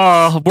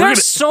Doom. They're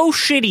so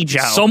shitty,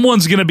 Joe.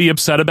 Someone's going to be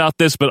upset about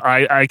this, but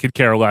I could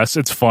care less.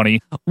 It's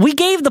funny. We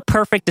gave the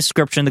perfect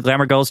description of the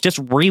Glamour Girls. Just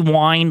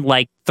rewind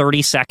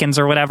 30 seconds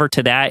or whatever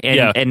to that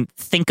and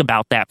think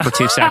about that for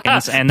 2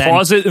 seconds. And then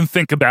pause it and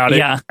think about it.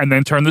 Yeah. And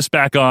then turn this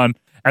back on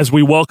as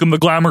we welcome the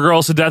Glamour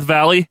Girls to Death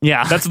Valley.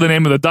 Yeah. That's the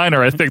name of the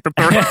diner, I think.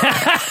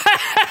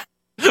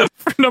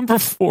 For number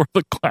 4,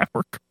 the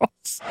Glamour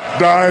Girls.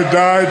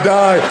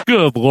 Die.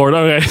 Good Lord.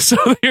 Okay, so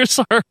here's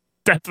our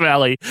Death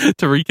Valley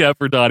to recap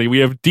for Donnie. We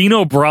have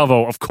Dino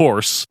Bravo, of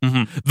course.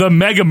 Mm-hmm. The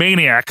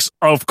Megamaniacs,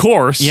 of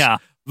course. Yeah.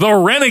 The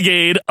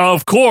Renegade,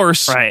 of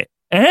course. Right.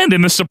 And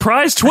in the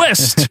surprise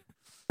twist,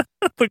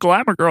 the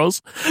Glamour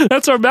Girls.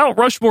 That's our Mount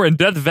Rushmore in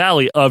Death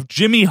Valley of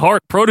Jimmy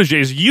Hart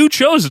proteges. You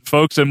chose it,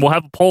 folks, and we'll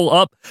have a poll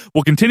up.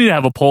 We'll continue to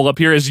have a poll up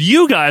here as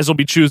you guys will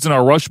be choosing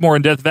our Rushmore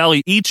in Death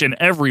Valley each and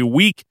every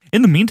week.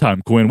 In the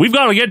meantime, Quinn, we've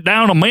got to get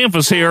down to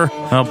Memphis here.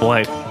 Oh,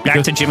 boy.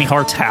 Back to Jimmy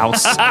Hart's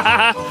house.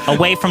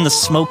 Away from the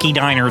smoky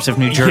diners of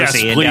New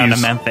Jersey and down to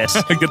Memphis.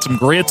 Get some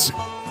grits.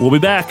 We'll be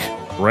back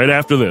right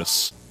after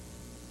this.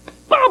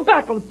 Bob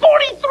Backlund,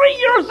 43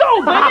 years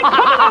old, baby,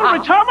 coming out of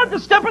retirement to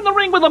step in the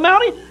ring with a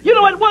Mountie. You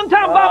know, at one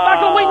time, Bob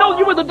Backlund, we know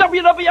you were the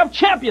WWF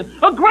champion,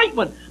 a great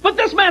one. But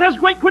this man has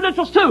great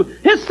credentials, too.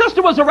 His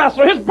sister was a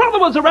wrestler, his brother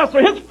was a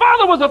wrestler, his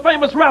father was a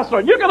famous wrestler.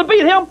 And you're going to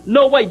beat him?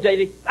 No way,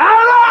 Davey. And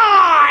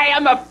I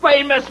am a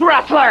famous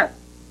wrestler.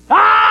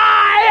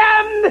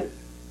 I am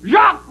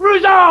Jacques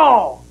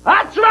Rougeau.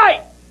 That's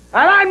right.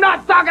 And I'm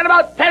not talking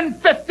about 10,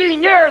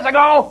 15 years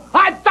ago.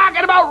 I'm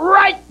talking about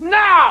right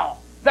now.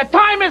 The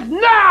time is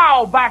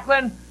now,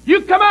 Backlund.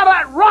 You come out of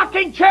that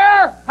rocking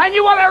chair and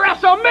you want to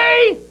wrestle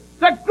me,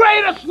 the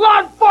greatest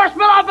law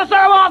enforcement officer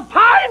of all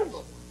times?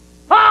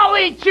 I'll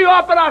eat you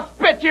up and I'll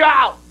spit you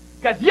out.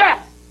 Because,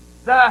 yes,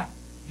 the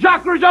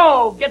Jacques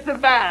Rougeau gets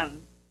his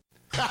man.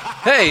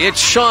 Hey, it's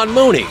Sean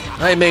Mooney.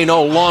 I may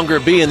no longer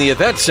be in the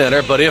event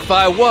center, but if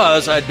I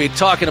was, I'd be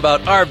talking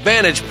about our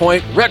Vantage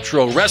Point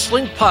Retro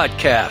Wrestling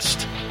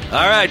Podcast.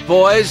 All right,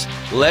 boys,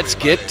 let's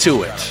get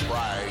to it.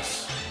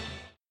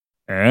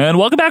 And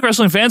welcome back,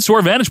 wrestling fans, to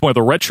our Vantage Point,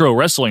 the Retro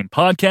Wrestling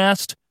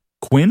Podcast.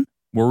 Quinn,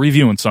 we're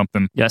reviewing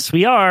something. Yes,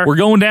 we are. We're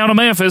going down to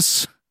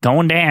Memphis.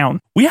 Going down.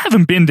 We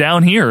haven't been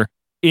down here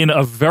in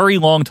a very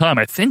long time.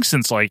 I think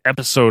since like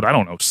episode,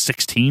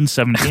 16,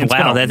 17. It's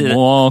Wow, been a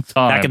long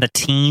time. Back in the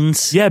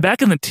teens? Yeah,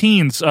 back in the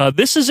teens.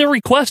 This is a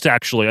request,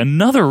 actually.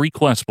 Another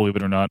request, believe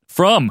it or not,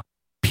 from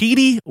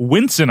Petey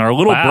Winson, our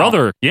little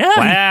brother. Yeah.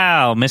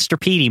 Wow, Mr.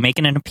 Petey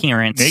making an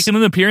appearance. Making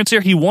an appearance here.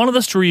 He wanted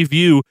us to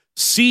review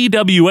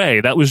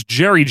CWA. That was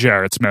Jerry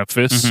Jarrett's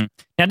Memphis. Mm-hmm.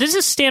 Now, does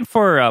this stand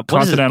for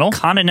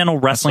Continental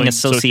Wrestling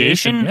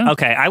Association? Yeah.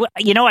 Okay, I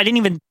didn't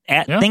even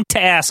think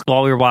to ask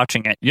while we were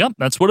watching it. Yep,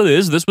 that's what it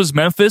is. This was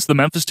Memphis, the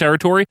Memphis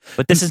territory,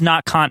 but this is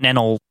not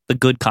Continental, the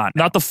good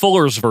Continental, not the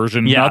Fuller's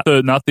version, not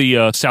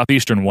the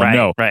Southeastern one. Right,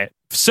 no, right,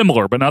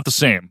 similar, but not the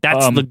same.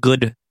 That's the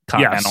good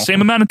Continental. Yeah,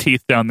 same amount of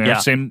teeth down there,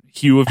 same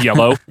hue of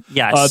yellow.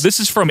 Yes. This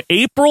is from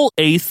April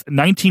 8th,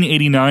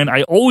 1989.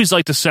 I always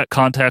like to set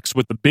context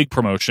with the big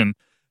promotion.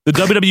 The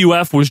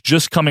WWF was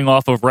just coming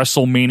off of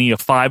WrestleMania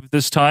 5 at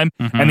this time,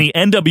 and the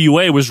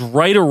NWA was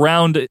right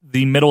around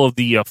the middle of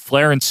the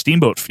Flair and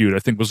Steamboat feud, I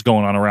think was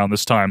going on around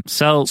this time.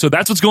 So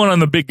that's what's going on in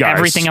the big guys.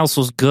 Everything else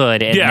was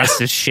good, and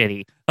this is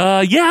shitty.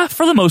 Yeah,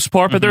 for the most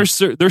part, but there's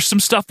some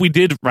stuff we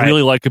did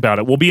really like about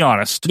it. We'll be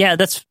honest. Yeah,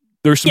 there's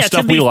some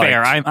stuff we like.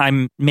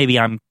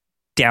 I'm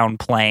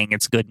downplaying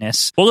its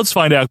goodness. Well, let's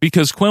find out,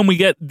 because Quinn, we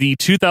get the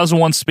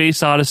 2001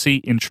 Space Odyssey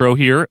intro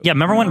here. Yeah,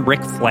 remember when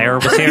Ric Flair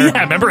was here?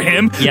 Yeah, remember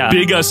him? Yeah.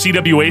 Big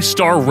CWA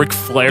star Ric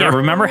Flair. Yeah,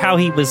 remember how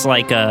he was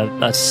like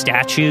a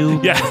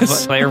statue?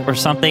 Yes. Or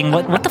something?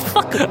 What the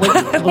fuck?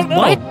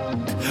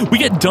 What? We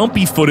get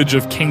dumpy footage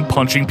of King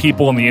punching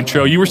people in the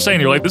intro. You were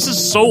saying, you're like, this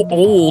is so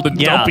old and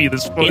dumpy,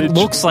 this footage. It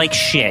looks like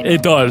shit.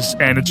 It does,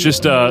 and it's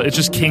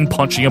just King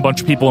punching a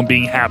bunch of people and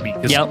being happy.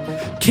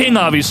 King,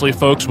 obviously,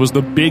 folks, was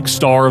the big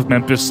star of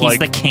Memphis. He's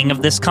the king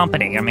of this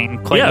company. I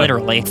mean, quite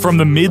literally. From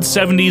the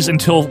mid-'70s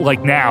until,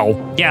 like,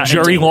 now. Yeah.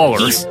 Jerry Lawler.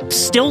 He's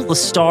still the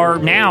star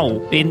now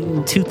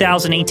in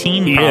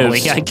 2018, probably.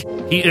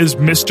 He is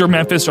Mr.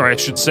 Memphis, or I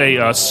should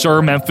say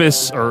Sir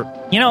Memphis, or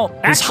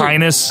His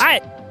Highness.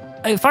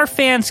 If our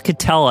fans could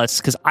tell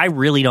us, because I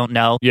really don't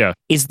know,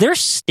 is there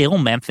still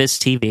Memphis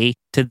TV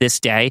to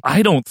this day?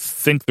 I don't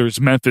think there's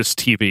Memphis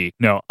TV.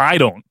 No, I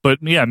don't. But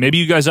yeah, maybe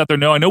you guys out there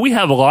know. I know we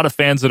have a lot of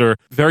fans that are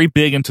very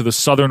big into the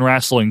Southern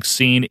wrestling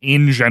scene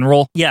in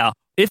general. Yeah.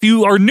 If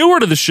you are newer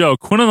to the show,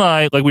 Quinn and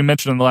I, like we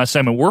mentioned in the last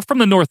segment, we're from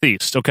the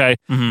Northeast, okay?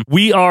 Mm-hmm.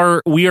 We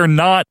are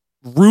not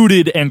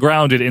rooted and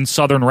grounded in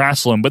Southern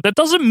wrestling, but that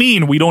doesn't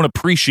mean we don't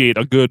appreciate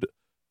a good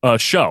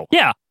show.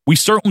 Yeah. We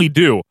certainly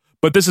do.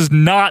 But this is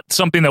not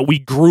something that we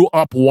grew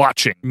up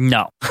watching.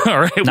 No.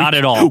 All right? Not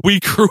at all. We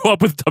grew up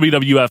with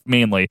WWF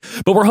mainly.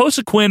 But we're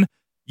hosting Quinn.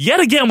 Yet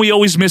again, we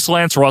always miss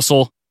Lance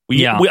Russell.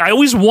 I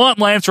always want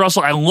Lance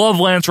Russell. I love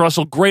Lance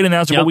Russell. Great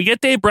announcer. But we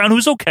get Dave Brown,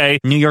 who's okay.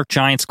 New York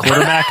Giants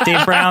quarterback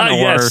Dave Brown? Or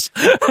yes.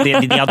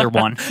 the other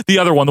one? The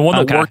other one. The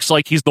one that works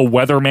like he's the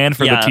weatherman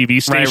for the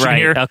TV station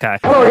here. Okay.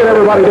 Hello again,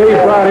 everybody.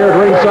 Dave Brown here at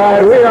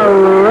ringside. We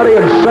are ready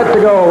and set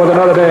to go with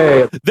another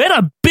day. Then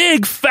a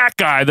big fat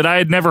guy that I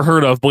had never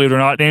heard of, believe it or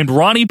not, named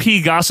Ronnie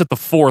P. Gossett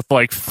IV,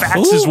 like,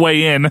 fats his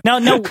way in.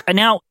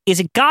 Now, is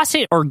it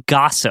Gossett or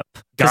Gossip?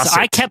 Because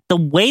I kept, the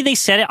way they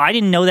said it, I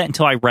didn't know that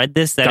until I read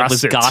this, that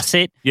Gossett. it was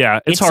Gossett.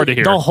 Yeah, it's hard to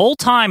hear. The whole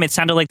time it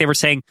sounded like they were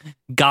saying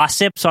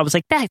Gossip, so I was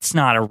like, that's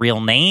not a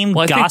real name,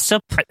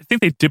 Gossip. I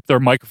think they dipped their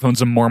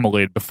microphones in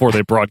marmalade before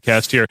they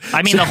broadcast here.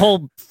 I mean, the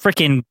whole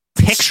freaking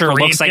picture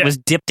looks like it was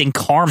dipped in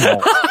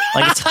caramel.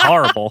 Like, it's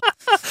horrible.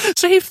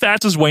 So he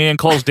fats his way in,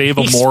 calls Dave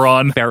a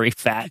moron. Very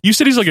fat. You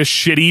said he's like a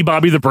shitty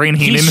Bobby the Brain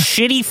Heenan. He's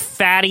shitty,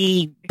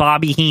 fatty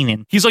Bobby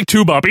Heenan. He's like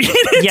two Bobby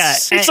Heenans. Yeah.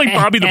 It's like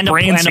Bobby the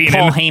Brain Heenan. And a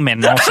Paul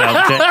Heyman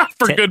also.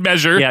 For good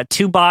measure. Yeah,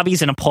 two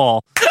Bobbies and a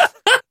Paul.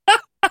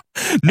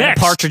 Next.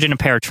 A partridge in a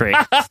pear tree.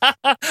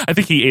 I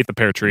think he ate the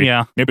pear tree.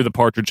 Yeah. Maybe the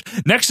partridge.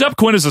 Next up,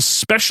 Quinn, is a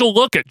special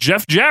look at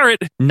Jeff Jarrett.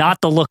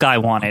 Not the look I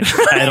wanted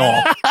at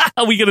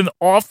all. We get an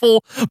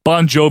awful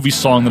Bon Jovi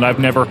song that I've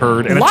never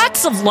heard. And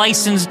lots of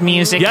licensed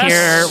music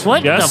here.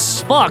 What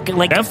the fuck?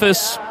 Like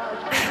Memphis.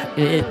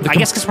 I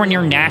guess because we're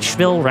near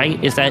Nashville,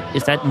 right? Is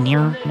that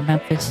near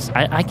Memphis?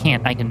 I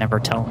can never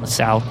tell in the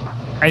South.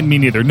 I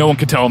mean, neither. No one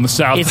can tell in the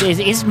South.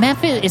 Is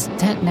Memphis? Is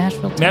that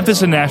Nashville? Too?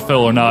 Memphis and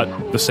Nashville are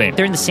not the same.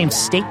 They're in the same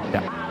state,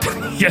 though.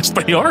 Yes,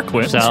 they are,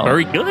 Quinn. So,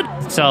 very good.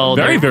 So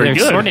very they're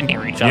good. Sort of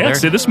near each other. Yeah,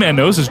 see, this man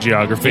knows his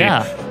geography.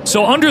 Yeah.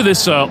 So under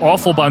this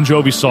awful Bon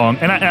Jovi song,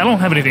 and I don't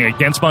have anything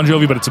against Bon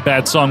Jovi, but it's a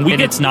bad song.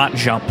 It's not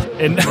Jump.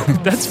 And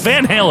that's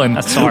Van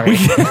Halen. Sorry.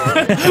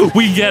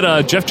 We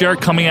get Jeff Jarrett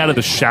coming out of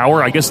the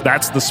shower. I guess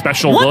that's the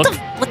special look.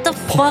 What the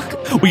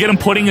fuck? We get him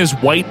putting his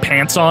white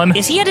pants on.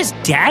 Is he at his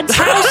dad's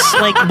house?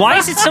 Like, why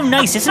is it so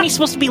nice? Isn't he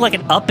supposed to be like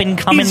an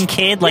up-and-coming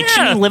kid? Like,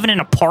 shouldn't he live in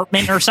an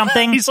apartment or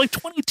something? He's like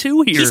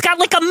 22 here. He's got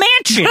like a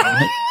mansion.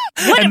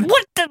 They're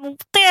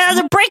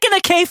breaking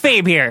the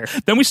kayfabe here.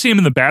 Then we see him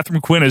in the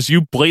bathroom, Quinn, as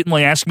you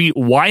blatantly ask me,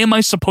 why am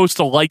I supposed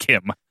to like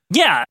him?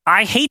 Yeah,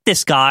 I hate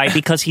this guy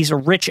because he's a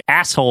rich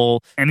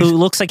asshole who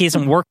looks like he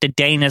hasn't worked a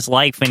day in his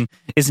life and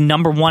is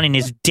number one in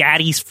his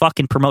daddy's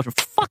fucking promotion.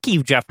 Fuck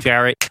you, Jeff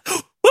Jarrett.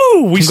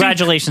 Woo!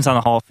 Congratulations on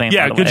the Hall of Fame.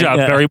 Yeah, by the good way. job.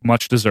 Yeah. Very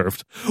much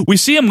deserved. We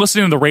see him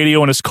listening to the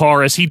radio in his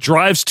car as he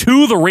drives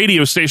to the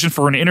radio station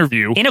for an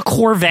interview. In a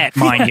Corvette,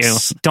 mind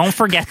Yes. you. Don't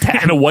forget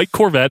that. In a white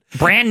Corvette.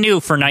 Brand new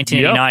for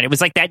 1989. Yep. It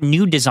was like that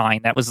new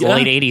design. That was the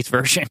late 80s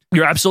version.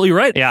 You're absolutely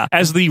right. Yeah.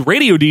 As the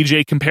radio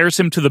DJ compares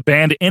him to the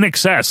band In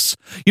Excess.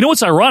 You know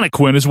what's ironic,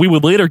 Quinn, is we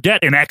would later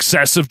get In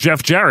Excess of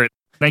Jeff Jarrett.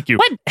 Thank you.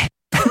 What?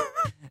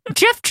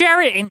 Jeff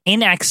Jarrett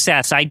in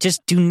Excess. I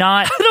just do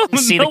not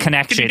see the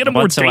connection Can you get a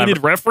more whatsoever.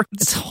 dated reference?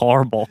 It's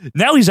horrible.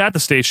 Now he's at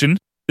the station.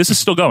 This is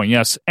still going,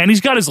 yes. And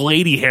he's got his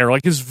lady hair,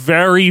 like his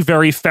very,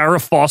 very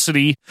Farrah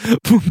Fawcett-y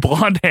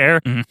blonde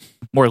hair.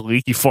 More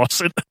leaky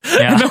Fawcett.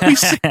 Yeah.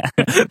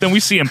 And then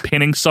we see him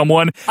pinning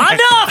someone.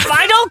 Enough!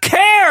 I don't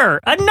care!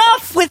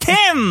 Enough with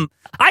him!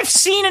 I've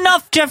seen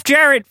enough Jeff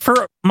Jarrett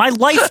for my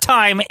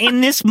lifetime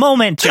in this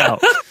moment, Joe.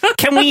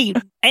 Can we...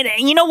 And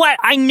you know what?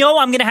 I know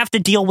I'm going to have to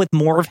deal with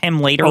more of him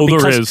later there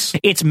because is.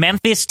 it's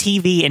Memphis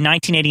TV in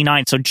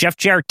 1989, so Jeff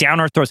Jarrett down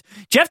our throats.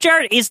 Jeff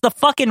Jarrett is the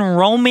fucking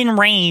Roman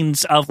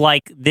Reigns of,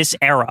 like, this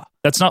era.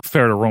 That's not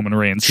fair to Roman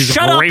Reigns. He's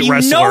Shut a up, great you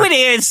wrestler. know it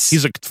is!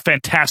 He's a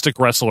fantastic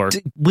wrestler.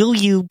 Will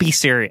you be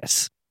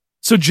serious?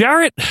 So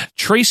Jarrett,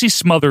 Tracy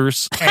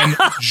Smothers, and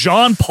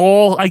Jean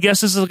Paul, I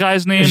guess is the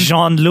guy's name.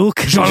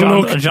 Jean-Luc.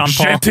 Jean-Luc.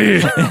 Jean-Paul.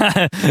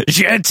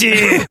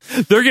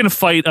 Gentil. They're going to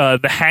fight the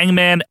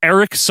Hangman,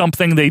 Eric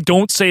something. They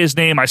don't say his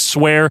name, I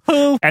swear.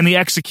 And the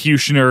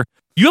Executioner.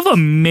 You have a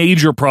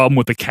major problem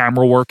with the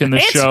camera work in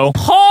this show.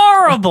 It's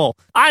horrible.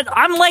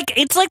 I'm like,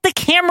 it's like the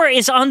camera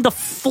is on the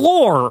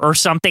floor or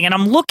something, and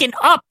I'm looking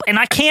up, and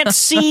I can't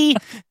see...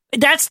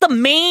 That's the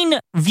main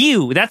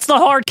view. That's the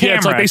hard camera. Yeah,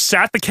 it's like they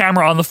sat the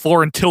camera on the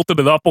floor and tilted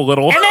it up a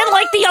little. And then,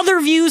 like, the other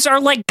views are,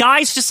 like,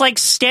 guys just, like,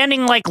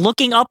 standing, like,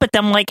 looking up at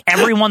them like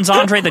everyone's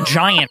Andre the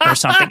Giant or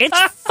something. It's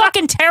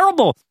fucking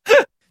terrible.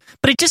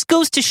 But it just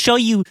goes to show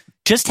you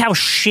just how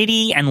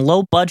shitty and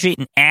low budget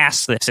and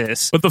ass this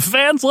is. But the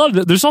fans loved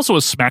it. There's also a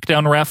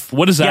SmackDown ref.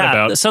 What is that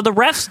about? So the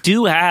refs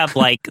do have,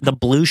 like, the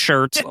blue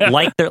shirts,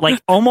 like, they're, like,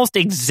 almost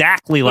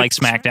exactly like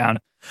SmackDown.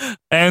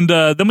 And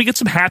then we get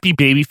some happy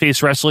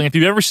babyface wrestling. If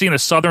you've ever seen a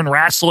Southern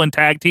Wrestling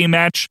tag team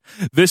match,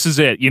 this is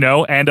it, you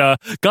know? And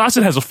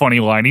Gossett has a funny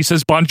line. He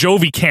says Bon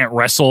Jovi can't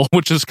wrestle,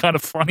 which is kind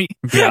of funny.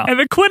 Yeah. And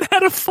then Quinn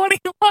had a funny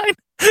line.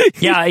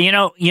 Yeah, you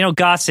know,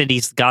 Gossett,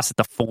 he's Gossett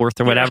the Fourth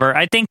or whatever.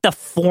 I think the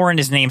 4 in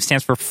his name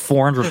stands for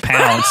 400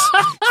 pounds.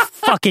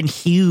 Fucking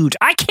huge.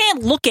 I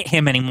can't look at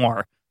him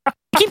anymore. I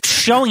keep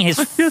showing his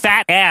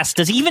fat ass.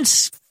 Does he even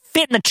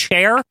fit in the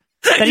chair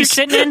that he's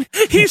sitting in?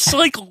 He's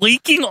like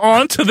leaking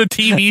onto the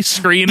TV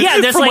screen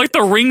there's from like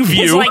the ring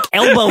view. His like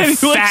elbow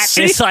And you, like, fat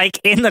see- is like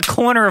in the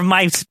corner of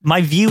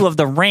my view of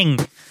the ring.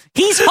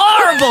 He's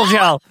horrible,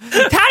 Joe.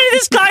 How did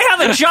this guy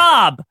have a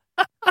job?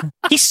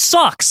 He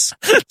sucks.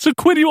 So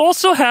Quinn, you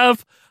also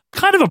have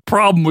kind of a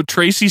problem with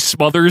Tracy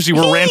Smothers. You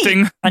were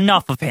ranting.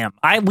 Enough of him.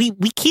 We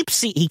keep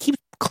he keeps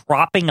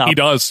cropping up. He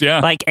does, yeah.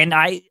 Like, and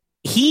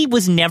he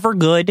was never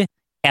good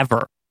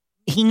ever.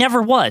 He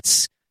never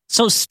was.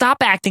 So stop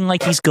acting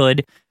like he's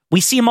good. We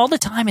see him all the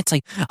time. It's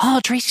like, oh,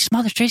 Tracy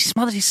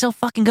Smothers, he's so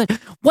fucking good.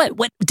 What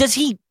does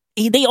he?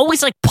 They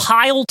always like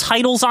pile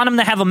titles on him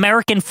that have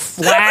American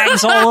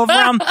flags all over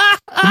him.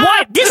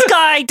 What? This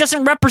guy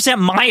doesn't represent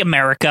my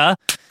America.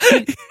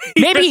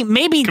 Maybe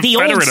the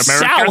old Confederate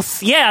America.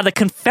 South, yeah, the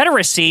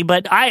Confederacy.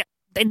 But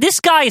this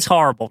guy is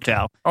horrible,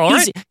 Joe.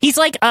 He's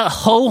like a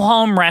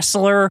ho-hum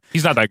wrestler.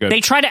 He's not that good.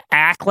 They try to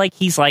act like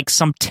he's like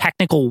some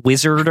technical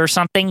wizard or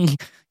something.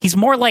 He's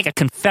more like a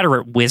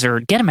Confederate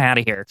wizard. Get him out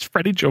of here. It's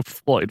Freddie Joe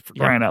Floyd, for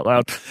crying out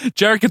loud.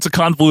 Jarrett gets a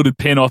convoluted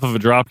pin off of a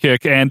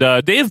dropkick,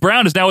 and Dave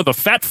Brown is now with a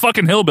fat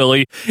fucking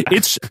hillbilly.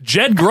 It's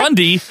Jed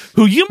Grundy,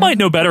 who you might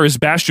know better as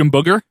Bastion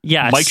Booger.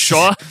 Yes. Mike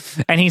Shaw.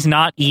 And he's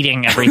not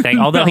eating everything,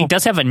 although he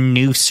does have a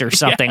noose or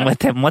something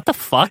with him. What the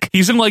fuck?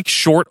 He's in like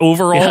short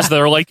overalls.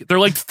 They're like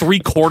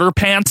 3/4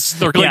 pants.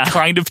 They're like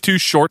kind of too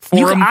short for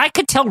him. I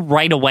could tell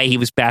right away he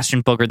was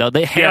Bastion Booger, though.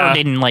 The hair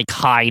didn't like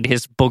hide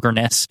his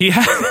boogerness. He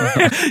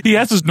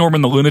has his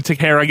Norman the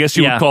Lunatic hair, I guess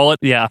you would call it.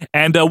 Yeah.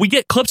 And we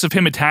get clips of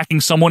him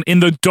attacking someone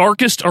in the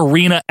darkest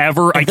arena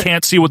ever. I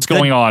can't see what's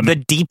going on. The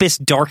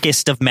deepest,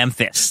 darkest of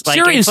Memphis. Like,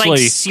 Seriously.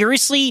 It's like,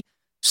 seriously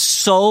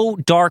so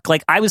dark.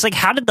 Like, I was like,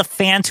 how did the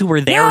fans who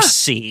were there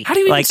see? How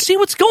do you even see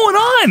what's going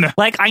on?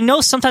 Like, I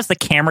know sometimes the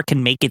camera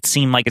can make it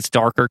seem like it's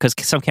darker because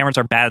some cameras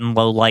are bad in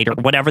low light or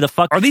whatever the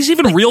fuck. Are these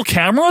even real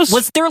cameras?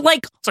 Was there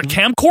like it's a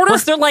camcorder?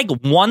 Was there like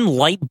one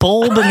light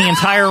bulb in the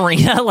entire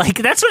arena? Like,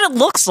 that's what it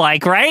looks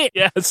like, right?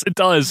 Yes, it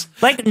does.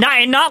 Like,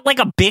 not like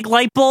a big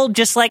light bulb,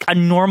 just like a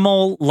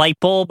normal light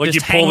bulb. Like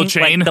just you pull the hanging,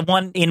 chain? like the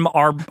one in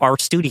our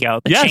studio,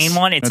 the Yes, chain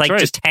one. It's that's like right.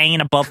 just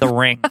hanging above the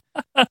ring.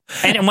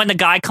 And when the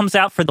guy comes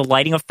out for the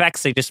lighting lighting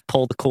effects. They just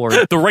pull the cord.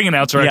 The ring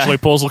announcer actually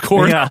pulls the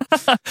cord. Yeah.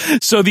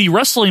 So the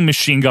wrestling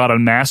machine got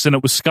unmasked, and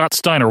it was Scott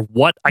Steiner.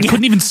 What? I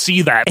couldn't even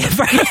see that.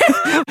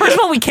 First of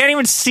all, we can't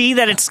even see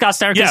that it's Scott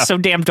Steiner because it's so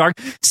damn dark.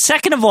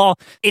 Second of all,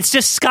 it's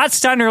just Scott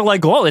Steiner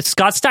like, oh, it's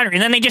Scott Steiner.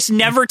 And then they just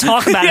never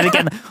talk about it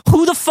again.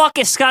 Who the fuck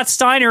is Scott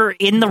Steiner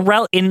in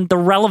the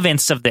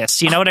relevance of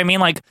this? You know what I mean?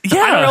 Like, I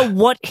don't know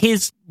what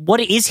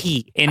is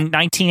he in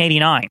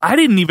 1989? I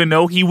didn't even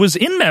know he was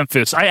in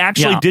Memphis. I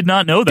actually did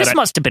not know that. This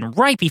must have been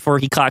right before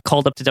he got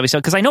called up to WCW,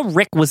 because I know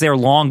Rick was there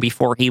long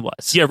before he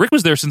was. Yeah, Rick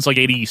was there since like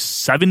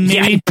 87, maybe?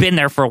 Yeah, he'd been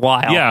there for a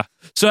while. Yeah.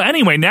 So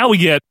anyway, now we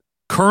get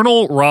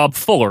Colonel Rob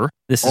Fuller.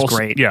 This is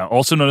great. Yeah,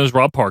 also known as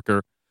Rob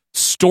Parker,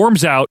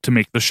 storms out to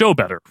make the show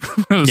better,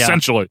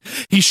 essentially.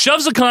 He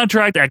shoves a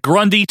contract at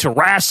Grundy to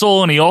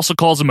wrestle, and he also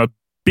calls him a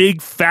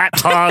big fat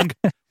hog,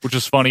 which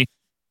is funny.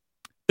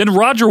 Then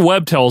Roger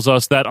Webb tells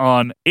us that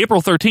on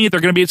April 13th,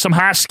 they're going to be at some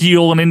high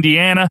school in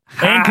Indiana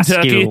and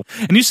Kentucky.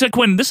 And you said,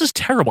 Quinn, this is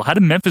terrible. How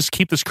did Memphis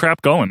keep this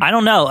crap going? I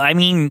don't know. I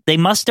mean, they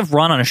must have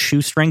run on a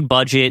shoestring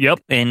budget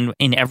in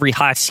every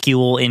high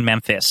school in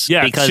Memphis.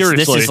 Yeah, because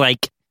seriously. This is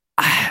like,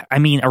 I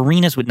mean,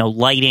 arenas with no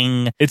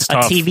lighting. It's a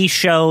tough. TV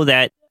show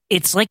that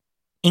it's like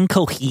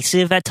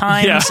incohesive at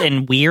times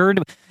and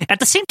weird. At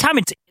the same time,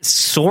 it's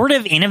sort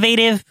of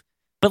innovative,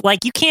 but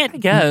like you can't,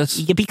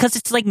 because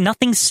it's like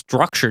nothing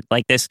structured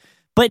like this.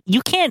 But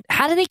you can't,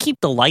 how do they keep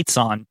the lights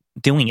on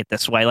doing it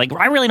this way? Like,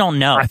 I really don't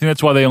know. I think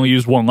that's why they only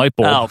use one light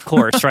bulb. Oh, of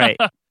course, right.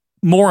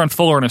 More on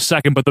Fuller in a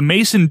second, but the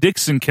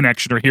Mason-Dixon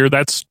connection are here.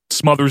 That's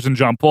Smothers and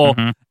John Paul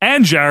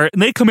and Jarrett.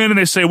 And they come in and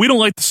they say, we don't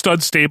like the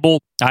stud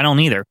stable. I don't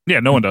either. Yeah,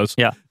 no one does.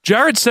 Yeah.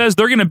 Jarrett says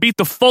they're going to beat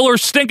the Fuller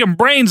stinking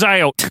brains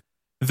out.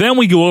 Then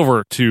we go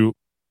over to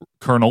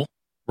Colonel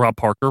Rob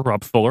Parker,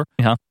 Rob Fuller,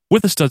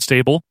 with the stud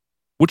stable,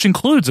 which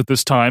includes at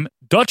this time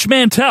Dutch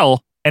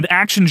Mantell and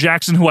Action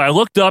Jackson, who I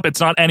looked up. It's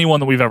not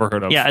anyone that we've ever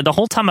heard of. Yeah, the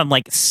whole time I'm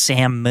like,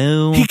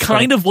 Samu. He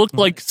kind of looked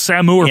like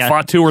Samu or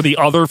Fatu or the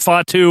other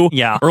Fatu.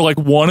 Yeah. Or like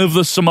one of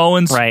the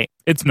Samoans. Right.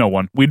 It's no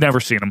one. We've never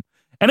seen him.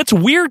 And it's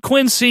weird,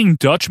 Quinn, seeing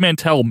Dutch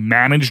Mantell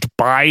managed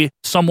by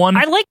someone.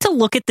 I like to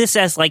look at this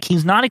as like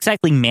he's not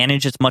exactly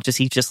managed as much as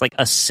he's just like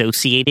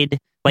associated.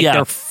 Like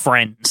they're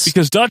friends.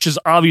 Because Dutch is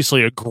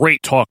obviously a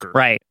great talker.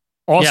 Right.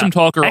 Awesome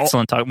talker.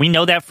 Excellent talker. We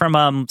know that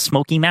from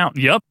Smoky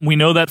Mountain. Yep. We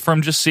know that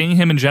from just seeing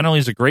him in general.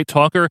 He's a great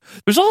talker.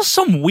 There's also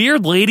some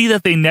weird lady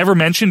that they never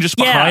mention just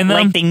behind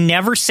them. Like they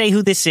never say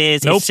who this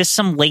is. Nope. It's just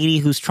some lady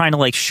who's trying to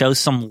like show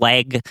some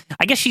leg.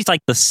 I guess she's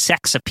like the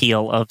sex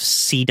appeal of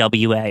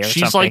CWA or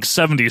She's something. like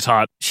 70s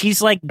hot.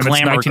 She's like And it's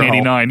glamour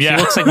 1989, girl. yeah.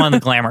 She looks like one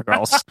of the glamour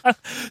girls.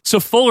 So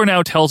Fuller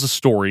now tells a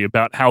story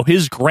about how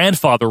his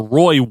grandfather,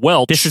 Roy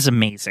Welch. This is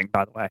amazing,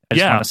 by the way. I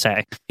just want to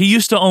say. He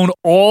used to own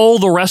all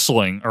the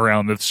wrestling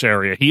around this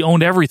area. He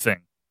owned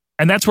everything.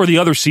 And that's where the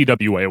other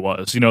CWA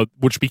was,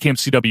 which became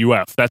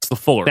CWF. That's the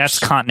Fullers. That's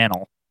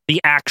Continental. The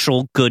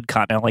actual good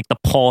Continental, like the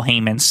Paul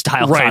Heyman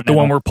style Right, Continental. the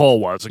one where Paul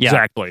was,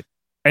 exactly.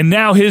 And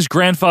now his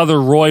grandfather,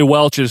 Roy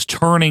Welch, is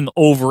turning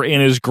over in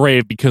his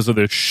grave because of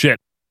this shit.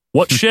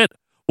 What shit?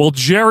 Well,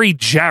 Jerry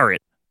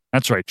Jarrett.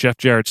 That's right, Jeff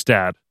Jarrett's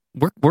dad.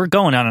 We're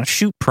going on a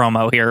shoot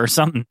promo here or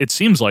something. It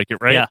seems like it,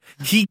 right? Yeah.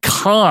 He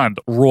conned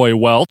Roy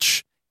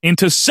Welch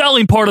into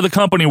selling part of the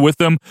company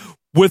with him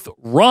with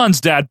Ron's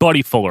dad,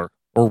 Buddy Fuller.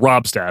 Or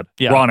Rob's dad.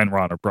 Yeah. Ron and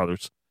Ron are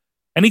brothers.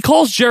 And he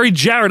calls Jerry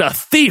Jarrett a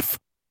thief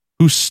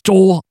who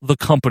stole the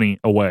company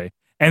away.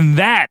 And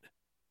that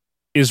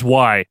is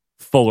why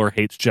Fuller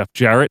hates Jeff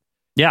Jarrett.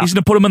 Yeah. He's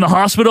going to put him in the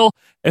hospital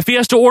if he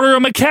has to order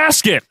him a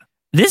casket.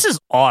 This is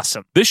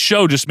awesome. This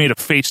show just made a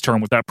face turn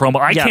with that promo.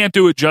 I can't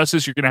do it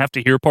justice. You're going to have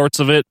to hear parts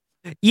of it.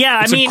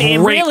 Yeah, It's I mean, a it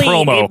great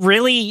promo.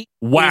 really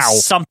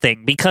is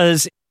something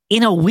because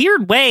in a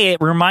weird way,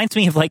 it reminds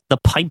me of like the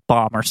pipe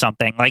bomb or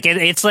something. Like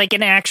it's like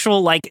an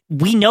actual, like,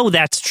 we know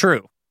that's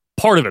true.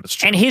 Part of it is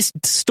true. And his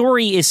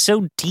story is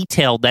so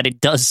detailed that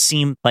it does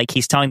seem like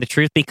he's telling the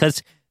truth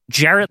because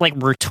Jarrett like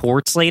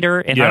retorts later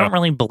and I don't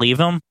really believe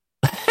him.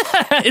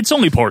 It's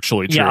only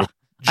partially true. Yeah,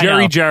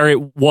 Jerry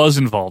Jarrett was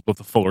involved with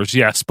the Fullers,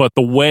 yes, but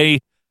the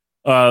way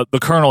the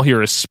Colonel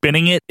here is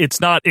spinning it,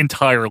 it's not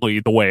entirely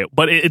the way.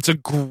 But it's a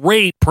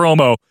great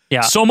promo.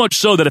 Yeah. So much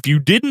so that if you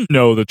didn't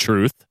know the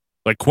truth,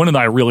 like Quinn and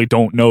I really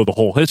don't know the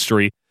whole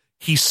history,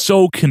 he's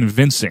so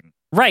convincing.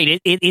 Right.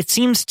 It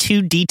seems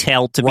too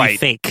detailed to be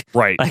fake.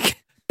 Right. Like,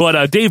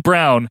 but Dave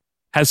Brown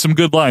has some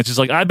good lines. He's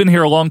like, I've been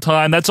here a long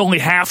time. That's only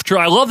half true.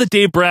 I love that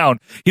Dave Brown,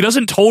 he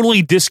doesn't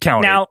totally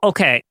discount it. Now,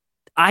 okay,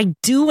 I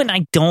do and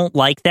I don't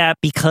like that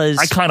because...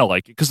 I kind of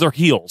like it because they're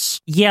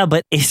heels. Yeah,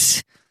 but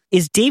is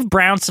Dave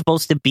Brown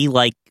supposed to be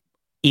like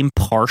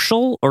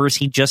impartial or is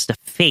he just a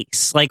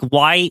face? Like,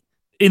 why...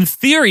 In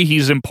theory,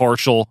 he's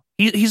impartial.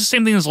 He's the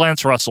same thing as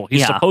Lance Russell.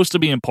 He's supposed to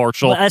be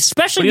impartial, well,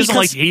 especially but he doesn't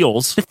because like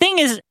heels. The thing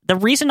is, the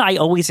reason I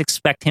always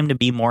expect him to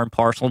be more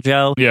impartial,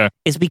 Joe,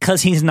 is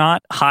because he's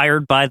not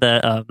hired by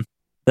the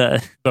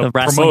wrestling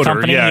promoter,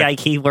 company. yeah.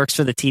 Like he works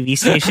for the TV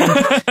station,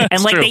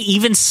 and like true. they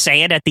even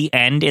say it at the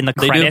end in the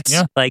They do, credits.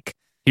 yeah. Like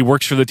He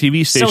works for the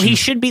TV station. So he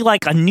should be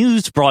like a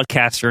news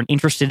broadcaster and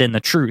interested in the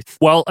truth.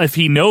 Well, if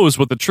he knows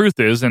what the truth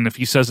is, and if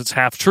he says it's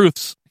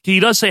half-truths, he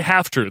does say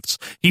half-truths.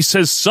 He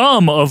says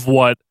some of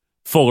what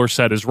Fuller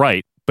said is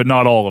right, but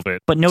not all of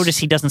it. But notice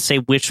he doesn't say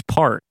which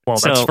part. Well,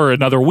 that's for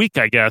another week,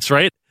 I guess,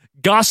 right?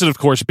 Gossett, of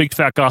course, big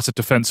fat Gossett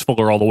defends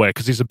Fuller all the way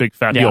because he's a big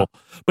fat heel.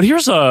 But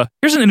here's an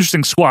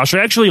interesting squash. I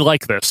actually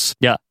like this.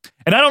 Yeah.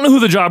 And I don't know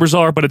who the jobbers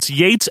are, but it's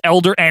Yates,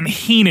 Elder, and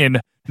Heenan.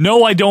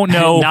 No, I don't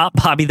know. Not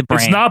Bobby the Brain.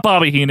 It's not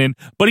Bobby Heenan,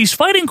 but he's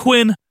fighting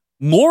Quinn,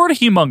 Lord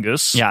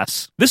Humongous.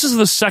 Yes. This is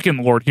the second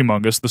Lord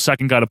Humongous, the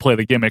second guy to play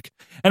the gimmick.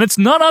 And it's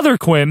none other,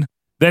 Quinn,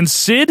 than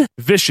Sid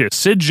Vicious,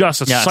 Sid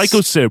Justice,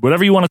 Psycho Sid,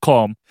 whatever you want to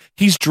call him.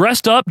 He's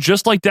dressed up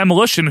just like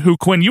Demolition, who,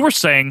 Quinn, you were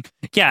saying.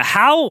 Yeah,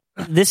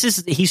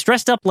 he's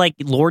dressed up like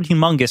Lord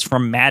Humongous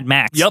from Mad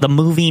Max, the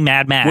movie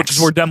Mad Max. Which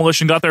is where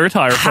Demolition got their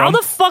attire from. How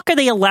the fuck are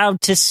they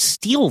allowed to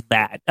steal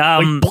that?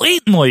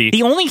 Blatantly.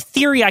 The only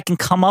theory I can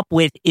come up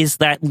with is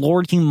that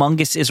Lord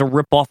Humongous is a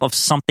ripoff of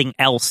something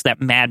else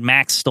that Mad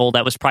Max stole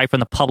that was probably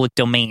from the public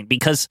domain,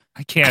 because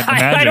I can't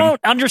imagine. I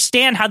don't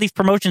understand how these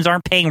promotions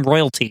aren't paying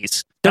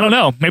royalties. I don't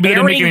know. Maybe they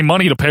didn't make any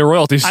money to pay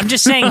royalties. I'm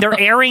just saying they're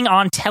airing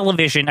on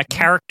television a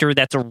character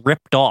that's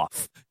ripped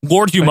off.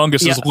 Lord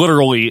Humongous is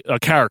literally a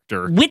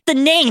character. With the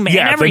name and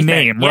everything. The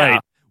name,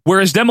 right.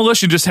 Whereas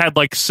Demolition just had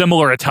like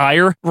similar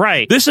attire.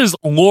 Right. This is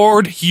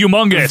Lord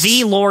Humongous.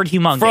 The Lord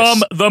Humongous.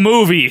 From the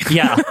movie.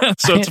 Yeah.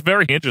 So it's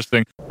very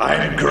interesting.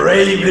 I'm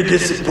gravely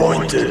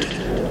disappointed.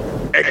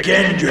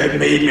 Again, you have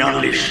made me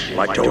unleash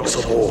my dogs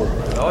of war.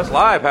 Oh, it's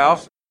live,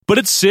 pal. But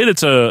it's Sid.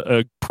 It's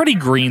a pretty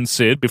green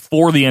Sid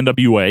before the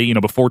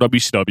NWA, before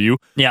WCW.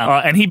 Yeah.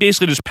 And he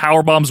basically just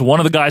power bombs one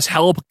of the guys,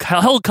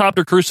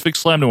 helicopter crucifix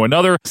slam to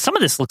another. Some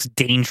of this looks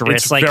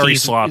dangerous. It's like very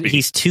sloppy.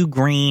 He's too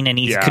green and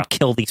he could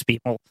kill these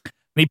people.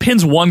 And he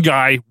pins one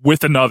guy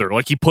with another.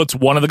 Like he puts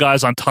one of the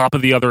guys on top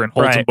of the other and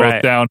holds them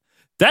both down.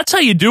 That's how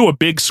you do a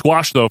big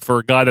squash, though, for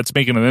a guy that's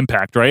making an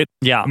impact, right?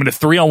 Yeah. I mean, a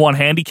 3-on-1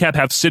 handicap,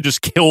 have Sid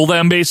just kill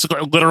them,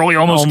 basically, literally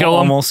almost kill them.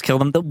 Almost kill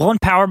them. The one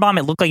powerbomb,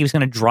 it looked like he was going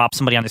to drop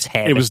somebody on his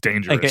head. It was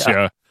dangerous,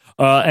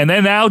 and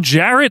then now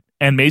Jarrett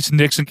and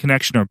Mason-Dixon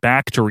connection are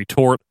back to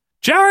retort.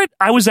 Jarrett,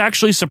 I was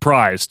actually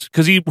surprised,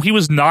 because he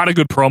was not a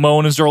good promo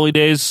in his early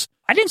days.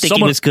 I didn't think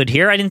he was good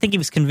here. I didn't think he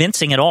was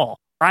convincing at all.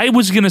 I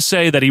was going to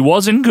say that he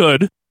wasn't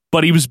good,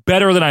 but he was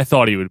better than I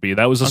thought he would be.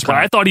 That was a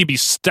surprise. I thought he'd be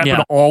stepping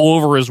all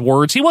over his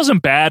words. He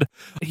wasn't bad.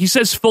 He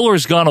says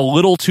Fuller's gone a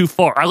little too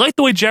far. I like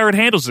the way Jarrett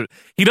handles it.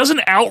 He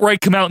doesn't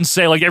outright come out and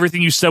say, like,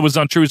 everything you said was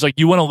untrue. He's like,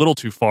 you went a little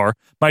too far.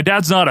 My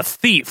dad's not a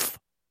thief.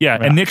 Yeah,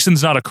 and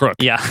Nixon's not a crook.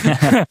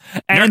 Yeah.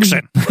 And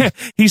Nixon.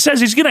 He says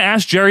he's going to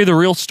ask Jerry the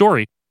real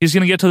story. He's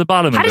going to get to the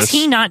bottom of this. How does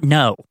he not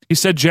know? He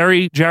said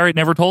Jarrett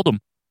never told him.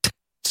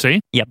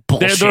 See? Yeah,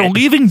 bullshit. They're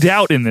leaving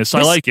doubt in this.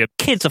 I like it.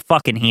 Kid's a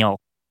fucking heel.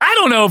 I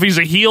don't know if he's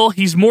a heel.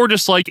 He's more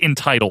just like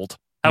entitled.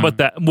 How about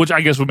that? Which I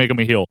guess would make him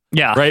a heel.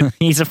 Yeah. Right?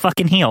 He's a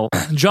fucking heel.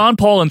 John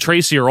Paul and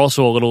Tracy are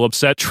also a little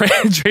upset.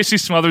 Tracy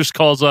Smothers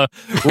calls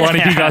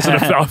Ronnie P.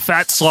 Gossett a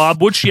fat slob,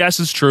 which,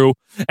 yes, is true.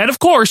 And of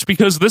course,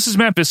 because this is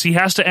Memphis, he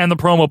has to end the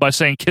promo by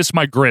saying, kiss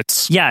my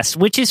grits. Yes,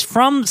 which is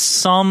from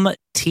some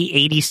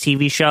 80s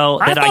TV show.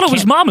 I thought it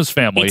was Mama's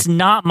Family. It's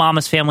not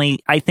Mama's Family.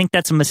 I think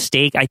that's a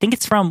mistake. I think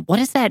it's from, what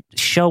is that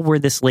show where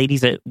this lady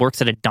that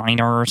works at a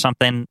diner or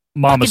something?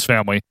 Mama's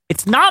Family.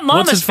 It's not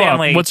Mama's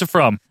Family. What's it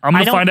from? I'm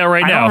going to find out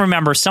right now. I don't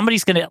remember.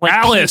 Somebody's going to... Like,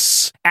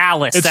 Alice.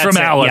 Alice. It's from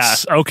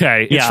Alice. Yeah.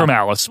 Okay. It's from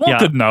Alice. Well,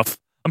 good enough.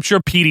 I'm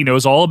sure Petey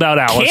knows all about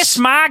Alice. Kiss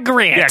my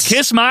grits. Yeah,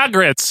 kiss my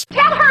grits.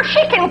 Tell her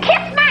she can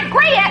kiss my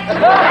grits.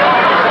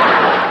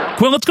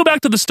 Quinn, let's go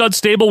back to the stud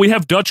stable. We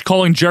have Dutch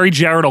calling Jerry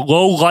Jarrett a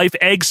low-life,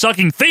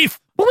 egg-sucking thief.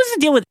 What was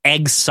the deal with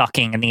egg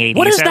sucking in the 80s?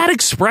 What is that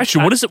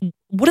expression? What does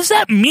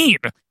that mean?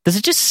 Does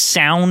it just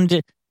sound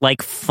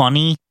like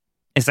funny?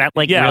 Is that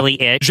really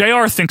it?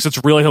 JR thinks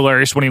it's really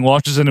hilarious when he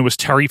launches into his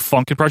Terry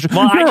Funk impression.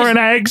 Well, you're an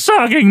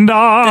egg-sucking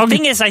dog. The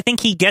thing is, I think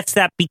he gets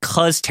that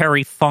because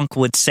Terry Funk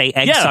would say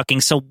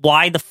egg-sucking, so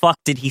why the fuck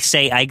did he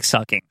say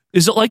egg-sucking?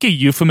 Is it like a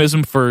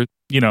euphemism for,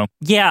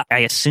 Yeah, I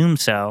assume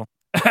so.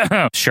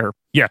 Sure.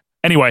 Yeah.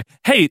 Anyway,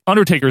 hey,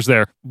 Undertaker's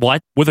there.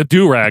 What? With a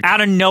do-rag.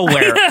 Out of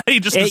nowhere. He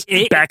just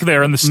is back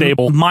there in the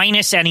stable.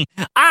 Minus any,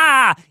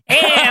 I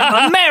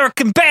am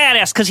American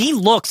Badass, because he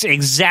looks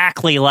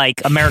exactly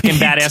like American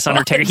Badass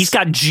Undertaker. He's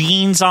got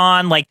jeans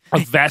on, like a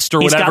vest or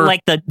whatever. He's got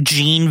like the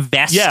jean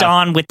vest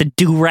on with the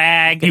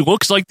do-rag. He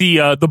looks like the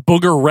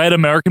booger red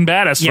American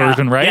Badass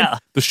version, right? Yeah.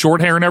 The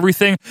short hair and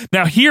everything.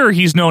 Now here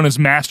he's known as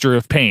Master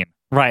of Pain.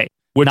 Right.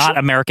 Which, not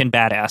American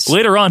Badass.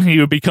 Later on he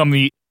would become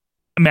the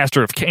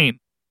Master of Kane.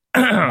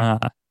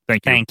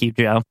 Thank you,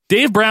 Joe.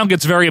 Dave Brown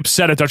gets very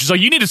upset at Dutch. He's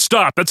like, you need to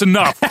stop. That's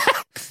enough.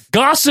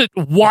 Gossett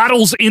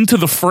waddles into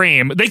the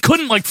frame. They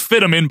couldn't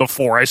fit him in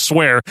before, I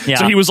swear. Yeah.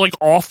 So he was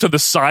off to the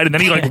side, and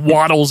then he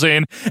waddles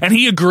in, and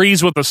he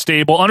agrees with the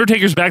stable.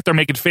 Undertaker's back there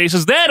making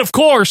faces. Then, of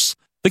course,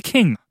 the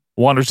King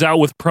wanders out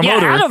with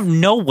promoter. Yeah, out of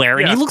nowhere.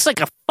 And he looks like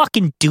a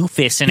fucking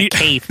doofus in a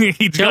cape.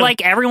 They're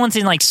everyone's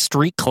in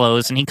street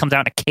clothes, and he comes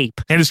out in a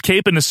cape. And his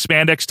cape and his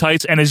spandex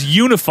tights and his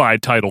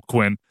unified title,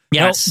 Quinn.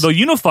 Yes. Now, the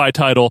Unified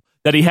title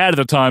that he had at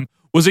the time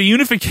was a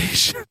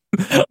unification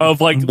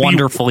of like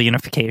wonderful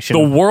unification.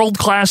 The world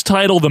class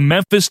title, the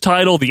Memphis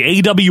title,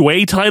 the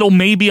AWA title,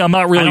 maybe. I'm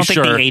not really I don't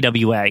sure. think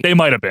the AWA. They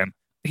might have been.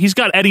 He's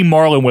got Eddie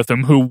Marlin with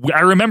him, who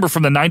I remember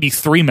from the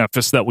 93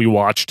 Memphis that we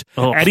watched.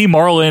 Oh. Eddie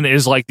Marlin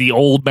is like the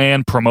old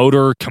man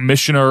promoter,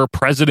 commissioner,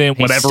 president,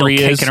 He's whatever still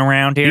he is. kicking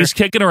around here. He's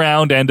kicking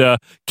around, and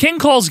King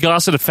calls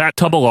Gossett a fat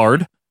tub of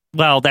lard.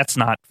 Well, that's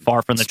not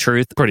far from the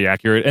truth. Pretty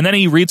accurate. And then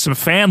he reads some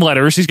fan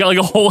letters. He's got like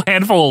a whole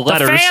handful of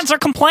letters. The fans are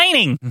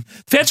complaining.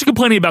 Fans are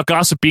complaining about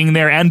Gossett being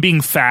there and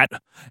being fat.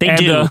 They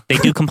do. They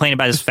do complain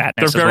about his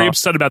fatness. They're very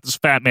upset about this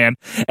fat man.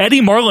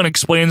 Eddie Marlin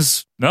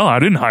explains, no, I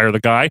didn't hire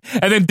the guy.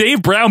 And then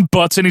Dave Brown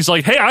butts in. He's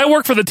like, hey, I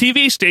work for the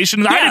TV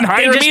station. And I didn't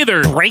hire him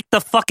either. Break the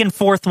fucking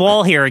fourth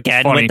wall here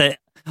again. Funny. With the.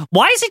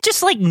 Why is it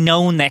just like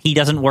known that he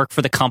doesn't work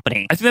for the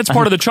company? I think that's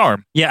part of the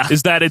charm. Yeah.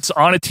 Is that it's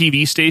on a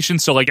TV station,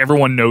 so like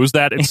everyone knows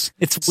that. It's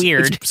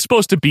weird. It's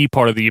supposed to be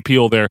part of the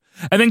appeal there.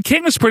 And then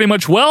King is pretty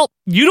much, well,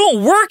 you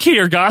don't work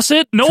here,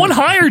 Gossett. No one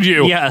hired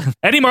you. Yeah.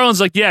 Eddie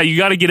Marlin's like, yeah, you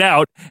got to get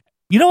out.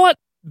 You know what?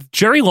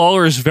 Jerry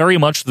Lawler is very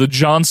much the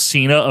John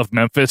Cena of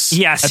Memphis.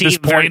 Yeah, at this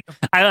point.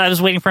 I was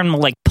waiting for him to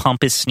like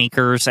pump his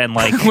sneakers and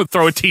like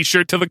throw a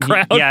T-shirt to the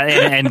crowd. Yeah,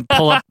 and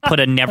put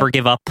a never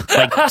give up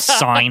like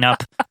sign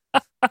up.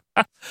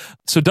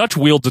 So Dutch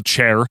wields a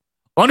chair.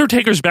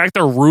 Undertaker's back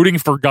there rooting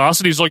for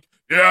Gossett. He's like,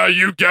 yeah,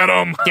 you get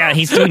him. Yeah,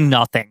 he's doing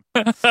nothing.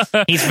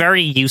 He's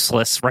very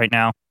useless right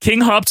now. King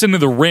hops into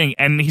the ring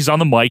and he's on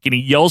the mic and he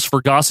yells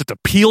for Gossett to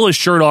peel his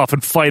shirt off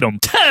and fight him.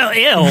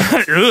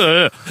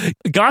 Ew.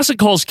 Gossett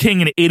calls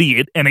King an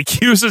idiot and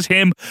accuses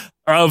him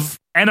of,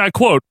 and I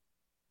quote,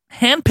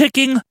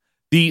 handpicking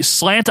the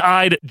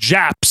slant-eyed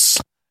Japs.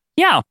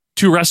 Yeah.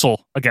 To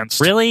wrestle against.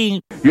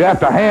 Really? You have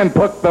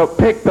to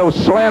pick those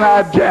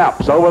slant-eyed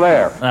Japs over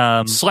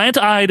there.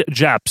 Slant-eyed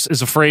Japs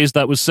is a phrase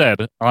that was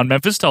said on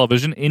Memphis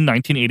television in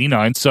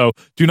 1989, so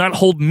do not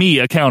hold me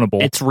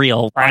accountable. It's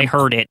real. I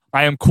heard it.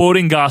 I am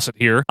quoting Gossett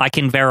here. I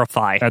can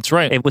verify. That's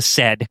right. It was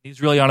said.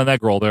 He's really on an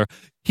egg roll there.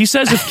 He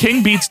says if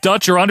King beats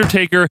Dutch or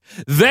Undertaker,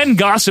 then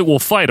Gossett will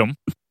fight him.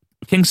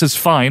 King says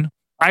fine.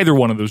 Either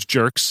one of those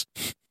jerks.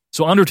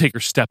 So Undertaker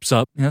steps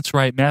up. That's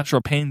right.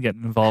 Master Payne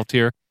getting involved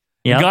here.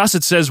 Yeah.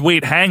 Gossett says,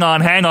 wait, hang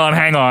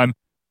on.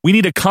 We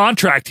need a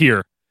contract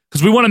here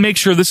because we want to make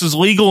sure this is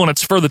legal and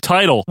it's for the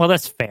title. Well,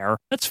 that's fair.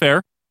 That's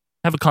fair.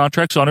 Have a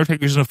contract, so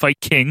Undertaker's going to fight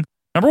King.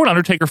 Remember when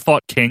Undertaker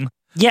fought King?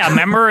 Yeah,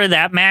 remember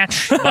that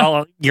match?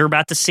 Well, you're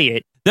about to see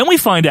it. Then we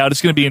find out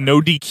it's going to be a no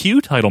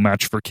DQ title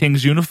match for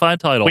King's unified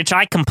title. Which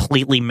I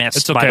completely missed,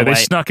 It's okay. by the They way.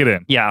 snuck it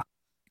in. Yeah.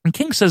 And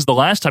King says the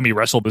last time he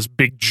wrestled this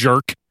big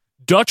jerk,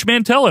 Dutch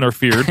Mantell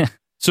interfered.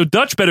 So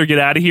Dutch better get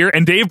out of here.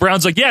 And Dave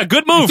Brown's like, yeah,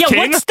 good move, Yeah,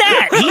 King. what's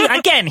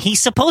that?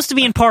 He's supposed to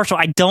be impartial.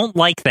 I don't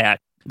like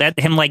that. That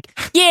him like,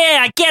 yeah,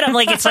 I get him.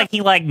 Like it's like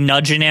he like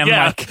nudging him.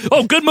 Yeah. Like,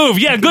 oh, good move.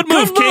 Yeah, good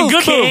move, King.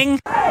 Good King.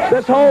 move.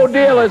 This whole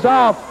deal is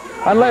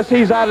off unless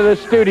he's out of the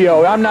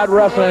studio. I'm not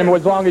wrestling him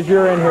as long as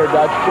you're in here,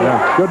 Dutch.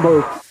 Yeah, good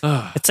move.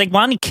 It's like,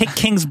 why don't you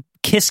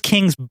kiss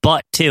King's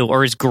butt too,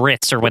 or his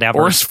grits, or whatever,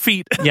 Or his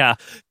feet. Yeah.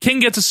 King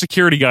gets a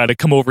security guy to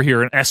come over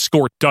here and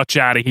escort Dutch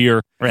out of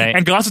here. Right.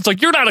 And Gossett's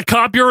like, you're not a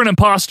cop, you're an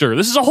imposter.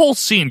 This is a whole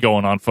scene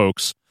going on,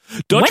 folks.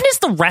 Dutch, when is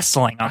the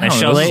wrestling on this I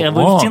show? don't know, this is We've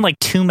long. seen like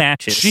 2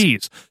 matches.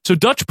 Jeez. So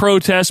Dutch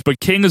protests, but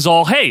King is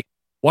all, hey,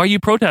 why are you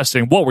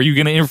protesting? What, were you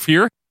going to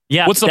interfere?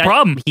 Yeah. What's the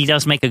problem? He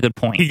does make a good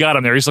point. He got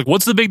him there. He's like,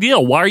 what's the big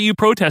deal? Why are you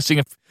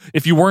protesting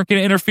if you weren't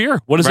going to interfere?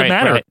 What does it Right,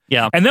 matter? right,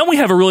 yeah. And then we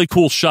have a really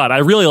cool shot. I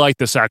really like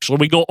this, actually.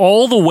 We go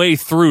all the way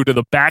through to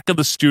the back of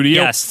the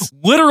studio. Yes.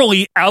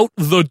 Literally out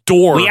the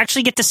door. We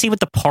actually get to see what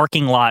the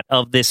parking lot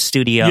of this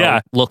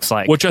studio looks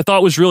like. Which I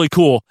thought was really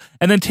cool.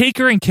 And then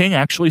Taker and King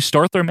actually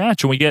start their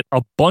match, and we get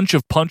a bunch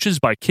of punches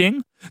by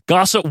King.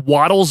 Gossett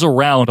waddles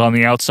around on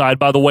the outside,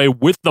 by the way,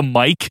 with the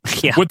mic,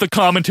 with the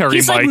commentary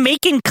He's mic. like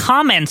making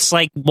comments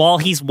like while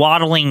he's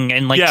waddling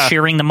and like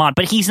cheering them on,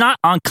 but he's not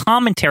on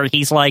commentary.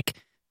 He's like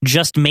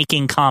just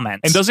making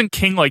comments. And doesn't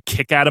King like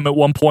kick at him at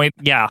one point?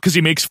 Yeah. Because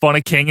he makes fun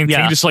of King and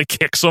King just like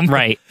kicks him.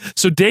 Right.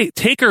 So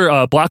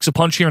Taker blocks a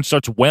punch here and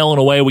starts wailing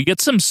away. We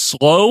get some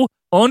slow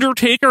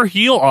Undertaker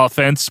heel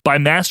offense by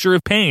Master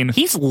of Pain.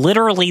 He's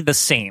literally the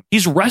same.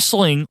 He's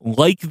wrestling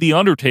like the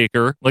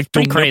Undertaker, like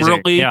Pretty crazy,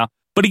 deliberately. yeah.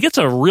 But he gets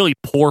a really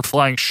poor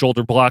flying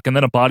shoulder block and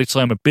then a body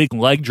slam, a big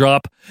leg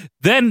drop.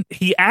 Then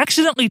he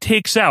accidentally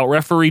takes out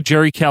referee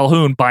Jerry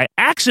Calhoun by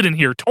accident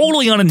here,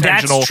 totally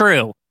unintentional. That's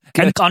true.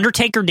 And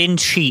Undertaker didn't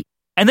cheat.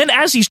 And then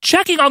as he's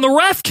checking on the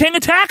ref, King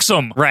attacks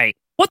him. Right.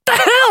 What the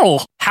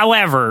hell?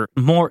 However,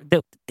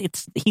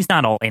 he's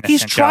not all innocent.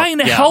 He's trying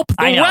to help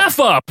the ref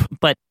up.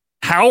 But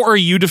how are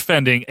you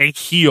defending a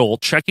heel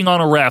checking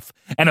on a ref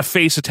and a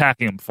face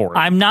attacking him for it?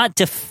 I'm not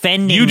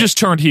defending. You just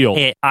turned heel.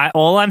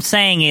 All I'm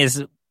saying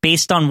is,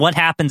 based on what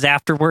happens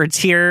afterwards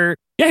here.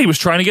 Yeah, he was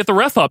trying to get the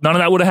ref up. None of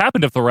that would have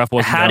happened if the ref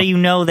wasn't How down. do you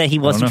know that he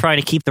wasn't trying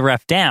to keep the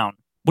ref down?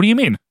 What do you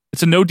mean?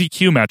 It's a no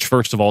DQ match,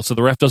 first of all, so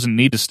the ref doesn't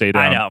need to stay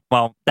down. I know.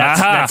 Well,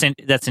 that's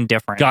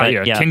indifferent. Got but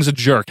you. yeah. King's a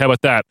jerk. How about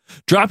that?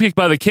 Dropkick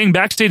by the King.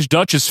 Backstage,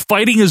 Dutch is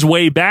fighting his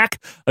way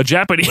back. A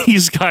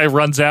Japanese guy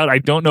runs out. I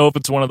don't know if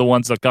it's one of the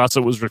ones that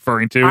Gossett was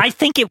referring to. I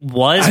think it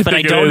was, but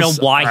I don't know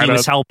why he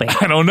was helping.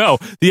 I don't know.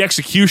 The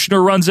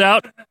Executioner runs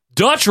out.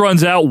 Dutch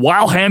runs out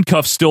while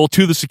handcuffed still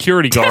to the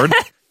security guard.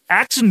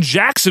 Action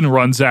Jackson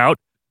runs out.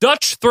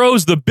 Dutch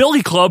throws the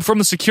billy club from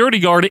the security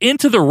guard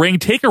into the ring.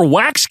 Taker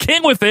whacks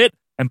King with it.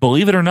 And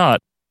believe it or not,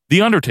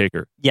 The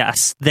Undertaker.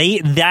 Yes,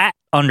 that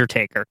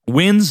Undertaker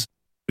wins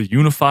the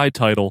unified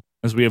title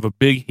as we have a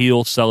big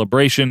heel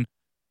celebration.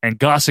 And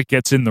Gossett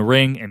gets in the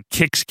ring and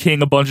kicks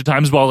King a bunch of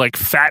times while like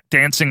fat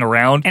dancing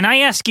around. And I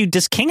ask you,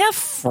 does King have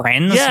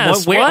friends?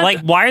 Yes. Like,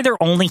 why are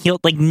there only heel?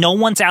 Like, no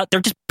one's out.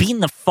 They're just beating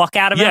the fuck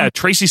out of him. Yeah,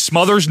 Tracy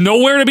Smothers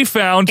nowhere to be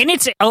found. And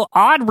it's an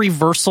odd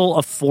reversal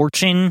of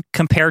fortune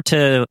compared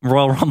to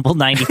Royal Rumble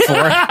 '94.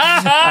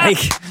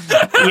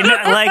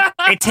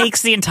 It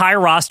takes the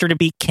entire roster to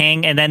beat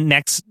King, and then in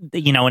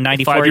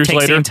 '94 it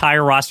takes the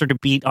entire roster to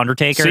beat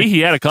Undertaker. See, he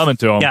had it coming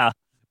to him. Yeah,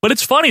 but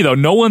it's funny though.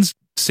 No one's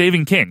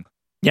saving King.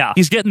 Yeah.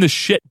 He's getting the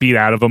shit beat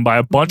out of him by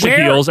a bunch of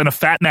heels and a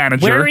fat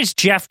manager. Where is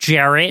Jeff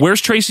Jarrett?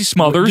 Where's Tracy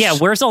Smothers? Yeah,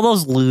 where's all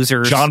those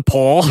losers? Jean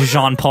Paul.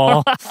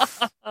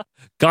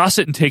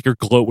 Gossett and Taker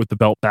gloat with the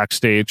belt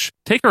backstage.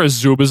 Taker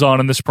has Zubas on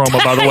in this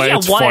promo, by the way.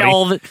 It's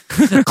funny.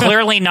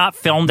 Clearly not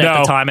filmed at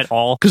the time at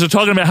all. Because they're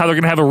talking about how they're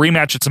going to have a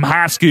rematch at some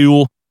high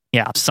school.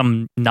 Yeah,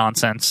 some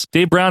nonsense.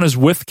 Dave Brown is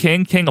with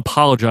King. King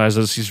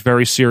apologizes. He's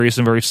very serious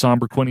and very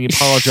somber. Quinn, he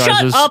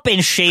apologizes. Shut up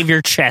and shave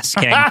your chest,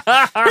 King.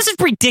 This is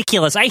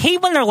ridiculous. I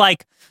hate when they're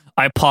like,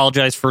 I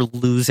apologize for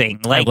losing.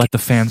 Like, I let the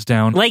fans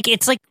down. Like,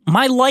 it's like,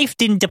 my life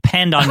didn't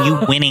depend on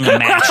you winning a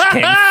match,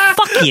 King.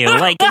 Fuck you.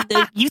 Like,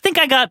 you think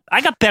I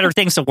got better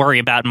things to worry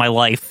about in my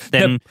life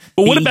than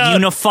the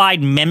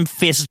unified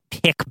Memphis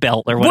Hick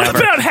belt or whatever.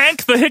 What about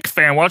Hank the Hick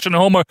fan watching the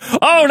home?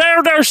 Oh,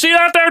 there, see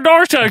that there,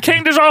 Dorsa?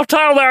 King is off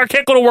title there. I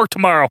can't go to work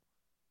tomorrow.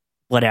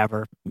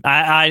 Whatever.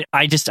 I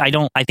think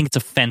it's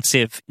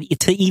offensive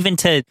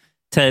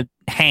to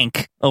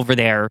Hank over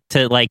there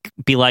to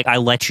be like, I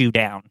let you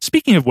down.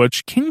 Speaking of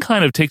which, King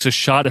kind of takes a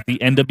shot at the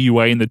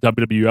NWA and the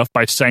WWF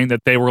by saying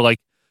that they were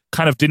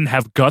kind of didn't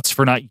have guts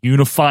for not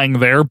unifying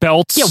their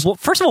belts. Yeah, well,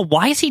 first of all,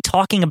 why is he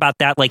talking about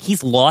that like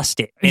he's lost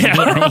it?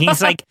 And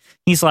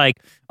he's like,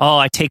 oh,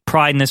 I take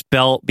pride in this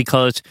belt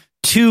because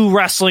 2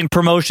 wrestling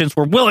promotions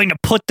were willing to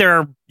put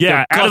their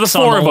out of the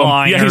 4 of them.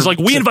 Yeah, he's like,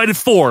 we invited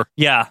 4.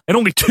 Yeah. And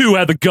only 2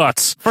 had the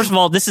guts. First of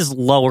all, this is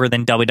lower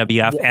than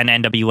WWF and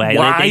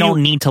NWA. They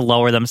don't need to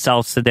lower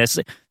themselves to this.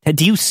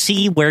 Do you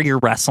see where you're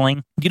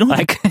wrestling? You don't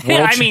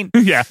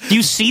yeah. Do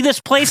you see this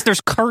place?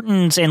 There's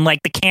curtains and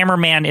the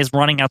cameraman is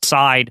running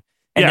outside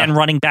and then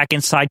running back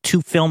inside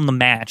to film the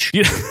match.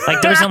 There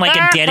isn't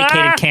a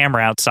dedicated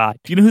camera outside.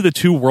 Do you know who the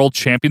 2 world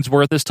champions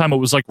were at this time? It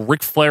was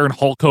Ric Flair and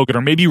Hulk Hogan,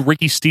 or maybe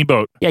Ricky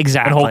Steamboat. Yeah,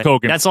 exactly. And Hulk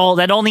Hogan. That's all.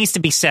 That all needs to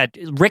be said.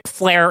 Ric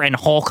Flair and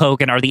Hulk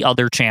Hogan are the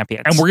other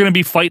champions, and we're going to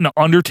be fighting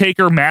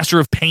Undertaker, Master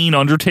of Pain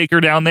Undertaker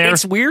down there.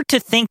 It's weird to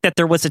think that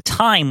there was a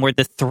time where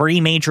the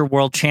 3 major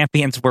world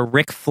champions were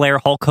Ric Flair,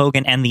 Hulk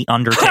Hogan, and the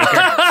Undertaker.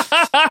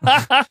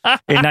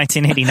 In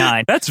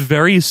 1989. That's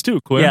very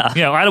astute, Quinn.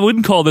 Yeah, I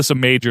wouldn't call this a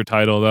major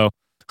title though.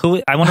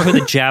 I wonder who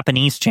the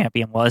Japanese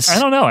champion was. I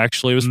don't know,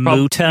 actually. It was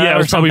Muta. Yeah, it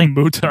was probably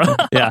Muta.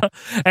 Yeah.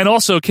 And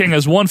also, King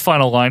has one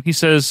final line. He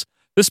says,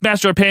 this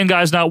Master of Pain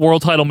guy's not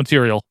world title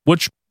material,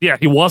 which, yeah,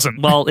 he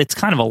wasn't. Well, it's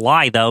kind of a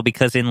lie, though,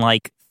 because in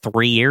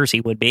 3 years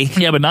he would be.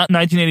 Yeah, but not in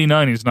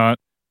 1989 he's not.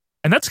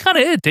 And that's kind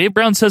of it. Dave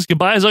Brown says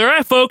goodbye. He's like, all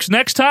right, folks,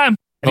 next time.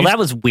 Well, that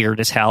was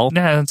weird as hell.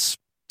 Nah, that's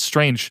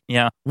strange.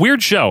 Yeah.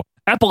 Weird show.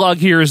 Epilogue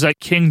here is that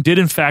King did,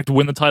 in fact,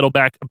 win the title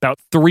back about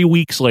 3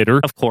 weeks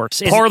later. Of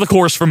course. Par of the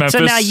course for Memphis.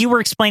 So now you were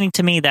explaining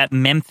to me that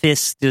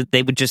Memphis,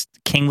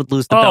 King would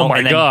lose the belt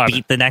and then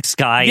beat the next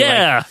guy.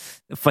 Yeah.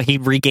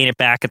 He'd regain it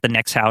back at the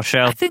next house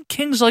show. I think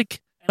King's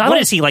what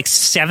is he,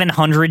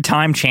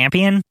 700-time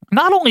champion?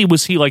 Not only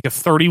was he a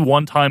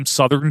 31-time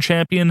Southern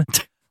champion,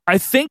 I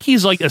think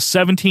he's a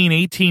 17,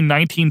 18,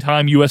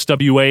 19-time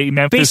USWA,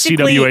 Memphis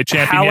Basically, CWA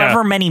champion.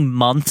 However many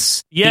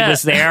months he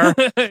was there,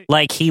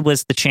 he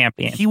was the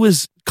champion. He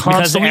was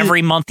constantly... Because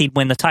every month he'd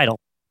win the title.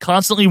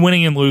 Constantly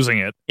winning and losing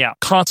it. Yeah.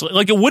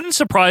 Constantly. It wouldn't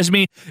surprise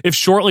me if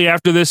shortly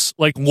after this,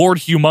 Lord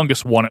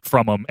Humongous won it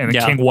from him and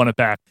King won it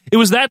back. It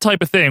was that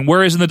type of thing.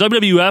 Whereas in the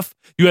WWF,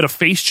 you had a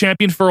face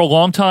champion for a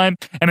long time,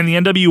 and in the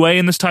NWA,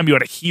 in this time, you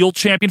had a heel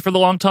champion for the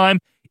long time.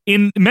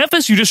 In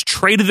Memphis, you just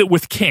traded it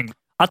with King.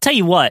 I'll tell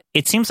you what,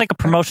 it seems like a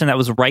promotion that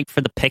was ripe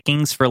for the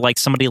pickings for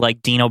somebody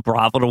like Dino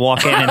Bravo to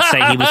walk in and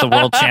say he was the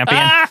world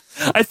champion.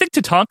 I think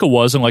Tatanka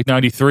was in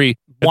 93.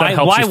 Why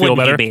wouldn't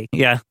better. He be?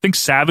 Yeah. I think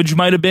Savage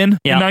might have been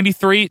in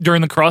 93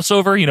 during the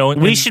crossover.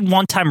 We should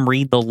one time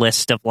read the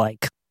list of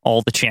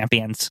all the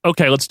champions.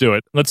 Okay, let's do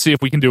it. Let's see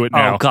if we can do it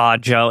now. Oh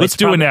God, Joe. Let's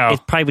do it now.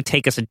 It probably would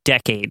take us a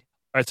decade.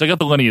 All right, so I got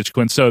the lineage,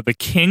 Quinn. So the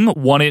King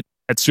won it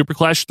at Super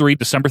Clash 3,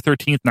 December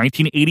 13th,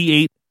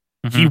 1988.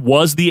 Mm-hmm. He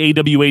was the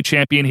AWA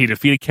champion. He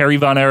defeated Kerry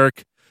Von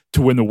Erich.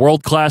 to win the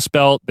world class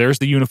belt. There's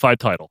the unified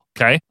title.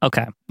 Okay.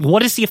 Okay.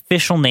 What is the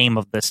official name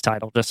of this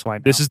title? Just so I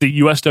know. This is the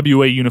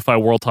USWA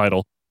Unified World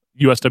title.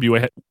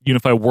 USWA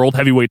Unified World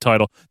Heavyweight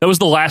title. That was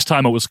the last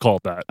time it was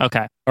called that.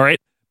 Okay. All right.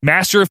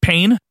 Master of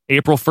Pain,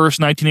 April 1st,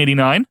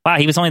 1989. Wow,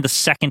 he was only the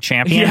second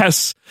champion?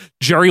 Yes.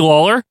 Jerry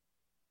Lawler,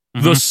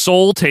 the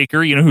Soul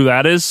Taker. You know who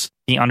that is?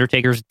 The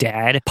Undertaker's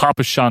dad.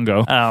 Papa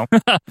Shango. Oh,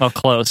 well,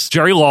 close.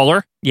 Jerry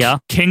Lawler. Yeah.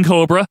 King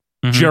Cobra,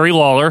 Jerry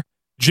Lawler.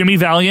 Jimmy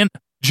Valiant,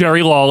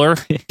 Jerry Lawler.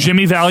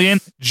 Jimmy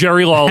Valiant,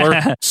 Jerry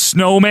Lawler.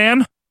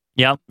 Snowman.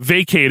 Yep.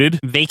 Vacated.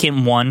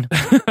 Vacant one.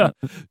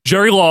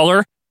 Jerry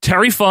Lawler.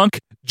 Terry Funk.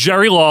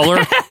 Jerry Lawler,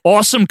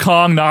 Awesome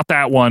Kong, not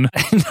that one.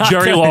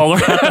 Jerry Lawler,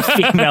 not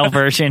the female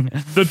version.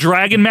 The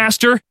Dragon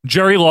Master,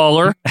 Jerry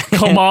Lawler,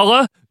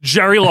 Kamala,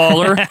 Jerry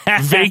Lawler,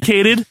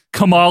 Vacated,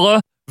 Kamala,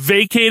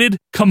 Vacated,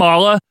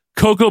 Kamala,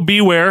 Coco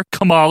Beware,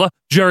 Kamala,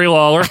 Jerry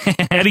Lawler,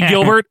 Eddie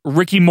Gilbert,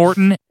 Ricky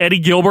Morton, Eddie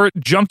Gilbert,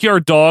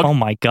 Junkyard Dog. Oh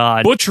my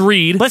God. Butch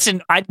Reed.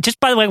 Listen, just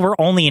by the way, we're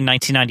only in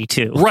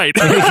 1992. Right.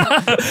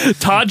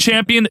 Todd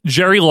Champion,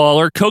 Jerry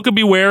Lawler, Coco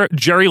Beware,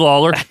 Jerry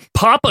Lawler,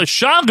 Papa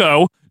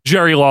Shango,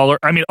 Jerry Lawler.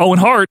 I mean, Owen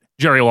Hart,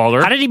 Jerry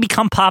Lawler. How did he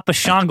become Papa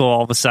Shango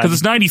all of a sudden? Because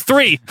it's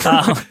 93.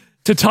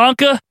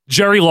 Tatanka,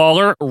 Jerry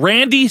Lawler.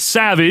 Randy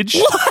Savage.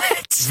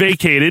 What?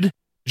 Vacated.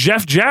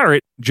 Jeff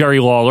Jarrett, Jerry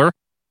Lawler.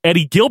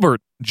 Eddie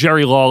Gilbert,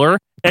 Jerry Lawler.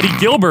 Eddie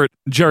Gilbert,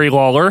 Jerry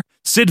Lawler.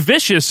 Sid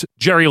Vicious,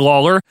 Jerry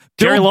Lawler.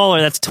 Jerry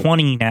Lawler, that's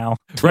 20 now.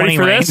 20 ready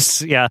for reigns.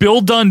 this? Yeah.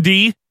 Bill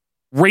Dundee.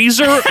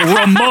 Razor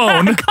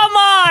Ramon. Come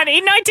on,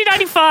 in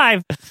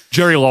 1995.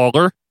 Jerry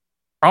Lawler.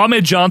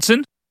 Ahmed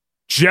Johnson.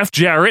 Jeff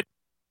Jarrett.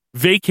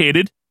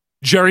 Vacated,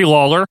 Jerry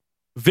Lawler.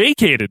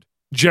 Vacated,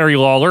 Jerry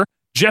Lawler.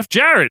 Jeff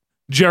Jarrett,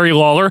 Jerry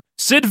Lawler.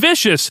 Sid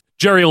Vicious,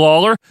 Jerry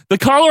Lawler. The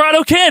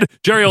Colorado Kid,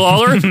 Jerry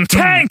Lawler.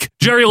 Tank,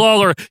 Jerry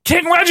Lawler.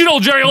 King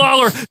Reginald, Jerry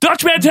Lawler.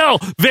 Dutch Mantel,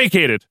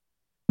 vacated.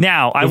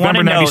 Now, I want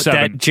to note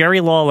that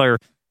Jerry Lawler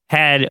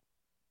had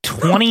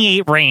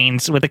 28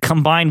 reigns with a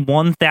combined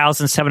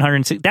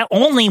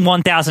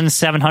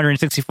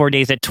 1,764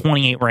 days at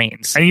 28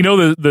 reigns. And you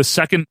know the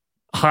second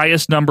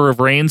highest number of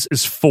reigns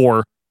is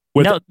 4.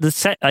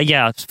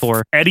 It's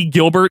 4. Eddie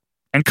Gilbert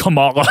and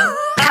Kamala.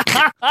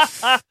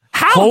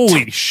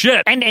 Holy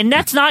shit. And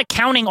that's not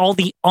counting all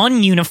the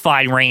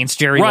ununified reigns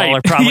Jerry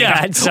Lawler probably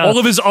had. So. All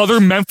of his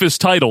other Memphis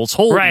titles.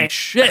 Holy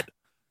shit.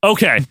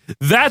 Okay.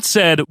 That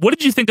said, what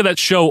did you think of that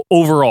show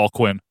overall,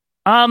 Quinn?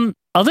 Other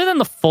than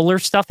the Fuller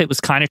stuff, it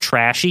was kind of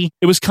trashy.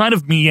 It was kind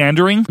of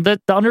meandering. The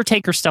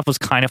Undertaker stuff was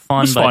kind of fun.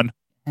 It was fun.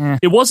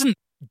 It wasn't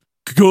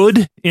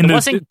good in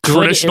the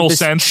traditional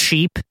sense.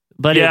 Cheap,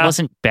 but it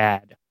wasn't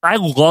bad. I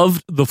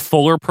loved the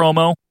Fuller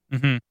promo.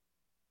 Mm-hmm.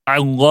 I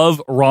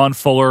love Rob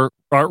Fuller,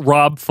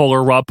 Rob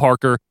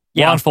Parker.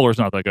 Yeah. Ron Fuller's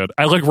not that good.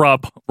 I like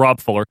Rob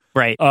Fuller.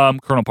 Right.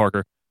 Colonel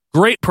Parker.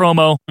 Great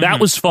promo. That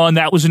was fun.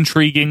 That was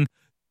intriguing.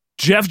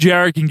 Jeff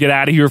Jarrett can get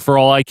out of here for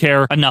all I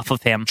care. Enough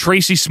of him.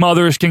 Tracy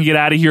Smothers can get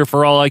out of here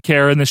for all I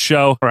care in this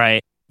show.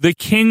 Right. The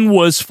King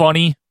was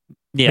funny.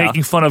 Yeah.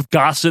 Making fun of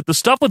Gossip. The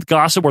stuff with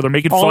Gossip where they're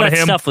making fun of him. All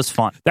that stuff was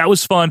fun. That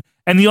was fun.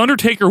 And The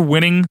Undertaker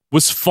winning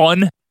was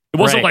fun. It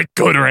wasn't like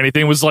good or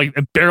anything. It was like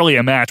barely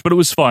a match, but it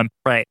was fun.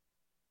 Right.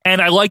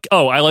 And I like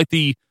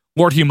the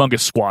Lord Humongous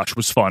squash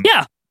was fun.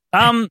 Yeah.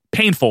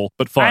 Painful,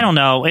 but fun. I don't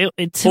know.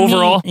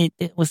 Overall,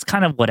 it was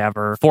kind of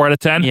whatever. 4 out of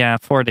 10? Yeah,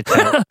 4 out of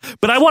 10.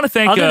 But I want to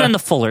thank... Other than the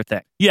Fuller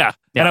thing. Yeah.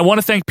 And I want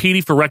to thank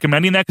Petey for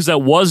recommending that because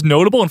that was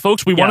notable. And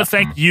folks, we want to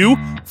thank you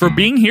for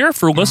being here,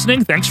 for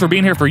listening. Thanks for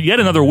being here for yet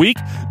another week.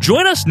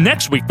 Join us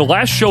next week, the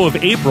last show of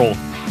April.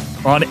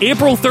 On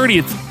April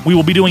 30th, we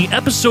will be doing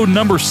episode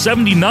number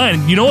 79.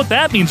 And you know what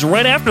that means?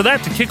 Right after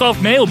that, to kick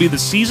off May, will be the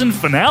season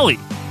finale.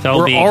 So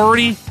we're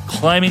already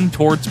climbing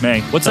towards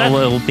May. What's that?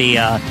 It'll be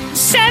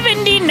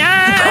 79!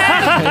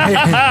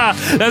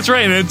 That's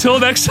right. And until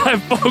next time,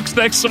 folks,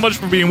 thanks so much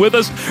for being with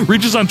us.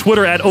 Reach us on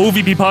Twitter at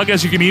OVP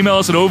Podcast. You can email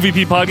us at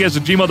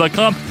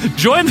ovppodcast@gmail.com.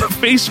 Join the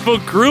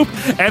Facebook group.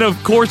 And,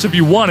 of course, if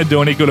you want to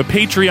donate, go to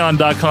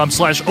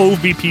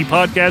patreon.com/OVP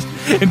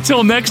Podcast.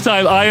 Until next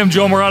time, I am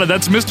Joe Morata.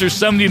 That's Mr.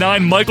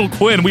 79, Michael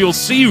Quinn. We will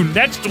see you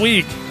next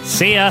week.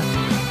 See ya.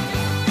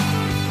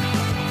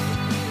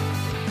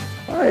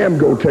 I am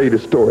going to tell you the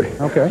story.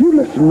 Okay. You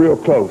listen real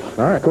close.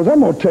 All right. Because I'm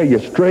going to tell you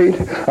straight.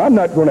 I'm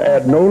not going to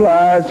add no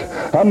lies.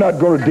 I'm not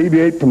going to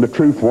deviate from the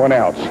truth 1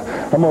 ounce.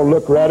 I'm going to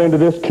look right into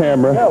this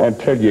camera and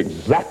tell you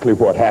exactly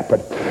what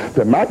happened.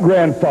 That my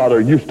grandfather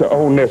used to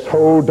own this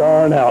whole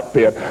darn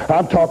outfit.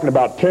 I'm talking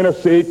about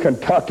Tennessee,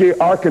 Kentucky,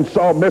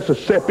 Arkansas,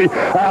 Mississippi,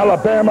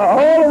 Alabama,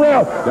 all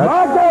around.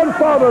 My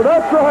grandfather,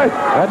 that's right.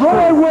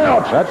 Roy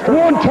Welch. That's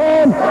one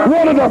time,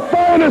 one of the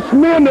finest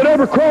men that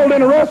ever crawled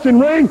in a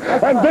wrestling ring.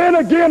 And then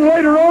again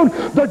later on,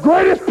 the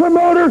greatest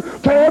promoter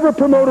to ever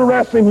promote a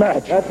wrestling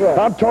match. That's right.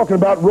 I'm talking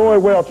about Roy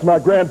Welch, my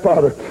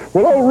grandfather.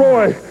 Well, old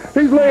Roy,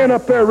 he's laying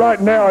up there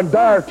right now in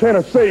Dyer,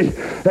 Tennessee,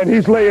 and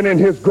he's laying in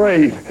his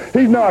grave.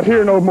 He's not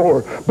here no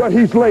more, but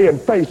he's laying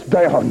face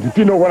down, if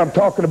you know what I'm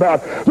talking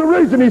about. The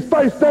reason he's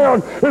face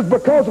down is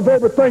because of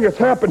everything that's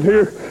happened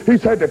here.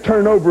 He's had to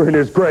turn over in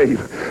his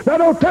grave. Now,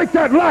 don't take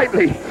that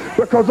lightly,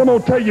 because I'm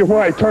going to tell you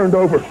why he turned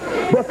over.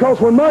 Because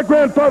when my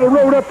grandfather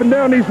rode up and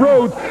down these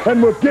roads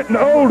and was getting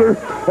older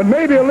and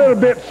maybe a little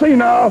bit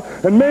senile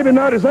and maybe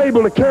not as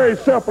able to carry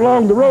himself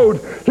along the road,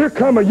 here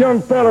come a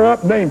young fella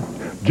up named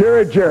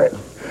Jerry Jarrett.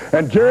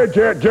 And Jerry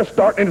Jarrett, just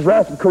starting his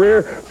wrestling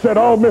career, said,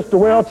 "Oh, Mr.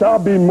 Welch, I'll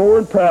be more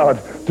than proud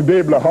to be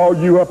able to haul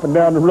you up and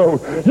down the road."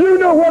 You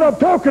know what I'm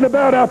talking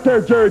about out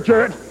there, Jerry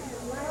Jarrett.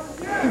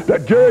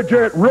 That Jerry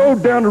Jarrett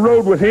rode down the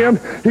road with him.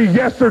 He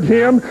yessered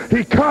him.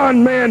 He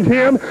con-manned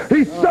him.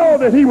 He saw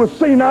that he was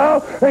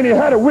senile and he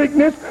had a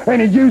weakness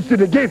and he used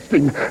it against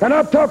him. And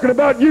I'm talking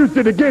about used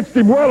it against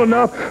him well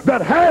enough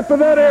that half of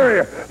that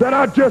area that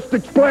I just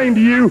explained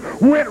to you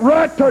went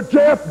right to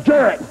Jeff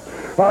Jarrett.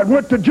 I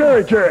went to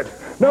Jerry Jarrett.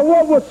 Now,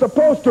 what was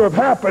supposed to have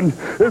happened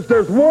is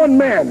there's one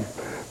man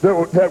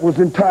that was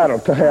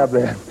entitled to have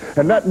that,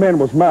 and that man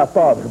was my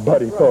father,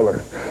 Buddy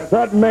Fuller.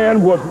 That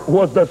man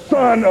was the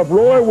son of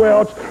Roy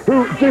Welch,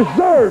 who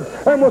deserved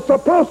and was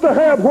supposed to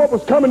have what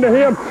was coming to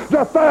him,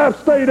 the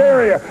 5-state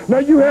area. Now,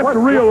 you have to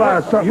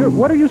realize something.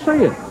 What are you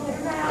saying?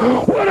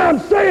 What I'm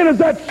saying is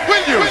that...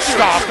 Will you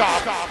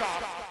stop?